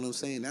 You know what I'm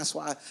saying? That's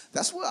where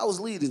I was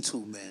leading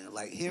to, man.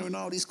 Like, hearing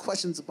all these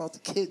questions about the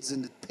kids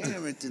and the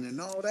parenting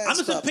and all that. I'm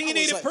just an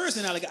opinionated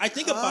person now. Like, I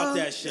think about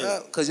that shit.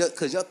 Cause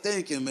you're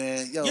thinking,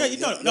 man.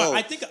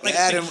 I think like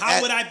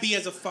how would I be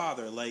as a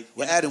father? Like,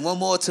 we're adding one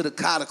more to the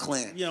Carter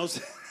clan. You know what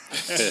I'm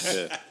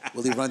saying?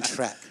 Will he run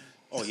track?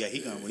 Oh yeah,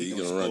 he gonna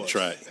run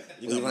track.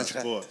 He gonna run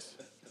sports.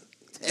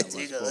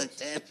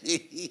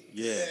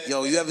 Yeah.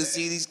 Yo, you ever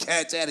see these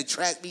cats at a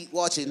track meet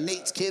watching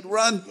Nate's kid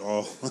run?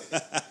 Oh.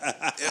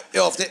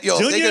 If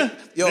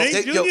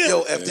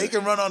they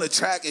can run on the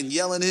track and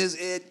yell in his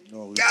ear,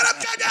 get up,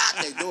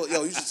 they do it.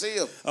 Yo, you should see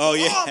him. Oh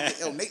yeah.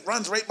 Yo, Nate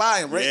runs right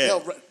by him.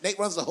 Nate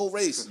runs the whole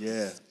race.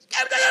 Yeah.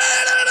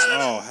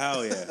 Oh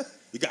hell yeah.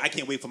 I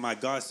can't wait for my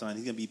godson.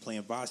 He's gonna be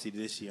playing varsity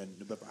this year in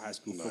New Bedford High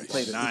School. He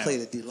played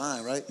a D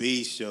line, right?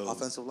 B show.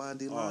 Offensive line,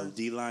 D line. Oh,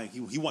 D line.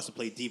 He wants to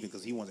play defense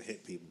because he wants to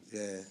hit people.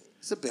 Yeah,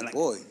 it's a big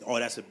boy. Oh,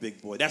 that's a big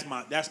boy. That's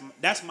my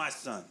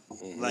son.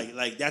 Mm-hmm.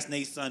 Like that's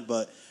Nate's son,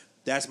 but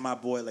that's my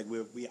boy. Like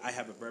I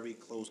have a very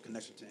close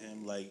connection to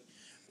him. Like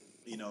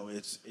You know,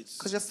 it's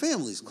because your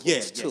family's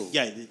close too.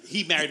 Yeah,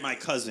 he married my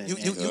cousin. You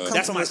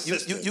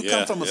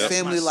come from a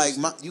family like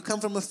you come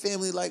from a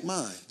family like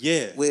mine.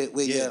 Yeah,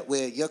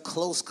 where your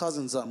close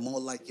cousins are more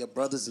like your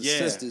brothers and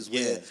sisters.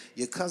 Where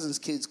your cousins'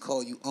 kids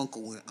call you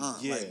uncle and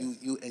aunt. Yeah. Like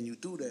you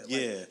do that.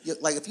 Yeah.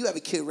 Like if you have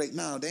a kid right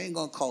now, they ain't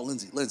gonna call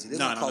Lindsay. They're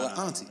gonna call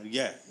her auntie.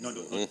 Yeah,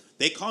 no.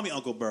 They call me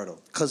Uncle Berto.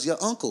 Cause your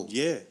uncle.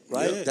 Yeah,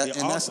 right. Yeah.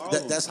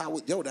 That's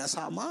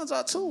how mines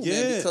are too.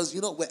 Yeah, man, because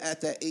we're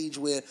at that age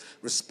where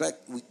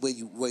where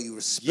you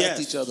respect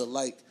each other,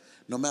 like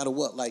no matter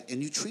what, like,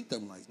 and you treat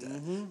them like that.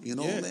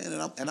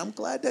 Man. And I'm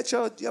glad that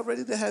you're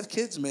ready to have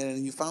kids, man,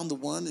 and you found the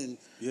one, and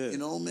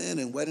man,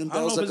 and wedding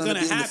bells are gonna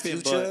be happen, in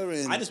the future.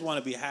 And I just want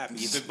to be happy.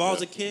 If it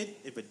involves a kid,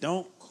 if it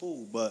don't,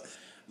 cool. But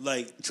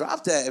like,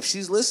 drop that. If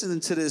she's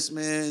listening to this,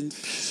 man.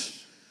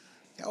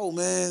 Yo,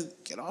 man,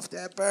 get off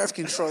that birth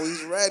control.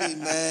 He's ready,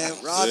 man.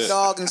 Raw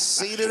dog and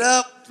seat it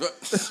up.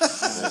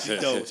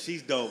 She's dope.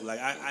 She's dope. Like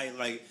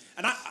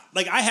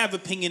I have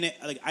opinion.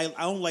 Like I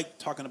don't like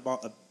talking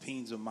about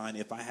opinions of mine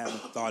if I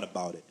haven't thought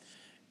about it.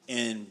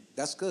 And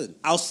that's good.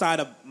 Outside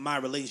of my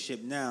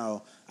relationship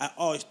now, I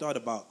always thought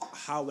about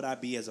how would I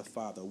be as a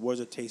father? What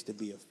does it take to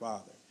be a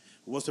father?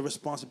 What's the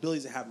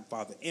responsibilities of having a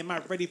father? Am I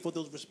ready for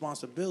those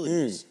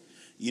responsibilities?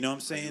 You know what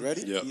I'm saying? Are you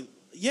ready? Yeah.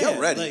 Yeah,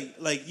 ready.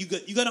 like you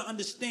got to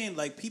understand.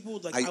 Like people,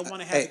 like I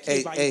want to have a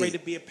kid, but are you ready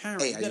to be a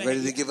parent? Hey, are you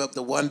ready to give up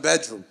the 1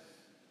 bedroom?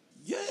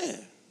 Yeah.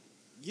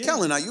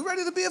 Kellen, are you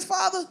ready to be a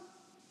father?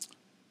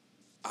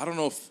 I don't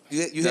know if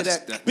you hear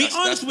that. Be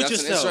honest with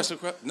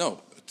yourself.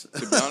 No, to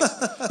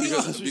be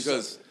honest,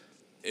 because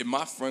in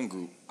my friend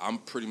group, I'm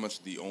pretty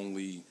much the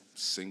only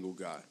single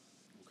guy.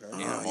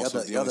 Okay. And I'm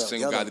also the only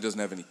single guy that doesn't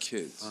have any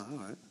kids. All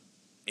right.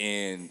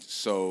 And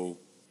so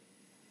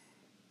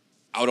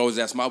I would always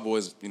ask my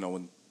boys,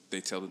 when they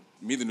tell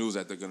me the news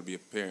that they're going to be a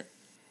parent,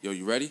 yo,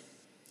 you ready?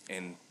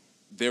 And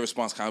their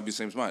response kind of be the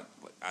same as mine.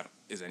 Like,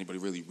 is anybody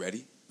really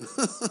ready?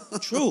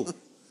 True.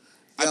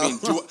 I mean,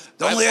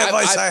 the only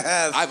advice I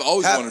have. I've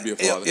always wanted to be a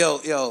father.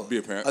 Yo, be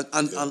a parent.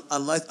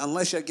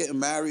 Unless you're getting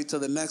married to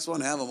the next one,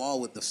 have them all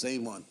with the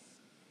same one.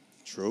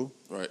 True.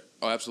 Right.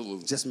 Oh,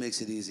 absolutely. Just makes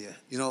it easier.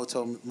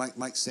 Told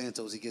Mike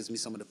Santos, he gives me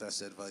some of the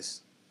best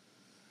advice.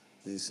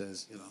 He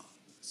says,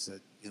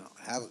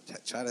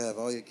 try to have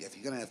all your. If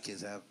you're gonna have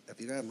kids, if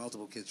you're gonna have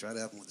multiple kids, try to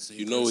have them with the same.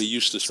 He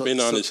used to spin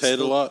on his head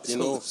a lot.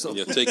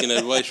 You're taking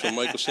advice from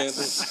Michael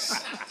Santos.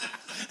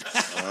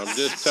 I'm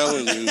just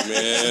telling you,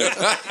 man.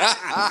 All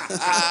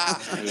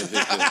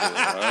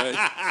right.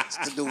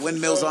 He said the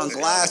windmills on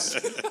glass.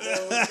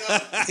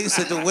 He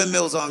said the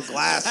windmills on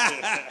glass.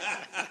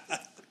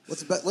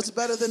 What's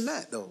better than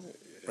that, though?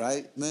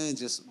 Right, man.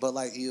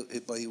 But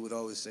he would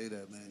always say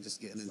that, man.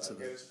 Just getting into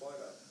the.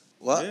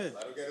 What? Yeah.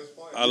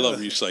 I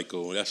love you,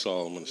 Psycho. That's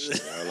all I'm gonna say.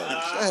 I love you.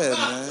 Go ahead,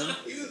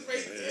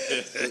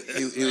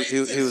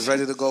 man. He was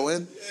ready to go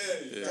in.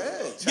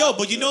 Yeah. Yo,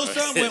 but you know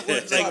something?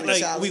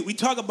 We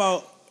talk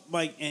about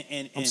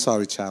and I'm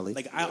sorry, Charlie.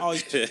 Like I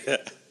always,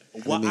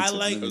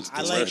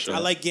 I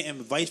like getting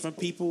advice from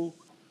people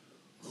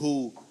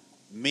who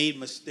made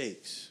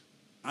mistakes.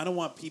 I don't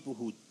want to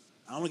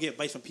get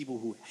advice from people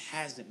who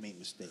hasn't made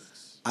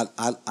mistakes.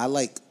 I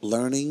like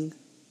learning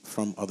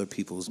from other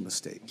people's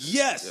mistakes.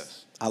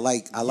 Yes. I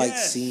like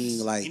seeing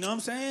you know what I'm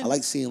saying? I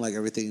like seeing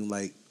everything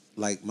like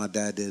my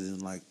dad did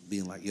and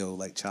being yo,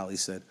 like Charlie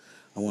said,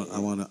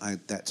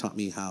 that taught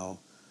me how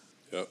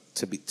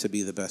to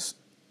be the best.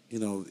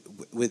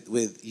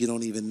 With you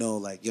don't even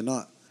know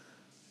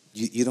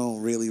you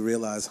don't really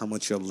realize how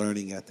much you're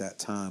learning at that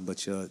time,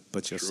 but you're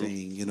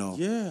saying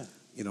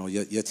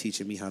you're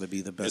teaching me how to be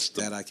the best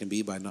dad I can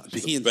be by not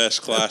being the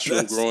best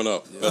classroom growing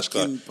up. Best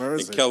class.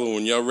 And Kellen,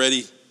 when you're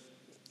ready.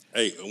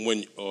 Hey,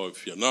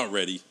 if you're not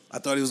ready, I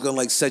thought he was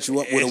gonna set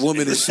you up with a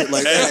woman and shit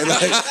like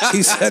that.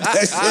 He said that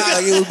shit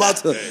like he was about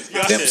to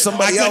pimp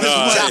somebody else.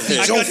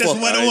 I got this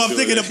one I'm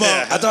thinking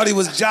about. I thought he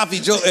was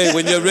Joffy Joe. Hey,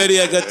 when you're ready,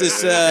 I got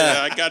this.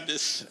 I got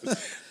this.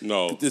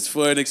 No, this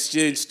for an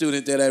exchange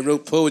student that I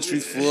wrote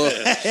poetry for.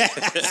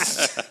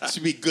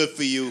 Should be good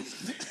for you.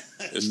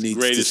 It's the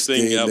greatest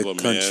thing ever,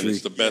 man.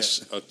 It's the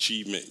best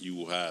achievement you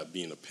will have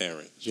being a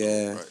parent.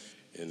 So,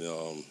 and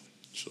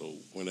so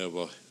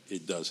whenever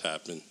it does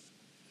happen.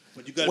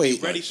 But you got to be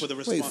ready for the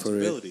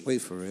responsibility.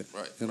 Wait for it.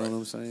 Right. You know what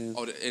I'm saying?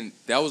 Oh, and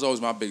that was always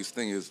my biggest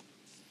thing is,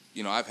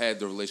 I've had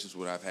the relationships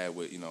that I've had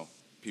with,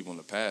 people in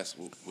the past,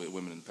 with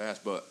women in the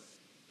past, but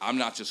I'm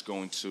not just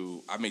going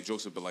to, I make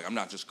jokes, but I'm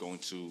not just going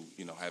to,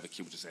 have a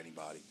kid with just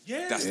anybody.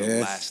 Yeah. That's the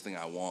last thing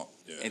I want.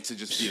 Yeah. And to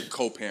just be a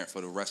co-parent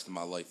for the rest of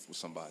my life with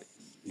somebody.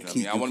 You know what I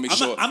mean? I want to make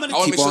sure. I want to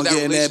make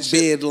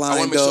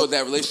sure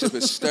that relationship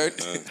is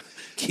sturdy.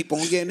 Keep on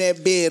getting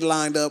that bed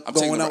lined up,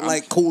 going out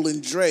like Cool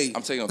and Dre.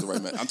 I'm taking the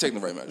right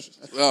measures.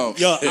 Yo,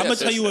 I'm gonna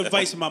tell you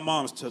advice my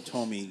mom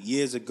told me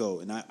years ago,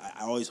 and I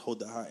always hold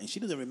to her. And she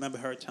doesn't remember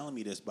her telling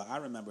me this, but I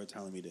remember her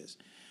telling me this.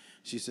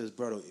 She says,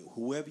 "Berto,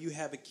 whoever you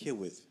have a kid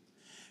with,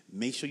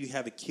 make sure you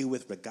have a kid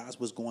with, regardless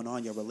of what's going on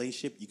in your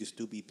relationship, you can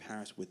still be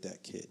parents with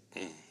that kid,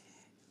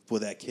 for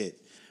that kid,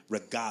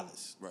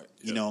 regardless. Right.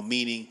 You know,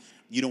 meaning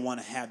you don't want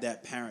to have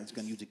that parent that's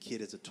gonna use a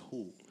kid as a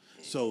tool."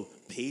 So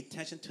pay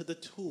attention to the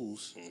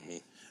tools.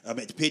 I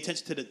mean, pay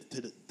attention to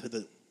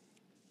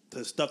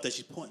the stuff that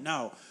she's pointing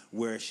out,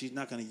 where she's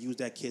not going to use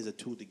that kid as a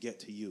tool to get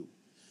to you.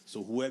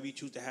 So whoever you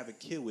choose to have a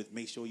kid with,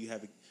 make sure you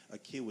have a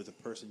kid with a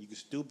person. You can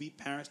still be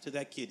parents to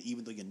that kid,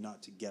 even though you're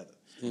not together,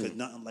 because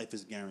nothing in life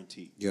is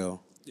guaranteed. Yo.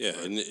 Yeah,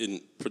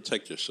 and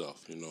protect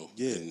yourself, you know.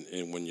 Yeah.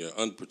 And when you're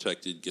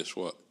unprotected, guess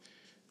what?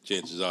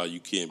 Chances are you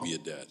can't be a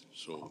dad.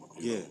 So,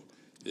 you know,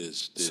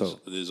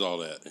 there's all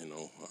that, you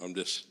know. I'm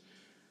just,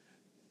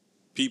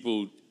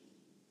 people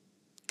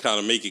kind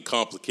of make it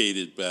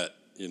complicated, but,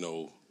 you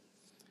know,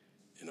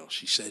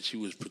 she said she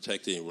was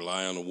protected and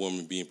rely on a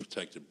woman being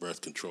protected,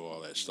 birth control,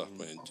 all that stuff,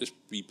 man. Just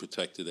be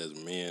protected as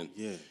a man.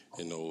 Yeah.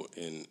 You know,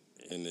 and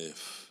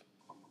if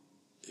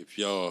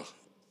y'all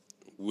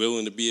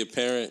willing to be a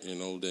parent, you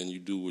know, then you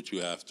do what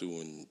you have to,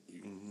 and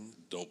you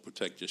don't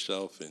protect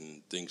yourself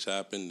and things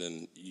happen,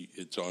 then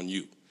it's on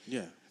you.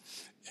 Yeah.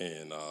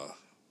 And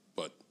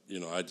but you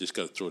know, I just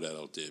got to throw that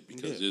out there,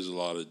 because there's a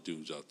lot of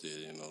dudes out there,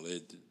 you know, they're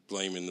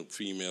blaming the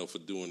female for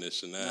doing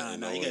this and that.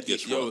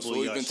 So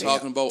we've been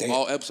talking about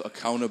all episodes,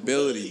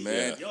 accountability,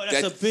 man. Yo,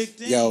 that's a big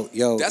thing.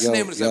 That's the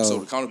name of this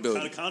episode,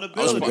 accountability.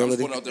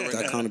 Accountability.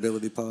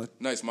 Accountability pod.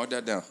 Nice, mark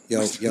that down.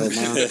 Yo,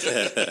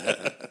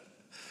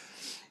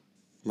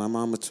 my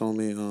mama told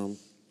me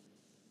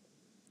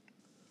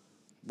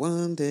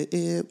one day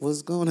it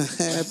was gonna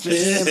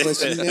happen, but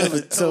she never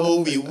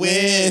told me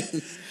when.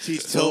 She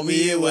told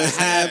me it would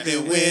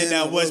happen when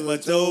I was my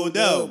told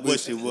up.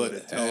 Wish it would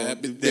have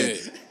told me then.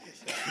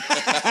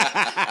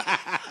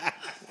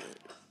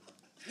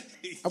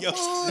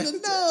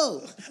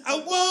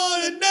 I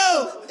wanna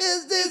know,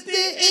 is this the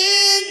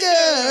end,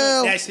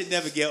 girl? That should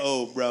never get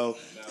old, bro.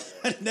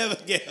 Never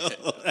get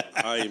old.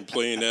 I ain't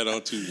playing that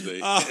on Tuesday.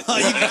 You got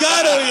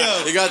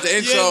yo. You got the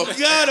intro. You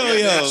got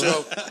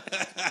yo.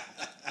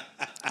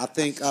 I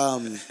think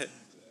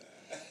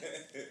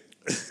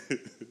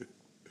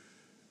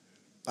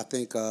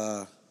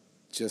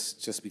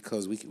just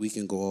because we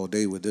can go all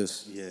day with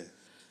this. Yeah.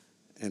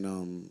 And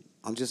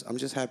I'm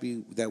just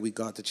happy that we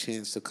got the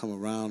chance to come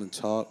around and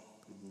talk.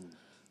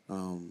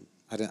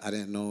 I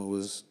didn't know it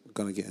was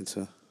gonna get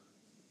into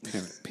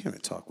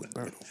parent talk with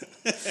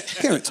Berto.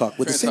 Parent talk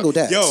with the single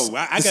dads. Yo,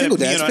 I got an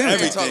opinion on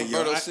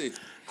everything.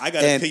 I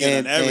got an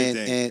opinion on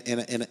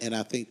everything. And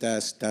I think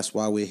that's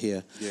why we're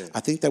here. Yeah. I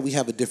think that we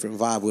have a different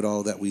vibe with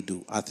all that we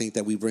do. I think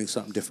that we bring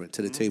something different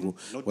to the table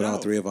with all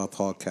three of our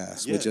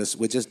podcasts. Yeah.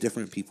 We're just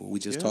different people. We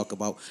just talk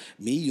about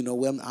me. You know,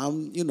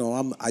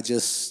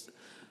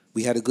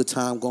 we had a good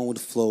time going with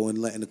the flow and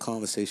letting the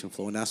conversation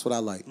flow, and that's what I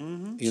like. You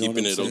know,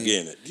 keeping it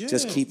organic. Yeah.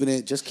 Just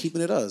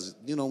keeping it us.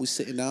 You know, we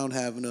sitting down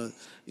having a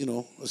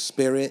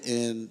spirit,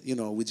 and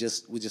we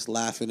just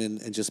laughing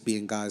and just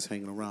being guys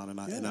hanging around.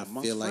 And I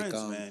feel friends, like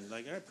man.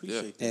 Like I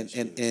appreciate that.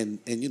 And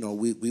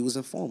we was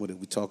informative.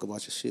 We talk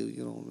about your shit,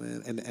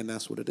 man, and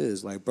that's what it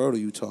is. Like Berto,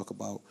 you talk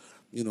about.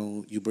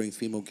 You bring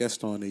female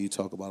guests on there, you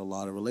talk about a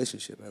lot of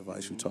relationship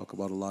advice. You talk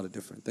about a lot of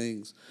different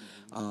things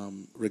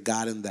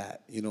regarding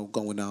that,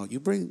 going out.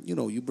 You bring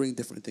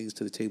different things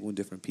to the table, and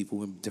different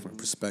people and different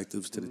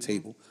perspectives to the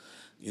table.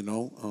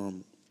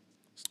 I'm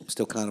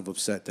still kind of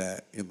upset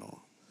that,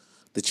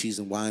 the cheese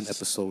and wine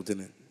episode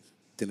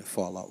didn't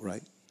fall out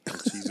right.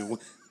 Cheese and wine.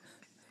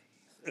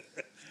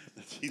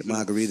 The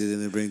margarita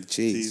didn't bring the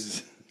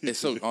cheese. And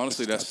so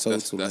honestly, that's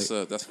funny you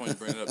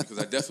bring it up, because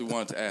I definitely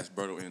wanted to ask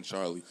Berto and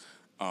Charlie.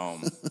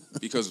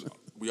 Because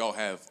we all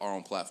have our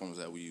own platforms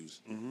that we use.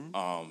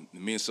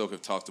 Me and Silk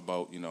have talked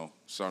about,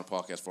 starting a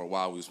podcast for a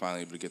while. We was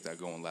finally able to get that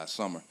going last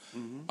summer.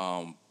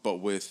 But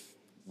with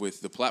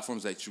the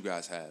platforms that you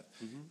guys have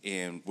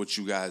and what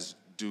you guys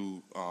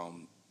do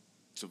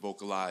to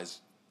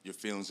vocalize your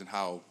feelings and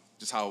how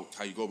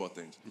you go about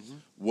things.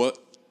 Berto,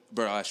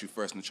 I'll ask you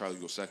first, and then Charlie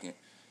go second.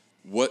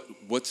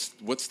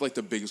 What's like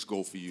the biggest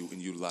goal for you in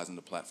utilizing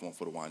the platform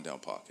for the Wind Down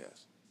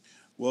podcast?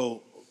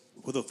 Well,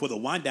 for the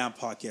Wind Down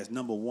podcast,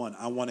 number one,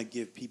 I want to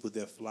give people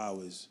their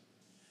flowers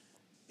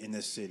in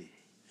this city.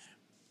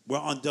 We're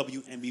on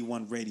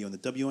WNB1 Radio, and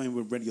the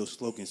WNB1 Radio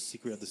slogan is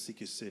 "Secret of the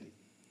Secret City,"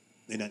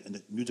 and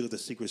the music of the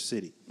Secret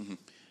City.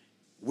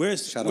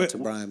 Shout out to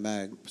Brian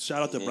Mag.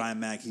 Shout out to Brian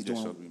Mag. He's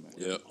doing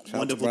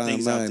wonderful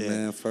things out there,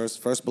 man.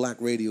 First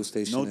black radio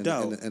station, no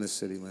doubt, in the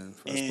city, man.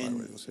 First and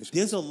black radio station.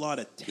 There's a lot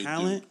of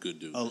talent, good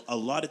dude. A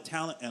lot of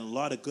talent, and a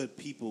lot of good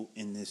people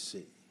in this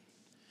city.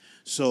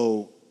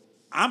 So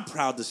I'm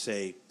proud to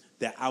say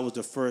that I was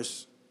the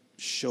first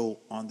show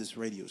on this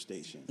radio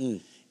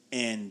station.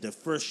 And the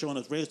first show on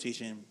this radio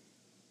station,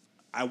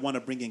 I want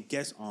to bring in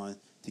guests on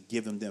to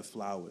give them their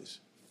flowers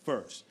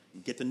first.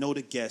 Get to know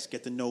the guests,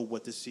 get to know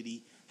what the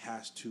city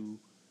has to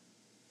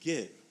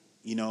give,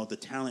 the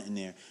talent in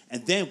there.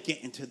 And then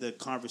get into the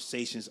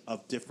conversations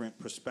of different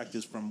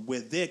perspectives from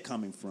where they're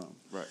coming from.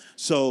 Right.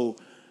 So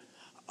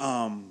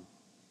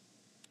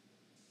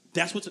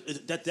that's what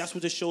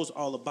the show's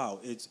all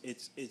about.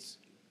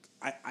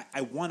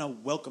 I want to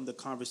welcome the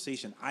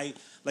conversation. I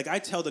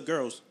tell the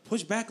girls,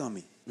 push back on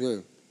me. Yeah.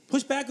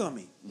 Push back on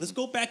me. Let's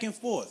go back and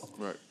forth.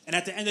 Right. And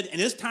at the end and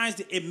there's times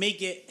that it may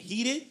get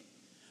heated,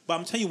 But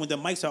I'm telling you, when the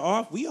mics are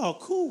off, we all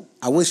cool.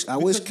 I wish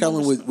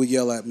Kellen would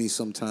yell at me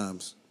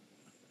sometimes.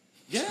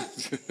 Yeah,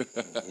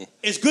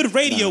 it's good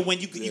radio when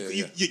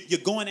you're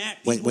going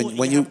at people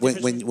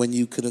when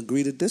you can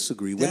agree to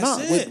disagree.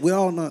 We're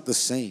all not the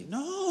same.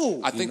 No,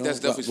 I think that's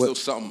definitely still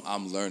something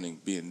I'm learning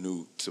being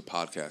new to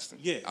podcasting.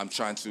 Yeah, I'm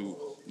trying to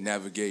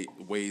navigate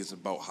ways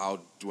about how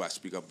do I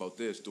speak up about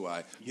this? Do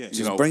I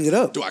just bring it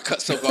up? Do I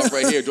cut something off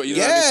right here? Do, you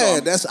know what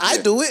I mean? So I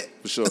do it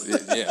for sure.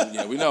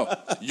 Yeah, we know.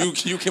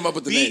 You came up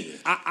with the name.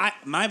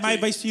 My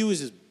advice to you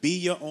is just be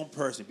your own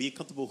person. Be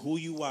comfortable who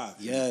you are.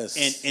 Yes,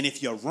 and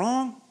if you're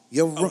wrong.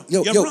 Yo,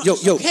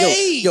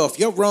 if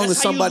you're wrong to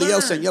somebody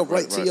else and you're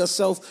right to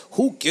yourself,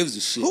 who gives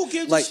a shit? Who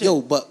gives a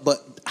shit?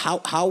 But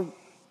how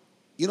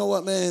you know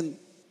what, man?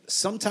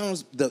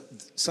 Sometimes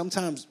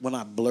when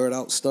I blurt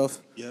out stuff,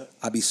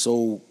 I be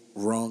so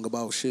wrong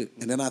about shit.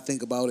 And then I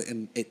think about it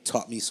and it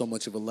taught me so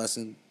much of a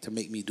lesson to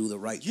make me do the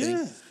right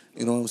thing.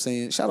 You know what I'm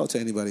saying? Shout out to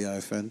anybody I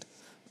offend.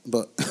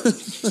 But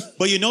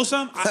you know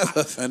something?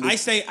 I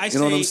say you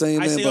know what I'm saying,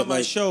 man? I say on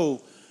my show,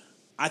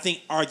 I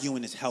think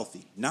arguing is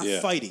healthy, not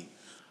fighting.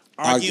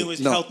 Arguing is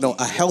healthy. No,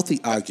 a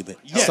healthy argument.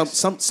 Yes.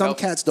 Some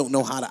cats don't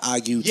know how to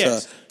argue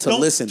to don't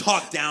listen.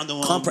 Talk down to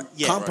them.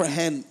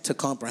 Comprehend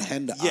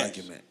the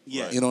argument.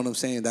 Yeah. You know what I'm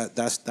saying?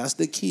 That's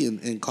the key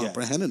in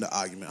comprehending the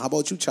argument. How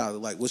about you, Charlie?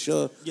 Like, what's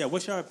your opinion?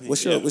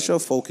 What's your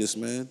focus,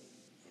 man?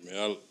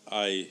 I mean,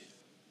 I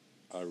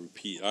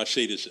repeat. I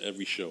say this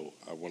every show.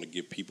 I want to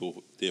give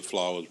people their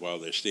flowers while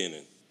they're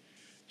standing,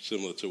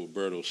 similar to what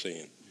Berto's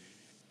saying,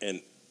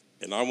 and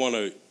I want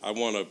to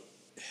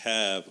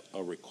have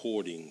a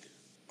recording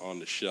on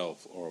the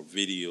shelf or a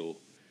video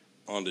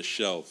on the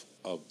shelf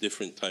of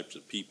different types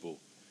of people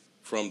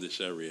from this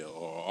area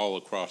or all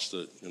across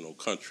the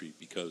country,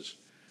 because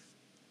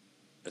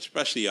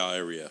especially our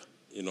area,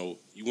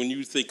 when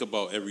you think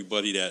about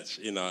everybody that's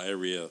in our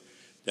area,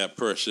 that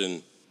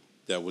person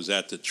that was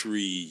at the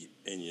tree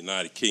in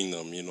United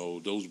Kingdom,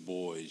 those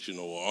boys,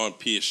 on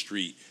Pierce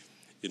Street,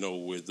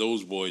 where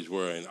those boys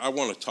were, and I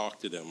want to talk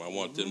to them. I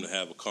want them to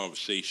have a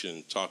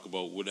conversation, talk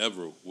about what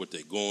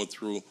they're going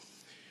through,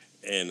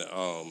 and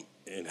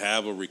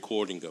have a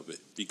recording of it,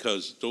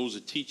 because those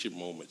are teaching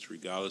moments,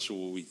 regardless of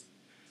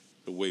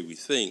the way we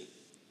think.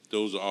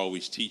 Those are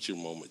always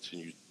teaching moments,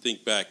 and you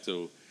think back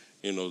to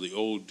the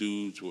old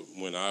dudes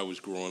when I was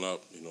growing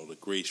up, the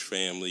Grace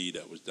family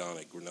that was down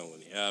at Grinnell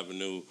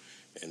Avenue,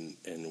 and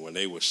when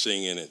they were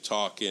singing and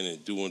talking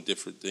and doing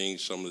different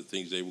things, some of the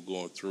things they were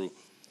going through.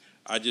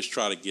 I just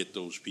try to get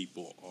those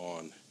people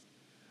on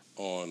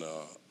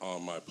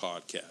my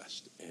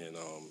podcast, and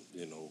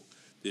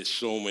there's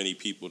so many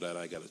people that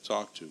I got to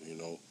talk to.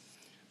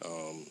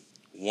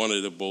 One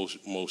of the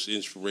most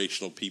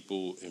inspirational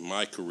people in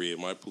my career,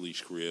 my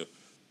police career,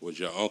 was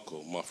your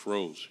uncle, Muff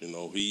Rose.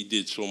 He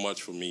did so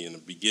much for me in the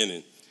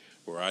beginning,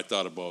 where I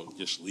thought about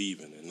just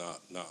leaving and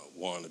not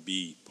wanting to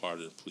be part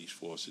of the police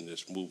force and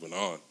just moving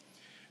on.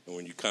 And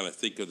when you kind of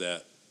think of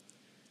that,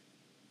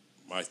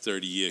 my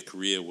 30-year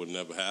career would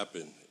never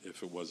happen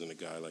if it wasn't a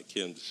guy like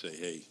him to say,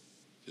 hey,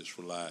 just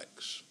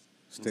relax.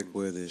 Stick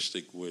with it.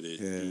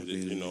 Yeah, do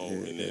this,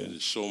 and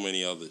there's so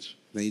many others.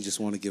 Then you just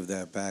want to give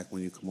that back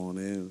when you come on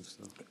in.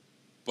 So.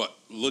 But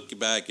look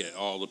back at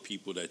all the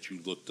people that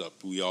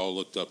we all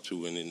looked up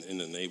to in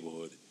the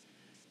neighborhood,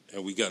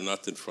 and we got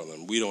nothing from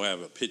them. We don't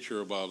have a picture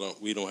about them.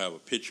 We don't have a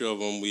picture of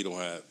them. We don't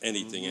have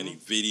anything, any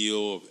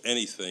video of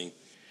anything.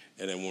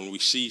 And then when we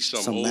see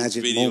some old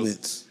magic video,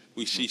 moments.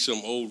 We see some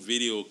old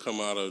video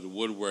come out of the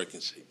woodwork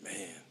and say,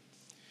 man,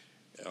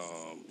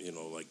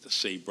 like the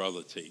Say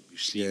Brother tape. You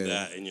see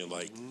that, and you're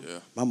like,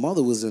 my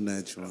mother was in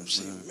that joint. I'm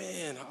saying,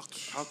 man,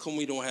 how come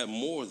we don't have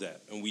more of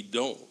that? And we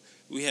don't.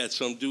 We had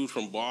some dude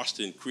from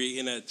Boston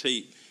creating that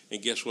tape,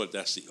 and guess what?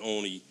 That's the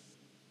only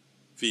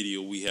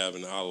video we have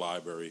in our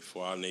library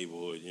for our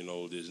neighborhood.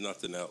 There's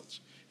nothing else.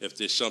 If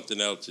there's something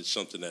else, it's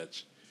something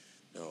that's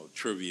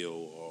trivial,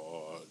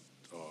 or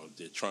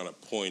they're trying to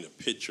point a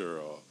picture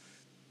or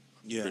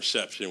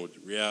perception with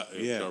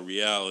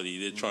reality.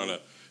 They're trying to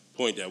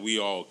point that we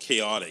all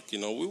chaotic.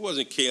 We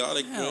wasn't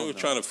chaotic. We were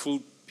trying to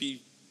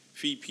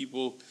feed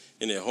people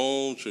in their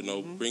homes,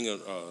 bring a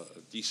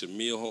decent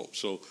meal home.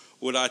 So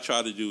what I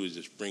try to do is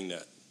just bring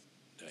that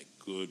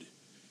good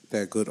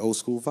old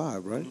school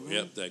vibe, right?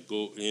 Yep, that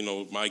go.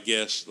 My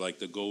guests, like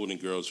the Golden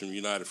Girls from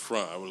United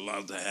Front, I would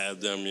love to have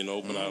them,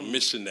 but I'm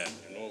missing that.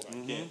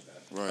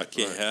 I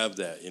can't have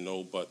that,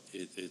 but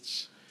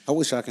it's. I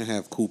wish I can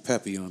have Cool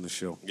Peppy on the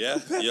show. Yeah,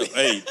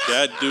 hey,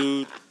 that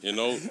dude,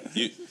 he'll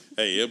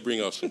bring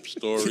out some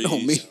stories.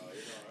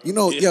 And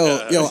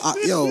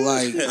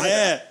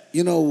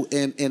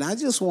I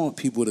just want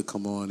people to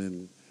come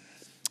on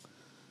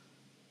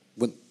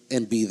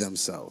and be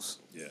themselves.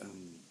 Yeah.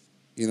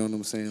 You know what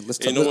I'm saying? Let's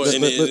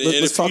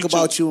talk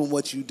about you and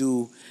what you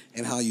do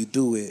and how you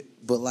do it.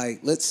 But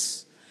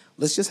let's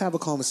just have a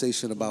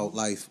conversation about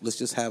life. Let's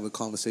just have a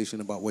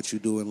conversation about what you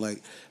do and let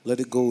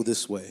it go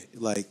this way.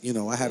 I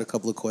had a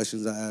couple of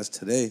questions I asked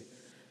today,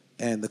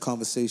 and the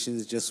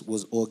conversation just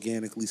was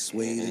organically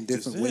swayed in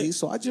different ways.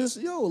 So I just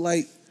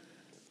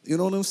You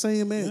know what I'm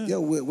saying, man?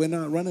 Yo, we're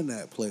not running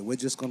that play. We're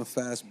just gonna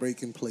fast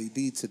break and play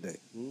D today.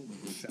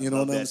 You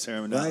know what I'm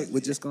saying? Right?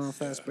 We're just gonna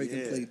fast break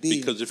and play D.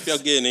 Because if you're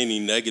getting any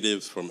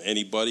negatives from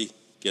anybody,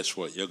 guess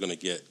what? You're gonna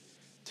get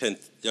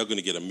You're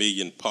gonna get 1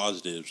 million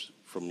positives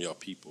from your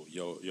people,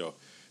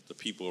 the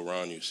people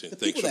around you saying,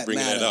 thanks for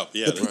bringing that up.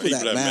 Yeah, the people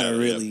that matter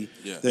really.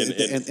 Yeah.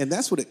 And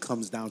that's what it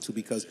comes down to,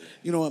 because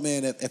you know what,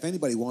 man, if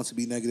anybody wants to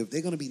be negative,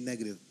 they're going to be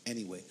negative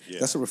anyway. Yeah.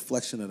 That's a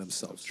reflection of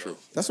themselves. True.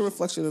 That's a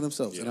reflection of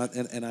themselves. Yeah.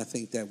 And I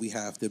think that we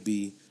have to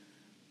be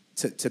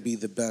to be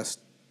the best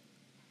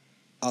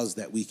us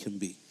that we can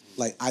be.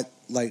 I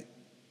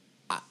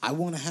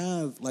want to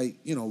have,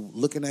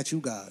 looking at you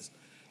guys.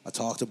 I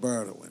talked to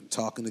Berto and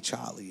talking to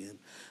Charlie, and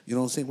you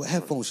know what I'm saying? What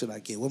headphones should I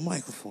get? What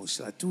microphone?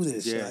 Should I do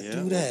this? Should I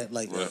do that?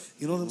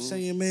 You know what I'm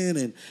saying,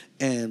 man?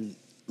 And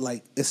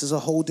this is a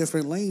whole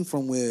different lane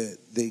from where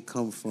they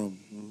come from.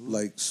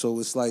 So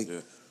it's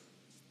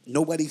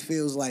nobody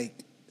feels like,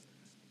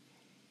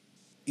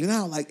 you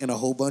know how in a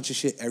whole bunch of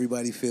shit,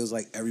 everybody feels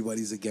like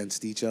everybody's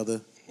against each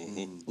other.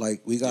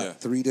 We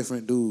got 3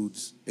 different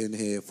dudes in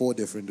here, 4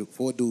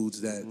 dudes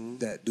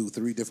that do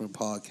 3 different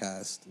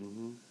podcasts.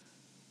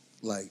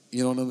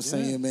 You know what I'm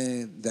saying,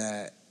 man?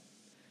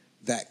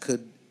 That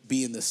could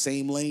be in the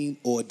same lane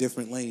or a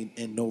different lane,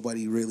 and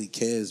nobody really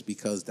cares,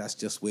 because that's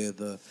just where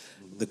the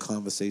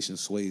conversation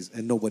sways,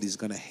 and nobody's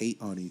gonna hate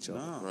on each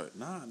other.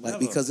 Nah,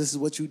 because this is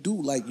what you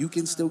do. You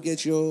can still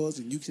get yours,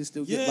 and you can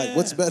still get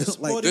what's better?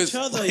 Support each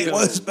other.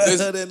 What's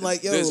better than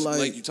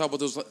you talk about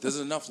those. There's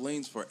enough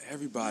lanes for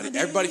everybody.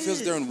 Everybody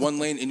feels they're in one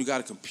lane, and you got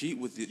to compete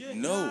with it.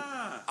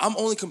 I'm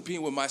only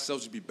competing with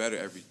myself to be better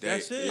every day.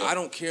 That's it. I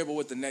don't care about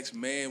what the next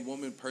man,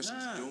 woman,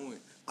 person's doing.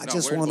 I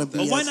just want to be.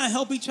 But why not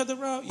help each other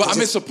out? But I'm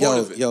in support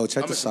of it. Yo,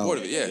 check this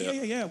out.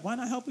 Yeah. Why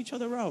not help each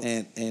other out?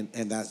 And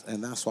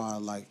that's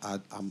why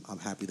I'm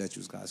happy that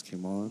you guys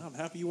came on. I'm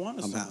happy you want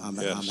us. I'm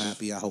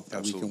happy. I hope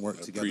that we can work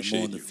together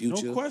more in the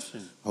future. No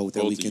question. I hope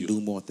that we can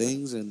do more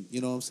things, and you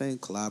know what I'm saying,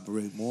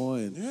 collaborate more,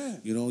 and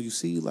you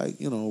see,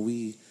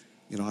 we.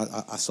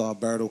 I saw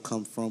Berto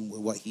come from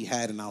what he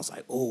had, and I was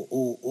like,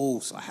 oh.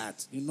 So I had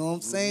to, you know what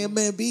I'm saying,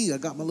 man, I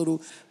got my little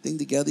thing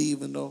together,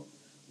 even though,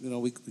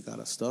 we got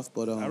our stuff.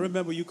 But I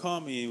remember you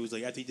called me, and it was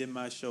like, after you did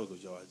my show,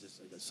 goes, yo,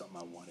 that's something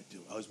I want to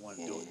do. I always want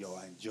to do it. Yo,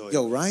 I enjoy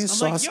it. Ryan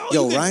Saucy,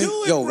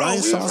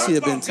 Ryan Saucy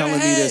had been telling me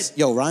this.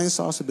 Ryan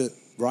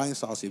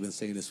Saucy had been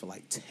saying this for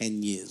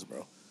 10 years,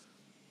 bro.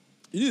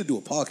 You need to do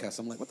a podcast.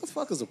 I'm like, what the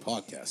fuck is a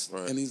podcast?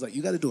 Right. And he's like,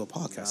 you got to do a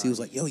podcast. He was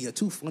like, yo, you're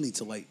too funny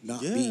to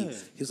not be.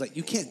 He was like,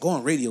 you can't go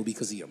on radio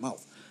because of your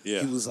mouth. Yeah.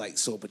 He was like,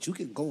 but you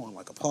can go on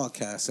a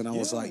podcast. And I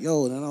was like,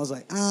 yo. And then I was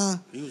like,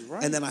 He was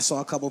right. And then I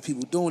saw a couple of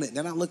people doing it. And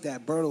then I looked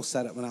at Berto's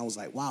setup, and I was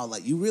like, wow,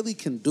 you really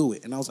can do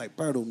it. And I was like,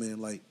 Berto,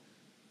 man,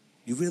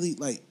 you really,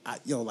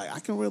 I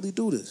can really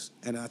do this.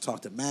 And then I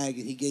talked to Mag,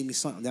 and he gave me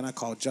something. Then I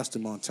called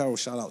Justin Montero,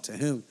 shout out to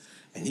him.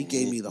 And he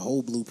gave me the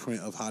whole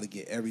blueprint of how to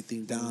get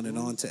everything down and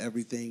onto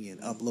everything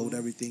and upload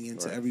everything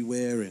into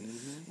everywhere. And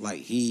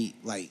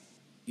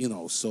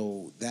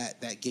so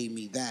that gave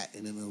me that.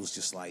 And then it was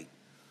just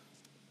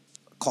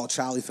call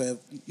Charlie for,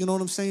 you know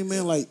what I'm saying,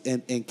 man?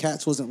 And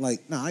Cats wasn't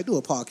nah, I do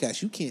a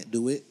podcast. You can't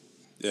do it.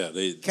 Yeah,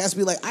 Cats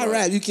be I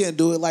rap, you can't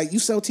do it. You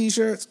sell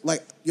T-shirts?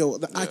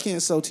 I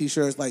can't sell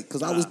T-shirts,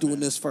 because I was doing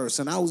this first,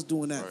 and I was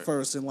doing that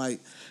first, and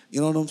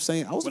you know what I'm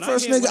saying? I was the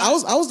first nigga.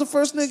 I was the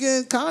first nigga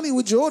in Connie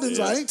with Jordans.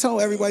 I ain't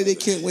tell everybody they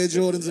can't wear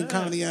Jordans in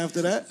Connie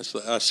after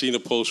that. I seen a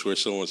post where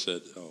someone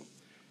said,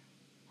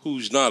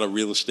 who's not a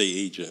real estate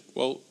agent?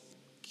 Well,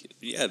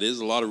 yeah, there's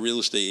a lot of real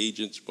estate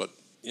agents, but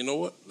you know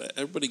what?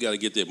 Everybody got to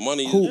get their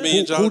money. Who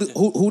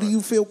do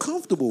you feel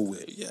comfortable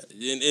with? Yeah,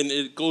 and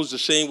it goes the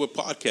same with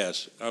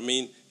podcasts. I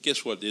mean,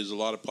 guess what? There's a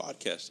lot of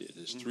podcasts here.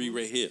 There's 3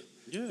 right here.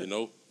 Yeah.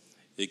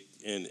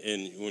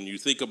 And when you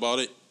think about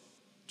it,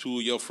 2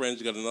 of your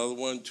friends got another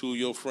one, 2 of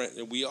your friends,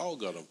 and we all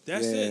got them.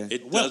 That's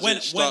it. When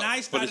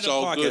I started the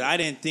podcast, I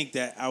didn't think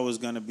that I was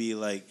going to be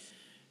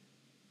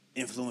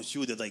influence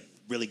you to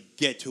really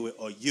get to it,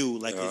 or you.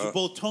 You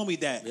both told me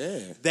that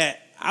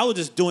I was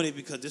just doing it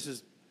because this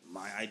is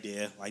my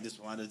idea. I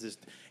just wanted this,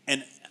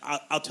 and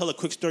I'll tell a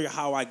quick story of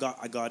how I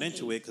got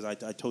into it, because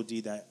I told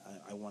D that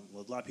a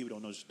lot of people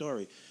don't know the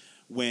story.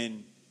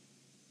 When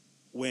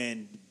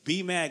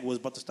B-Mag was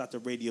about to start the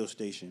radio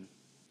station,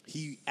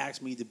 he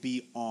asked me to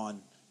be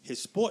on his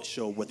sports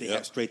show, what they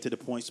have, Straight to the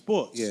Point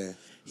Sports. Yeah,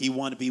 he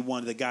wanted to be one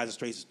of the guys at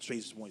Straight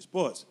to the Point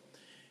Sports.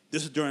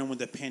 This is during when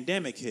the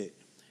pandemic hit,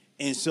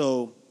 and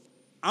so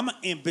I'm an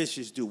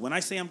ambitious dude. When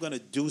I say I'm going to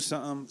do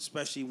something,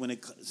 especially when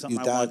something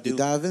I want to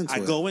do, I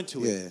go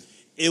into it.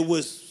 It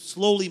was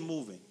slowly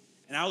moving,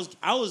 and I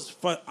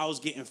was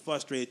getting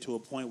frustrated to a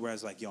point where I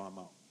was like, yo, I'm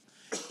out.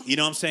 You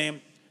know what I'm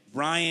saying?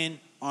 Brian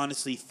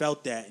honestly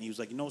felt that, and he was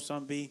like, you know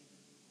something, B?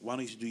 Why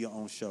don't you do your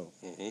own show?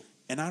 Mm-hmm.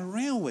 And I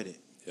ran with it.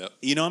 Yep.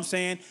 You know what I'm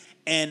saying?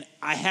 And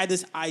I had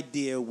this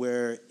idea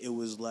where it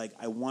was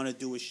I want to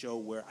do a show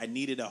where I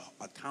needed a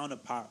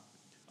counterpart,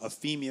 a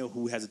female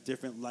who has a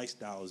different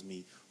lifestyle as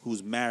me,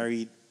 who's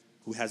married,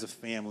 who has a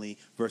family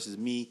versus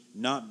me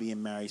not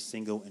being married,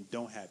 single, and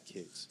don't have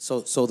kids.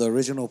 So the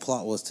original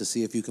plot was to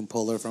see if you can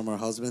pull her from her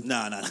husband?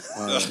 Nah.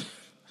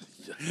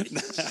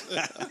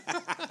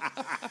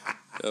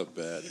 That's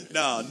bad.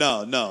 No.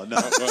 Nah,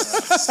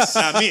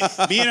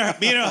 me and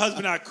her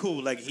husband are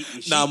cool. Like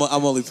I'm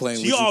only playing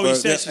with you. She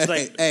always says she's hey,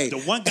 like hey. the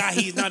one guy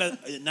he's not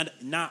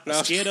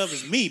scared of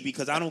is me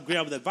because I don't agree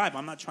with that vibe.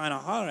 I'm not trying to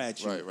holler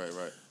at you. Right.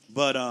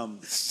 But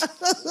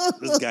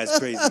this guy's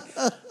crazy.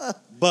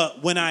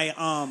 But when I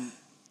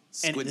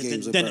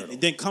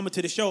then coming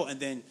to the show, and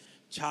then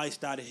Charlie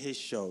started his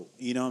show.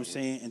 You know what I'm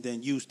saying? And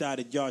then you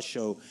started your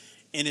show,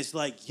 and it's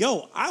like,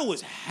 yo, I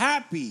was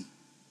happy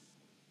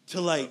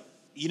to like.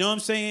 You know what I'm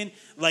saying?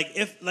 Like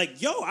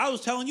I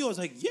was telling you, I was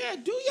like, yeah,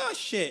 do your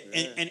shit.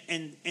 Yeah.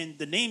 And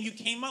the name you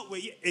came up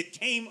with, it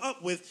came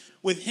up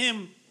with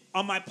him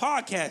on my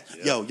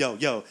podcast. Yeah.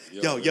 Yo.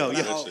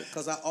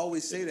 Because I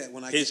always say that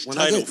when I his get,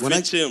 title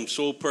fits him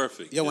so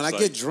perfect. Yo, when I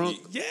get drunk,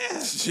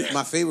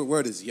 my favorite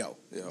word is yo.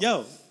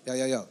 Yo.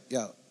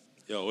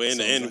 Yo, and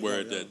the N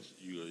word that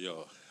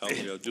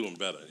you're doing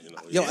better. You know.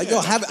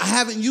 I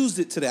haven't used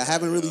it today. I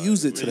haven't really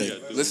used it today.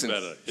 Listen,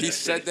 he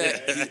said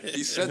that.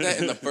 He said that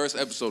in the first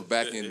episode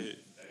back in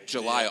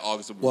July or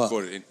August when we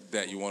recorded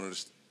that you wanted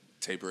to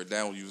taper it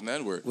down using the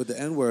N word. With the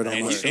N word on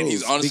my shows. And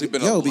he's honestly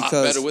been a lot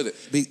better with it.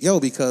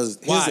 Because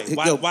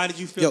why did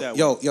you feel that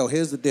way? Yo,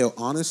 here's the deal.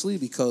 Honestly,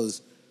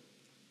 because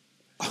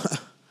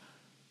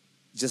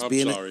just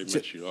being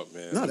mess you up,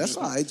 man. No, that's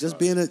all right. Just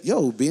being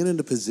in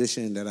the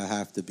position that I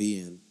have to be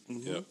in.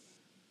 Mm-hmm. Yep.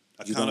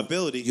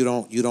 Accountability. You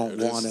don't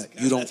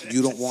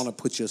want to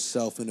put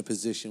yourself in a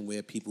position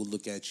where people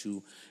look at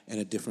you in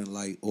a different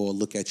light or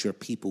look at your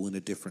people in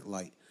a different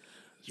light.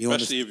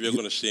 Especially if you're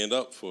going to stand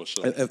up for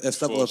some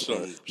civil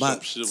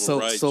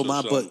rights.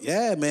 But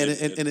yeah, man,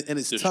 and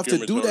it's tough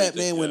to do that,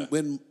 man.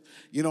 When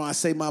I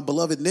say my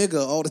beloved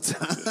nigga all the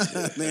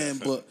time, man.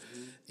 But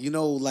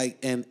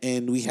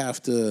and we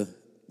have to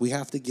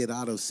get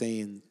out of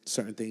saying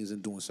certain things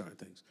and doing certain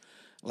things.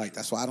 Like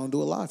that's why I don't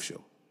do a live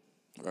show.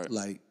 Right.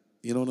 Like.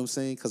 You know what I'm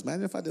saying? Because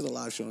imagine if I did a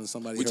live show and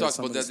somebody we heard talked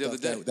some about of the that the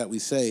stuff other day. that we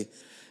say.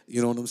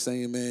 You know what I'm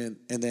saying, man?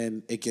 And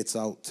then it gets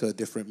out to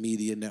different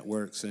media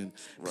networks and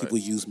people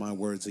use my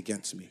words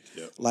against me.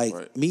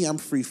 Yep. Me, I'm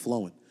free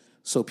flowing.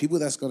 So people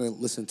that's going to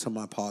listen to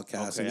my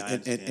podcast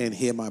and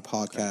hear my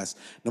podcast,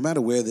 no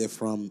matter where they're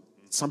from,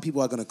 some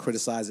people are going to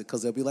criticize it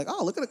because they'll be like,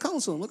 oh, look at the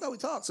council, look how he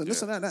talks, and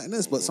this and that and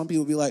this. But some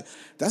people will be like,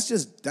 that's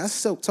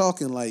silk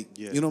talking, like,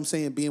 you know what I'm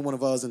saying, being one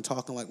of us and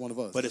talking like one of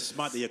us. But it's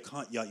smart that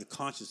you're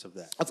conscious of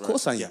that. Of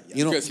course I am. Yeah.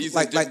 You know, he's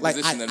like I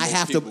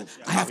have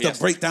to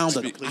break down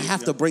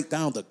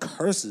the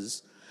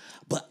curses,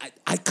 but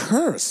I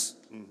curse.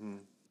 Mm-hmm.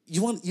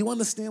 You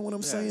understand what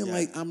I'm saying? Yeah.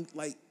 Like I'm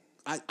like.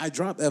 I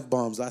drop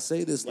F-bombs. I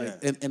say this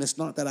and it's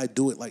not that I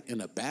do it like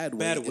in a bad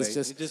way.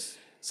 It's just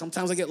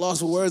sometimes I get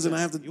lost with words and I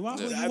have to throw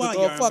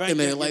a fuck in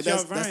there. Like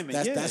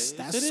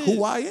that's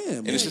who I am.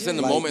 And it's just in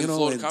the moment and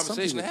flow of the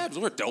conversation that happens.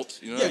 We're adults.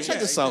 You know check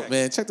this out,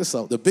 man. Check this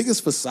out. The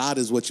biggest facade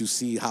is what you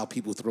see how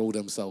people throw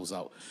themselves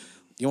out.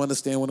 You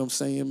understand what I'm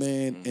saying,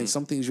 man? Mm-hmm. And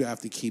some things you have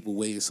to keep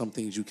away and some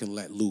things you can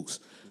let loose.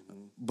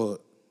 Mm-hmm.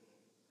 But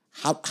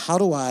how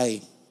do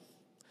I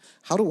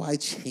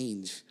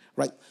change?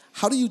 Right?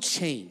 How do you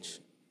change?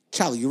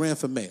 Charlie, you ran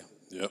for mayor.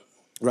 Yep.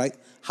 Right?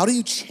 How do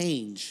you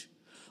change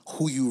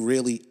who you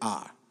really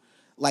are?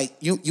 Like,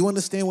 you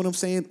understand what I'm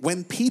saying?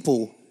 When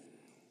people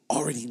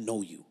already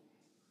know you.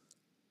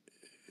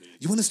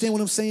 You understand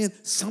what I'm saying?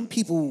 Some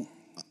people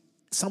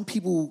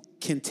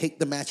can take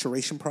the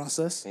maturation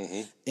process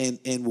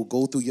and will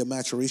go through your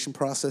maturation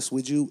process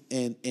with you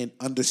and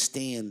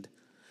understand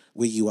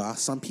where you are.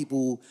 Some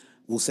people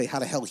will say how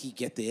the hell he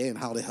get there and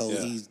how the hell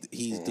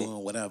he's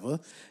doing whatever.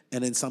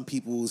 And then some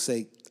people will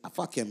say,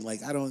 fuck him.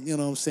 Like, I don't, you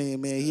know what I'm saying,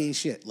 man, he ain't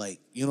shit.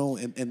 Like, you know,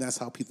 and that's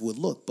how people would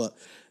look. But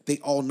they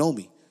all know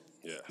me.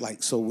 Yeah.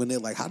 Like, so when they're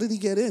like, how did he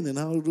get in and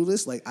how to do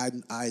this? Like,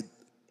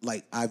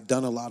 I've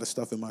done a lot of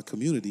stuff in my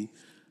community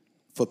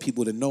for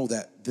people to know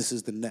that this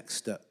is the next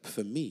step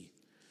for me.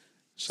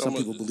 Some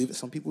people believe it,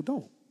 some people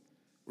don't.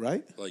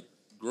 Right? Like,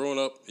 growing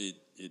up,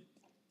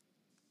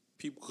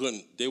 people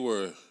they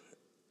were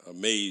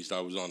amazed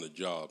I was on the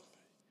job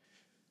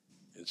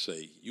and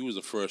say, you was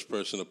the first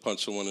person to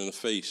punch someone in the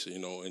face, you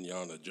know, and you're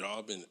on the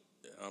job. And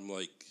I'm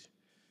like,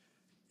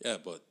 yeah,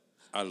 but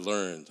I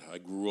learned. I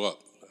grew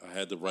up. I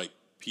had the right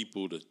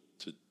people to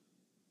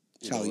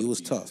Charlie, you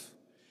was tough.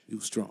 You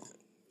was strong.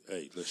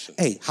 Hey, listen.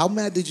 Hey, how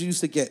mad did you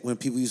used to get when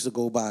people used to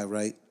go by,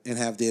 right, and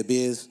have their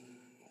beers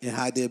and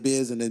hide their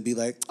beers and then be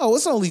like, oh,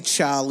 it's only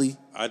Charlie.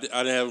 I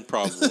didn't have a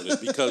problem with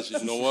it because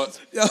you know what?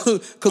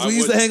 Because we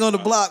used to hang on the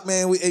block,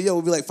 man. We'd be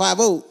like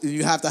 5-0, and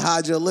you have to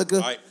hide your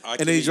liquor. And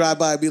then you drive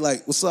by and be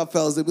like, what's up,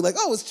 fellas? They'd be like,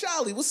 oh, it's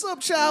Charlie. What's up,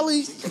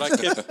 Charlie?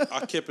 But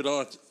I kept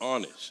it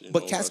honest.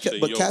 But Cass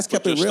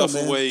kept it real,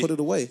 man. Put it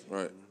away.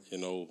 Right. You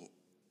know,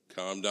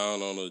 calm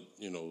down on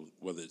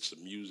whether it's the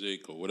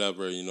music or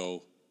whatever, you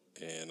know.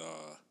 And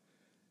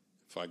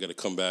if I got to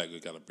come back, I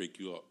got to break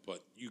you up.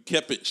 But you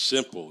kept it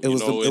simple. It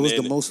was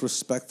the most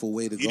respectful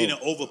way to go. You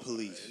didn't over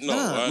police.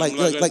 No,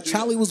 like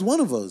Charlie was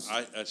one of us.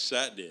 I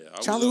sat there.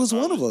 Charlie was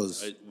one of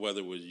us. Whether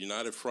it was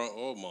United Front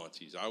or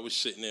Monty's, I was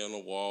sitting there on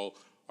the wall.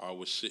 I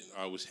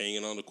was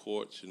hanging on the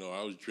courts.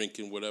 I was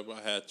drinking whatever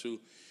I had to,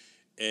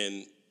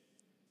 and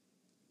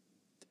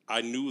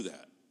I knew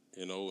that.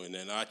 And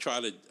then I try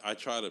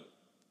to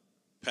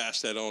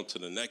pass that on to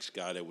the next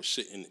guy that was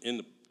sitting in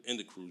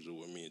the cruiser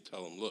with me and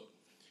tell him, look,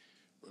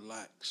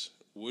 relax.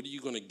 What are you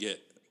gonna get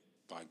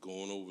by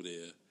going over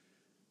there,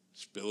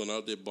 spilling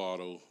out their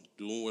bottle,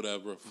 doing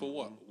whatever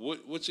for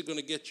what? What's it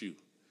gonna get you?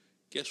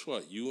 Guess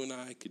what? You and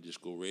I could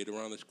just go right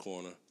around this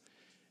corner.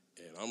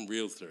 And I'm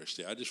real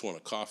thirsty. I just want a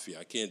coffee.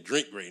 I can't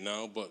drink right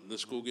now, but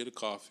let's go get a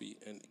coffee.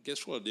 And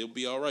guess what? They'll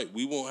be all right.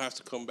 We won't have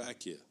to come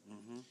back here.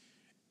 Mm-hmm.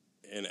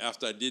 And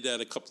after I did that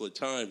a couple of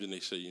times, and they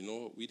said, you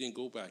know what? We didn't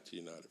go back to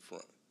United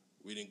Front.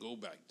 We didn't go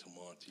back to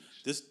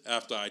Monty's.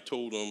 After I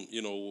told them,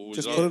 what was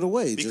just put it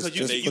away. Because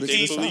you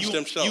policed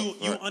themselves.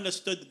 You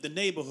understood the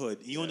neighborhood.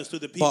 You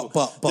understood the people.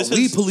 But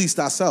we policed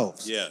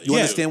ourselves. Yeah. You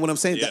understand what I'm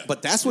saying? Yeah.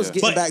 But that's what's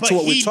getting back to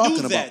what we're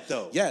talking about. That,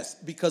 though. Yes,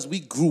 because we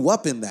grew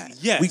up in that.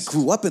 Yes. We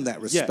grew up in that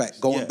respect.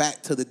 Going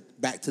back to the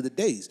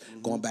days.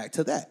 Mm-hmm. Going back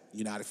to that.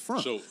 United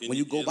Front. So when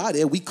you go by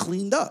there, we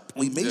cleaned up.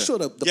 We made sure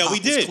the pot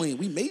was clean.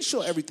 We made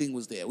sure everything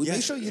was there. We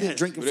made sure you didn't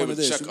drink in front of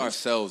this. Check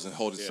ourselves and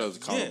hold ourselves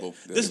accountable.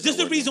 This is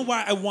the reason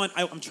why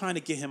I'm trying to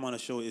get him on the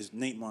show is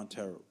Nate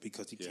Montero,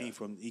 because he came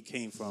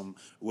from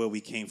where we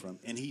came from,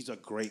 and he's a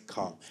great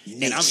cop.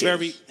 And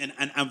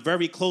I'm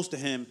very close to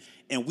him,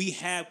 and we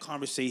have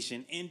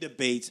conversation and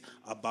debates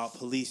about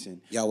policing.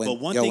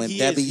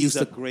 He's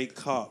a great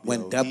cop.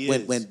 When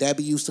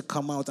Debbie used to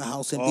come out the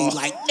house and be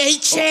like,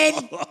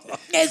 Nation.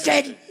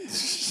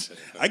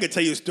 I could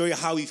tell you a story of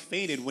how he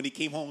fainted when he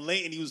came home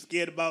late and he was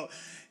scared about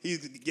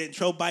he's getting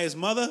trouble by his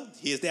mother.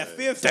 He has that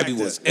fear factor.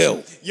 Debbie was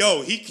ill.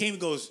 Yo, he came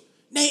and goes,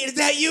 Nate, is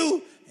that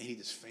you? And he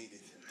just fainted.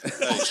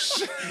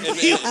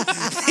 He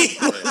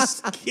was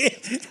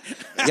scared.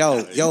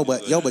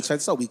 But check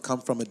this out. We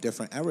come from a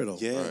different era though.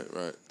 Yeah.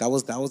 Right. That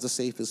was the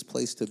safest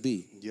place to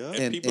be. Yeah.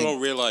 And people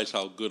don't realize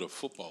how good a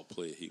football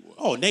player he was.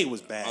 Oh, Nate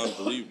was bad.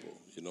 Unbelievable.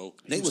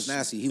 Nate was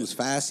nasty. He was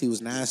fast. He was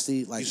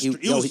nasty. Like he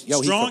was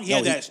strong. He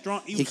had that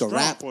strong. He could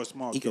rap for a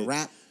small kid. He could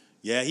rap.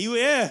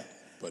 Yeah,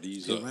 But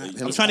he's.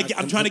 I'm trying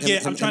to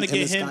get him.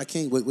 Sky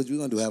King. What you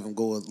gonna do? Have him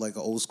go like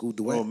an old school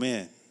duet? Oh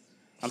man,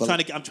 I'm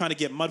trying to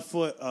get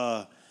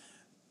Mudfoot,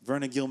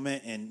 Vernon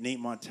Gilman, and Nate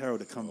Montero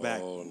to come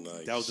back. Oh,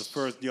 nice. That was the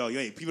first.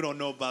 People don't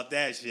know about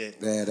that shit.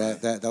 Yeah,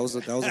 that was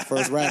the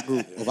first rap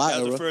group of our era.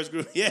 That was the first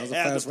group. Yeah,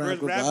 that was the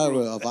first rap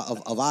group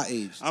of our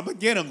age. I'm gonna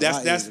get him.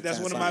 That's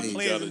one of my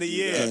plans in the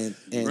year.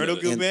 Vernon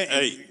Gilman.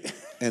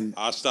 And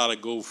I'll start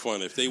a GoFund.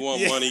 If they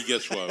want money,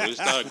 guess what? We'll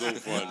start a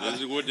GoFund.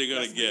 This is what they're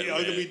gonna get.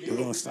 We're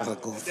gonna start a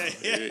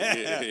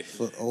GoFund.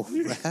 For old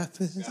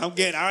rappers. I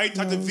already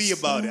talked to V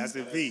about it. I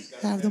said, V,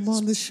 have them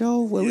on the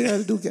show. What we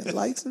gotta do? Get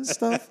lights and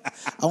stuff.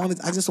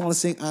 I just want to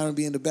sing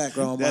R&B in the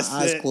background. My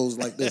eyes closed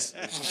like this.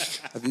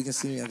 If you can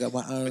see me, I got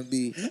my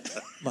R&B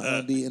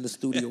in the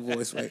studio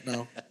voice right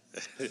now.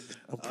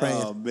 I'm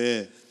praying. Oh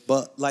man.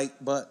 But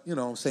you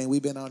know what I'm saying,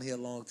 we've been out here a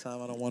long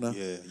time. I don't want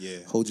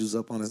to hold you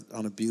up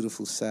on a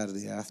beautiful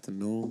Saturday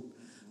afternoon.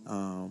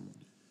 Like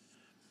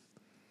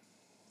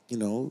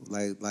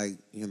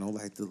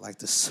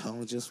the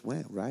song just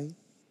went, right?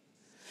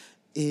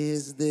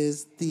 Is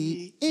this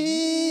the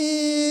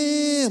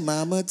end?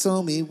 Mama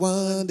told me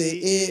one day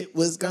it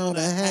was gonna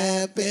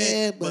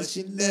happen, but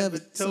she never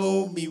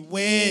told me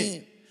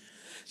when.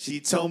 She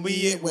told me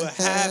it would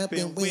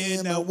happen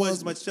when I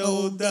was much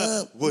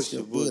older. Wish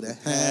it would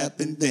have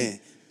happened then.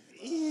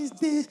 Is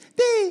this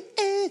the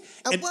end?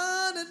 I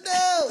wanna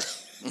know.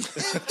 Is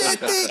this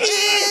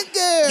the end,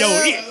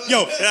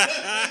 girl?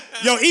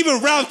 Yo,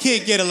 even Ralph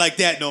can't get it like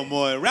that no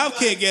more. Ralph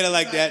can't get it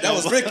like that. That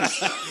was Ricky.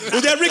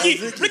 Was that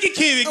Ricky? Ricky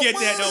can't even get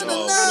that no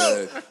more.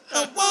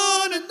 I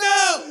wanna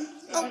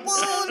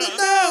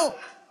know.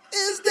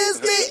 Is this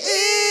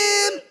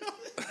the end?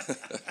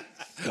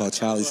 Oh,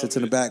 Charlie sits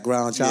in the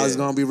background. Charlie's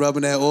gonna be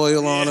rubbing that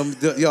oil on him.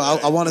 Yo,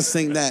 I want to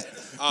sing that.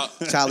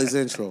 Charlie's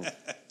intro.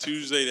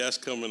 Tuesday, that's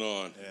coming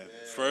on. Yeah.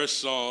 First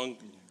song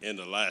and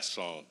the last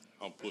song.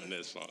 I'm putting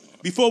that song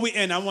on. Before we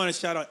end, I want to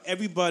shout out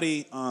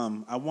everybody.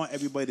 I want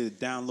everybody to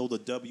download the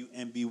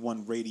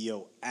WMB1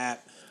 Radio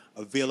app,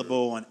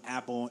 available on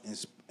Apple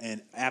and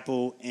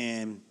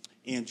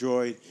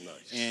Android.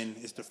 Nice. And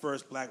it's the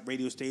first black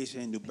radio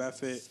station in New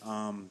Bedford.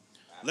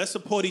 Let's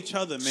support each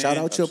other, man. Shout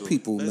out your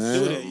people, man. Let's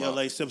do that. Yo,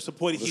 like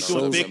support. He's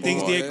doing big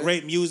things there.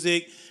 Great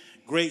music,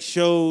 great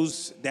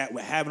shows that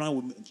we're having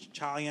on.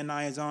 Charlie and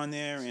I is on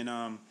there,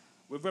 and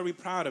we're very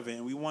proud of it.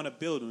 And we want to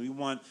build, and we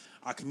want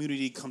our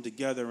community to come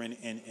together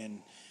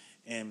and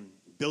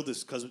build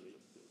this, because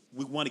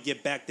we want to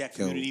get back that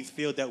community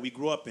feel that we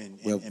grew up in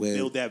and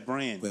build that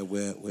brand.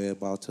 We're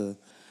about to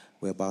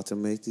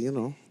make the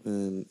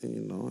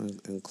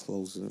in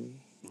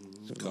closing.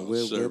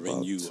 We're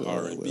serving you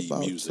R&B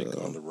music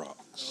on the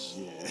rocks.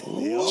 Yeah.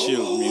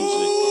 Chill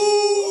music.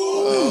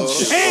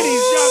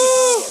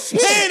 Panties,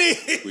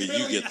 panty. Where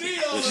you get the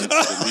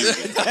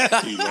music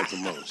you love the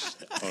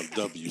most on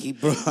W.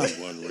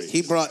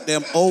 He brought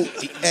them old.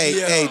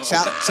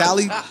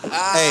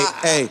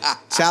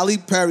 Charlie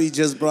Perry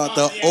just brought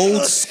the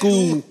old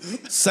school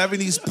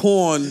 70s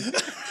porn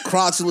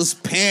crotchless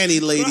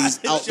panty ladies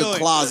out the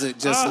closet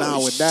just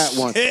now with that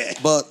one.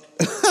 But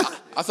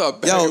I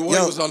thought Barry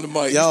White was on the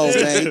mic.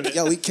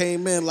 He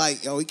came in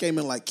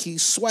like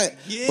Keith Sweat.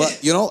 Yeah.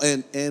 But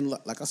and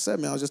like I said,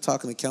 man, I was just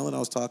talking to Kellen. I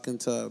was talking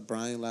to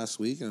Brian last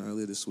week and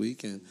earlier this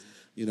week, and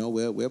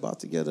we're about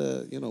to get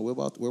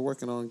we're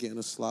working on getting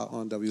a slot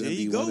on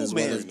WMB1 as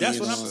well as that's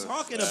what I'm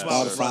talking about.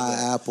 Spotify,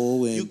 brother.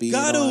 Apple, and being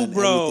on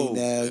everything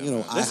there.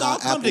 Let's all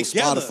come Apple,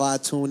 together. Spotify,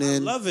 TuneIn. I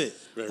love it.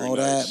 All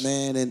that,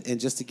 man, and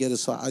just to get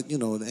us,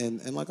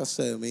 and like I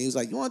said, man, he was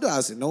like, "You want to do it?"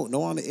 I said, "No,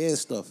 on the air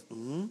stuff."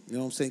 Mm-hmm. You know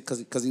what I'm saying?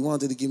 Because he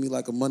wanted to give me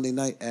like a Monday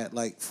night at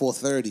like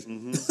 4:30.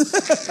 Mm-hmm.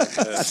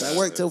 I said, I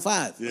work till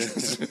 5. Yeah.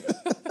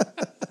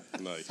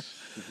 Nice.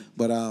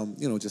 But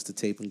just to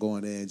tape and go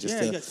in there, and just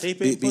to tape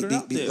it, put it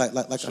out there.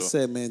 Like I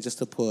said, man, just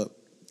to put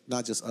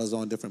not just us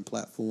on different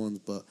platforms,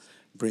 but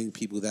bring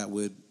people that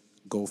would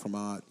go from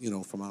our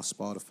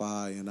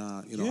Spotify and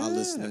our our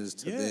listeners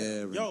to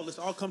there. And, let's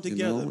all come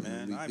together,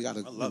 man. I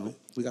love it.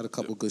 We got a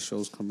couple good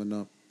shows coming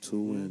up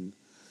too, and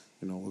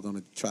we're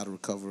gonna try to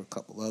recover a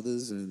couple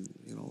others. And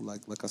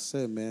like I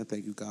said, man,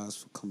 thank you guys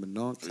for coming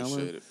on.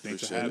 Appreciate it.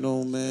 Appreciate it.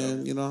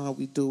 Man, you know how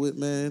we do it,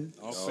 man.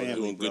 All family,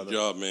 doing good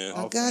job, man.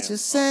 I got you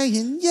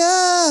saying yo.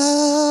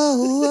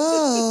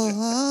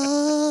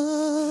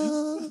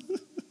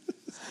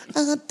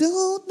 I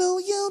don't know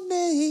your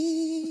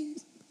name.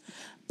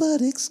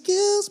 But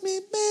excuse me,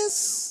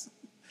 miss,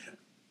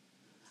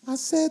 I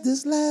said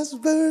this last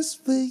verse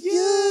for you.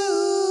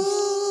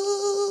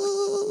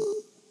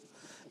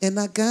 And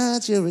I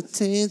got your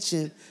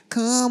attention.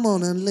 Come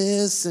on and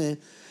listen.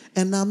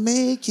 And I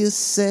make you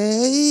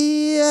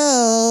say,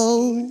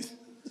 yo.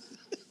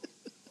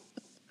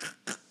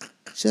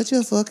 Shut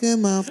your fucking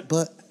mouth,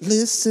 but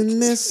listen,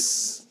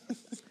 miss.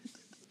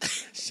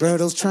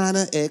 Berto's trying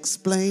to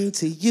explain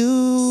to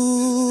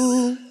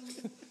you.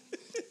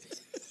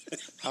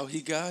 How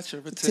he got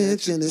your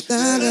attention.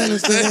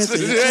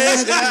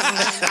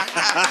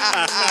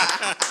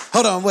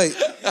 Hold on, wait.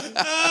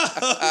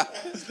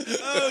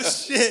 Oh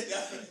shit.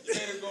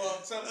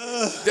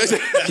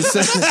 He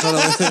said,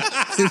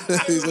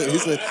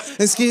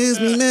 excuse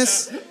me,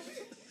 miss.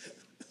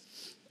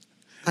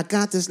 I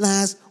got this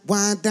last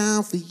wind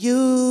down for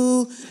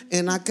you,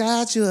 and I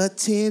got your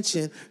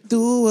attention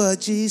through a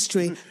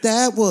G-string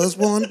that was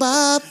worn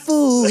by a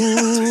fool.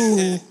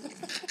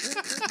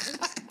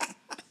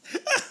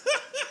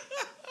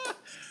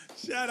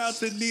 Shout out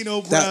to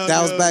Nino Brown.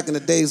 That was back in the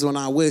days when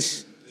I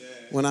wish,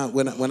 when I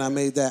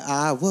made that.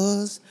 I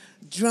was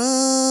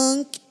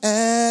drunk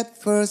at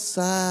first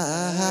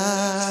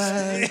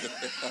sight.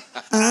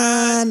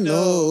 I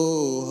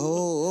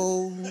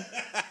know,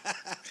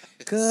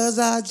 'cause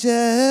I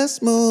just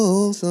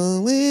smoked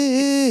some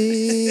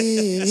weed.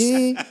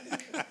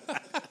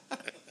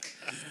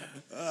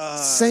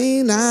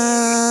 St.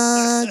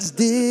 Ides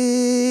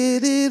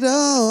did it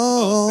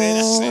all.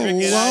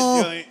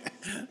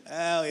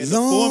 The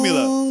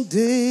formula. Long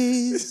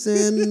days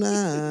and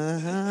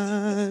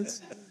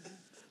nights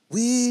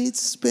we'd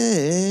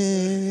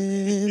spend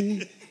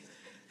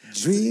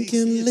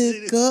drinking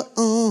liquor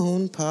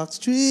on Park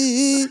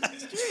Street.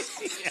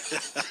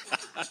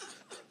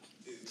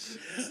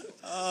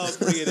 Oh,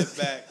 bringing it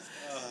back.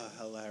 Oh,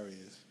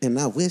 hilarious. And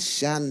I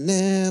wish I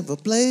never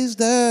blazed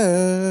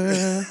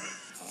her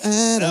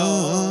at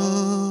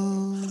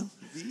all,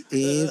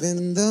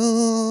 even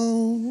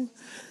though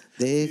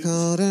they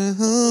called her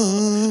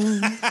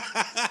home.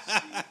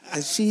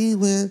 And she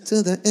went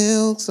to the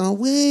Elks on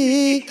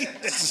week.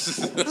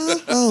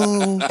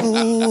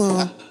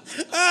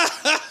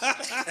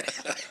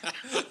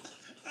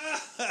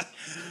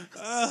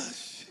 Oh,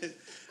 shit.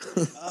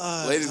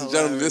 Ladies and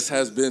gentlemen, this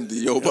has been the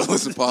Yo But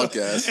Listen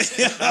podcast.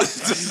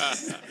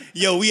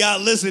 Yo, we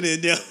out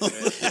listening, yo.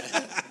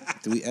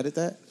 Do we edit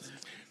that?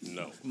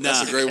 No.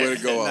 That's a great way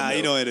to go out. Nah,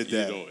 you don't edit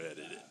that. You don't edit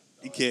it.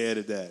 You can't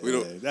edit that.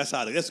 That's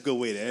a good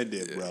way to end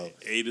it, bro.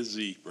 A to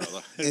Z,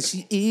 brother. And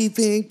she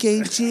even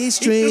gave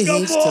G-strings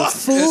to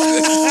fool.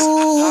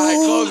 All right,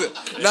 close it.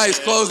 Nice,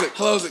 close it.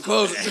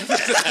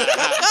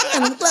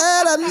 And I'm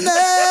glad I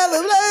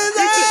never blazed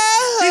her.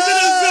 He's in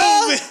the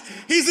zone, man.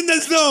 He's in the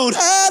zone.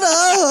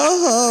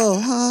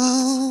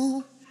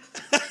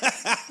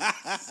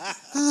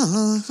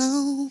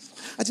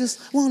 I just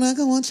wanna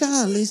go on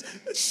Charlie's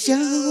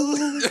show.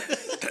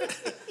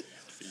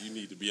 You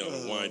need to be on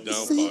the Wind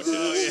Down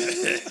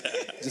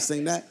podcast. Just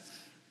sing that.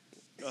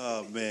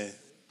 Oh man.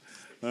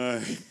 All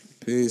right.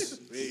 Peace.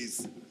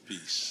 Peace.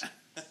 Peace.